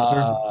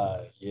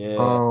character.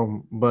 Yeah.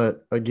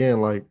 But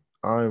again, like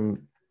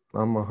I'm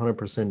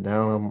 100%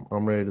 down.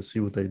 I'm ready to see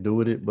what they do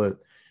with it. But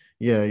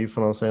yeah, you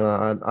feel what I'm saying.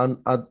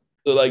 I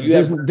So like you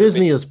have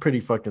Disney is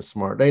pretty fucking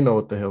smart. They know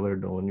what the hell they're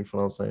doing. You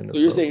feel what I'm saying? so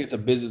you're So saying it's a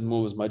business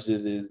move as much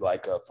as it is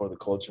like for the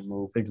culture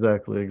move.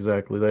 exactly.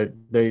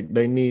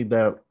 They need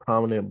that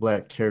prominent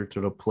black character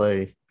to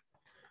play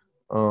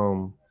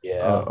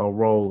Yeah. a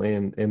role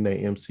in the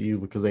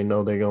MCU because they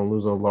know they're gonna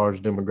lose a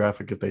large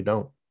demographic if they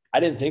don't. I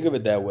didn't think of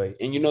it that way.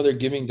 And you know they're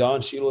giving Don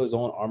Cheadle his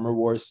own Armor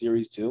Wars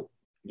series too.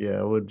 Yeah,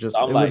 So I'm it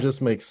would like,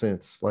 just make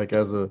sense. Like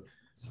as a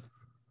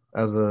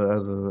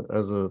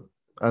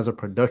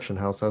production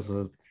house,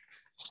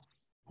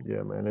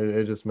 yeah, man,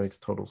 it just makes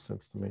total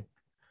sense to me.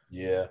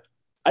 yeah.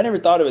 I never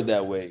thought of it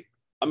that way.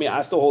 I mean,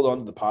 I still hold on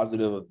to the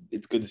positive of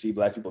it's good to see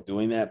black people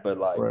doing that, but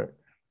like Right.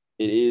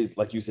 it is,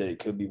 like you said, it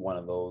could be one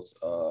of those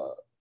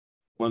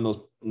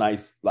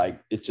nice,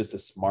 like it's just a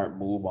smart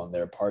move on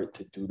their part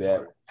to do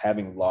that,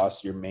 having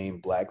lost your main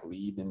black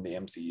lead in the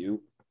MCU. Yep.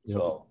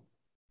 So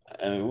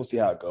I mean, we'll see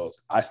how it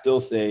goes. I still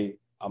say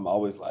I'm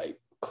always like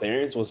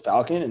Clarence was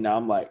Falcon, and now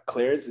I'm like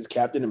Clarence is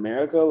Captain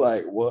America.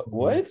 Like what? Mm-hmm.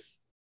 What?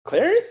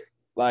 Clarence?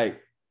 Like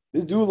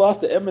this dude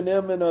lost to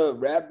Eminem in a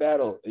rap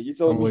battle, and you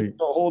told I'm me he weak.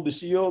 don't hold the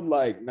shield.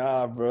 Like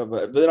nah, bro.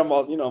 But then I'm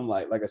also, I'm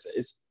like I said,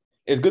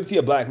 it's good to see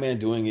a black man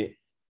doing it.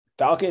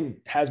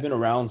 Falcon has been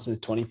around since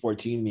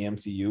 2014 in the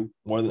MCU,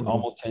 more than Mm-hmm.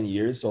 almost 10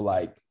 years. So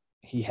like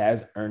he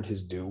has earned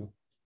his due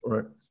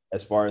Right.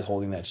 as far as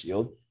holding that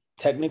shield.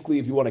 Technically,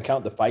 if you want to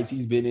count the fights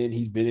he's been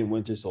in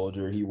Winter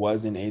Soldier, he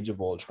was in Age of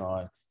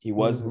Ultron, he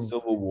was in Mm-hmm.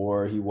 Civil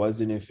War, he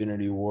was in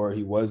Infinity War,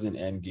 he was in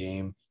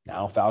Endgame,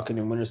 now Falcon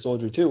and Winter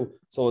Soldier too.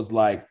 So it's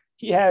like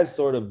he has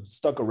sort of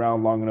stuck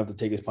around long enough to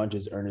take his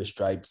punches, earn his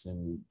stripes,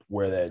 and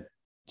wear that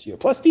shield.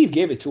 Plus, Steve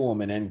gave it to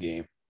him in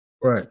Endgame.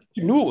 Right. So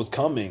you knew it was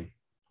coming,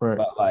 Right.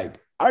 but like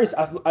I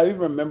even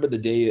remember the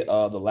day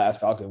the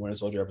last Falcon and Winter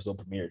Soldier episode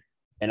premiered,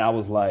 and I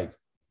was like,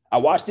 I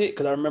watched it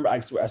because I remember. I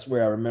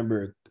swear I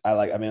remember. I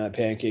made my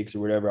pancakes or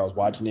whatever. I was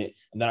watching it,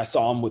 and then I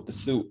saw him with the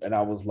suit, and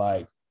I was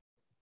like,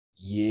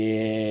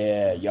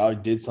 "Yeah, y'all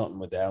did something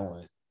with that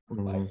one.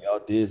 Like Mm-hmm.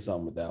 y'all did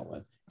something with that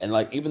one." And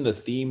like even the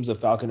themes of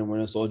Falcon and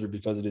Winter Soldier,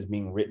 because it is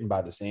being written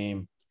by the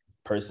same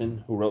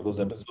person who wrote those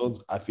Mm-hmm.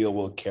 episodes, I feel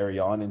will carry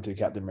on into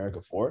Captain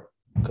America 4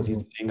 because he's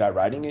Mm-hmm. the same guy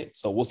writing it.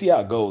 So we'll see how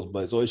it goes.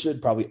 But so it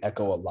should probably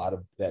echo a lot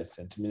of that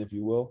sentiment, if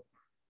you will.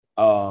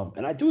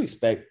 And I do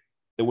expect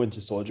the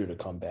Winter Soldier to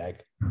come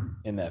back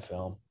in that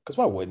film because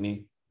why wouldn't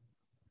he?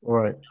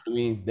 Right. I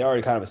mean, they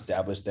already kind of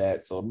established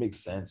that, so it makes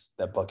sense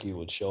that Bucky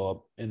would show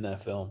up in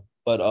that film.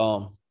 But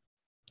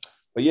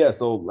yeah,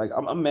 so like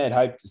I'm mad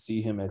hyped to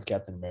see him as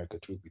Captain America.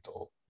 Truth be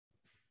told,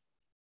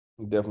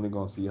 I'm definitely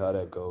gonna see how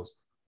that goes.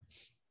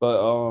 But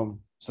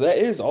so that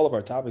is all of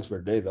our topics for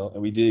today, though,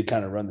 and we did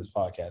kind of run this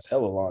podcast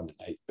hella long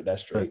tonight, but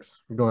that's straight.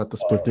 Thanks. We're gonna have to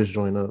split this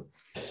joint up.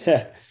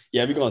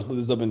 Yeah, we're gonna split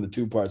this up into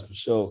two parts for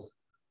sure.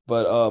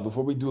 But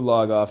before we do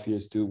log off here,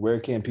 Stu, where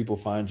can people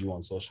find you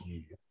on social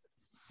media?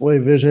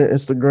 Wave Vision,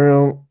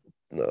 Instagram,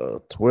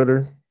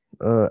 Twitter,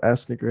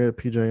 Ask Sneakerhead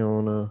PJ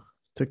on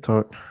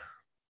TikTok.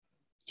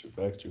 True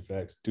facts, true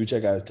facts. Do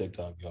check out his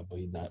TikTok, y'all, but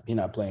he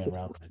not playing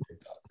around on that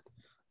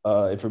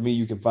TikTok. And for me,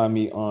 you can find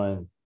me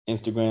on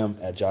Instagram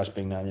at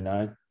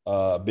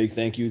JoshBing99. Big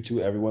thank you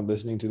to everyone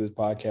listening to this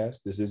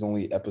podcast. This is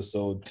only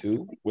episode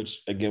 2,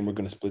 which again we're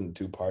going to split in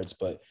 2 parts,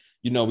 but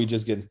we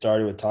just get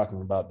started with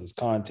talking about this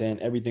content,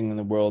 everything in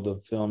the world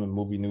of film and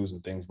movie news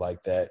and things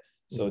like that.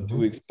 So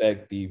do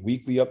expect the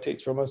weekly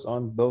updates from us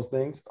on those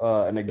things.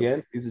 And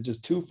again, these are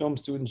just 2 film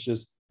students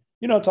just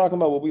talking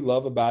about what we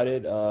love about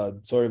it,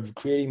 sort of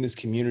creating this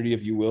community,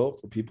 if you will,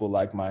 for people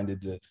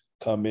like-minded to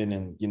come in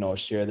and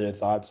share their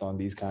thoughts on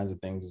these kinds of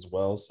things as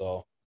well.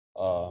 So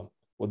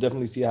we'll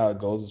definitely see how it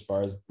goes as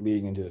far as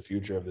leading into the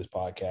future of this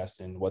podcast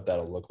and what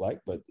that'll look like.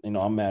 But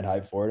I'm mad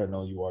hyped for it. I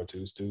know you are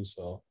too, Stu.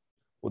 So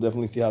we'll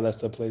definitely see how that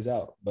stuff plays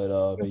out.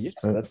 But yes,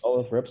 Yes, that's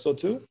all for episode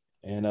 2,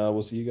 and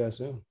we'll see you guys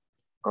soon.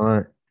 all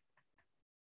right.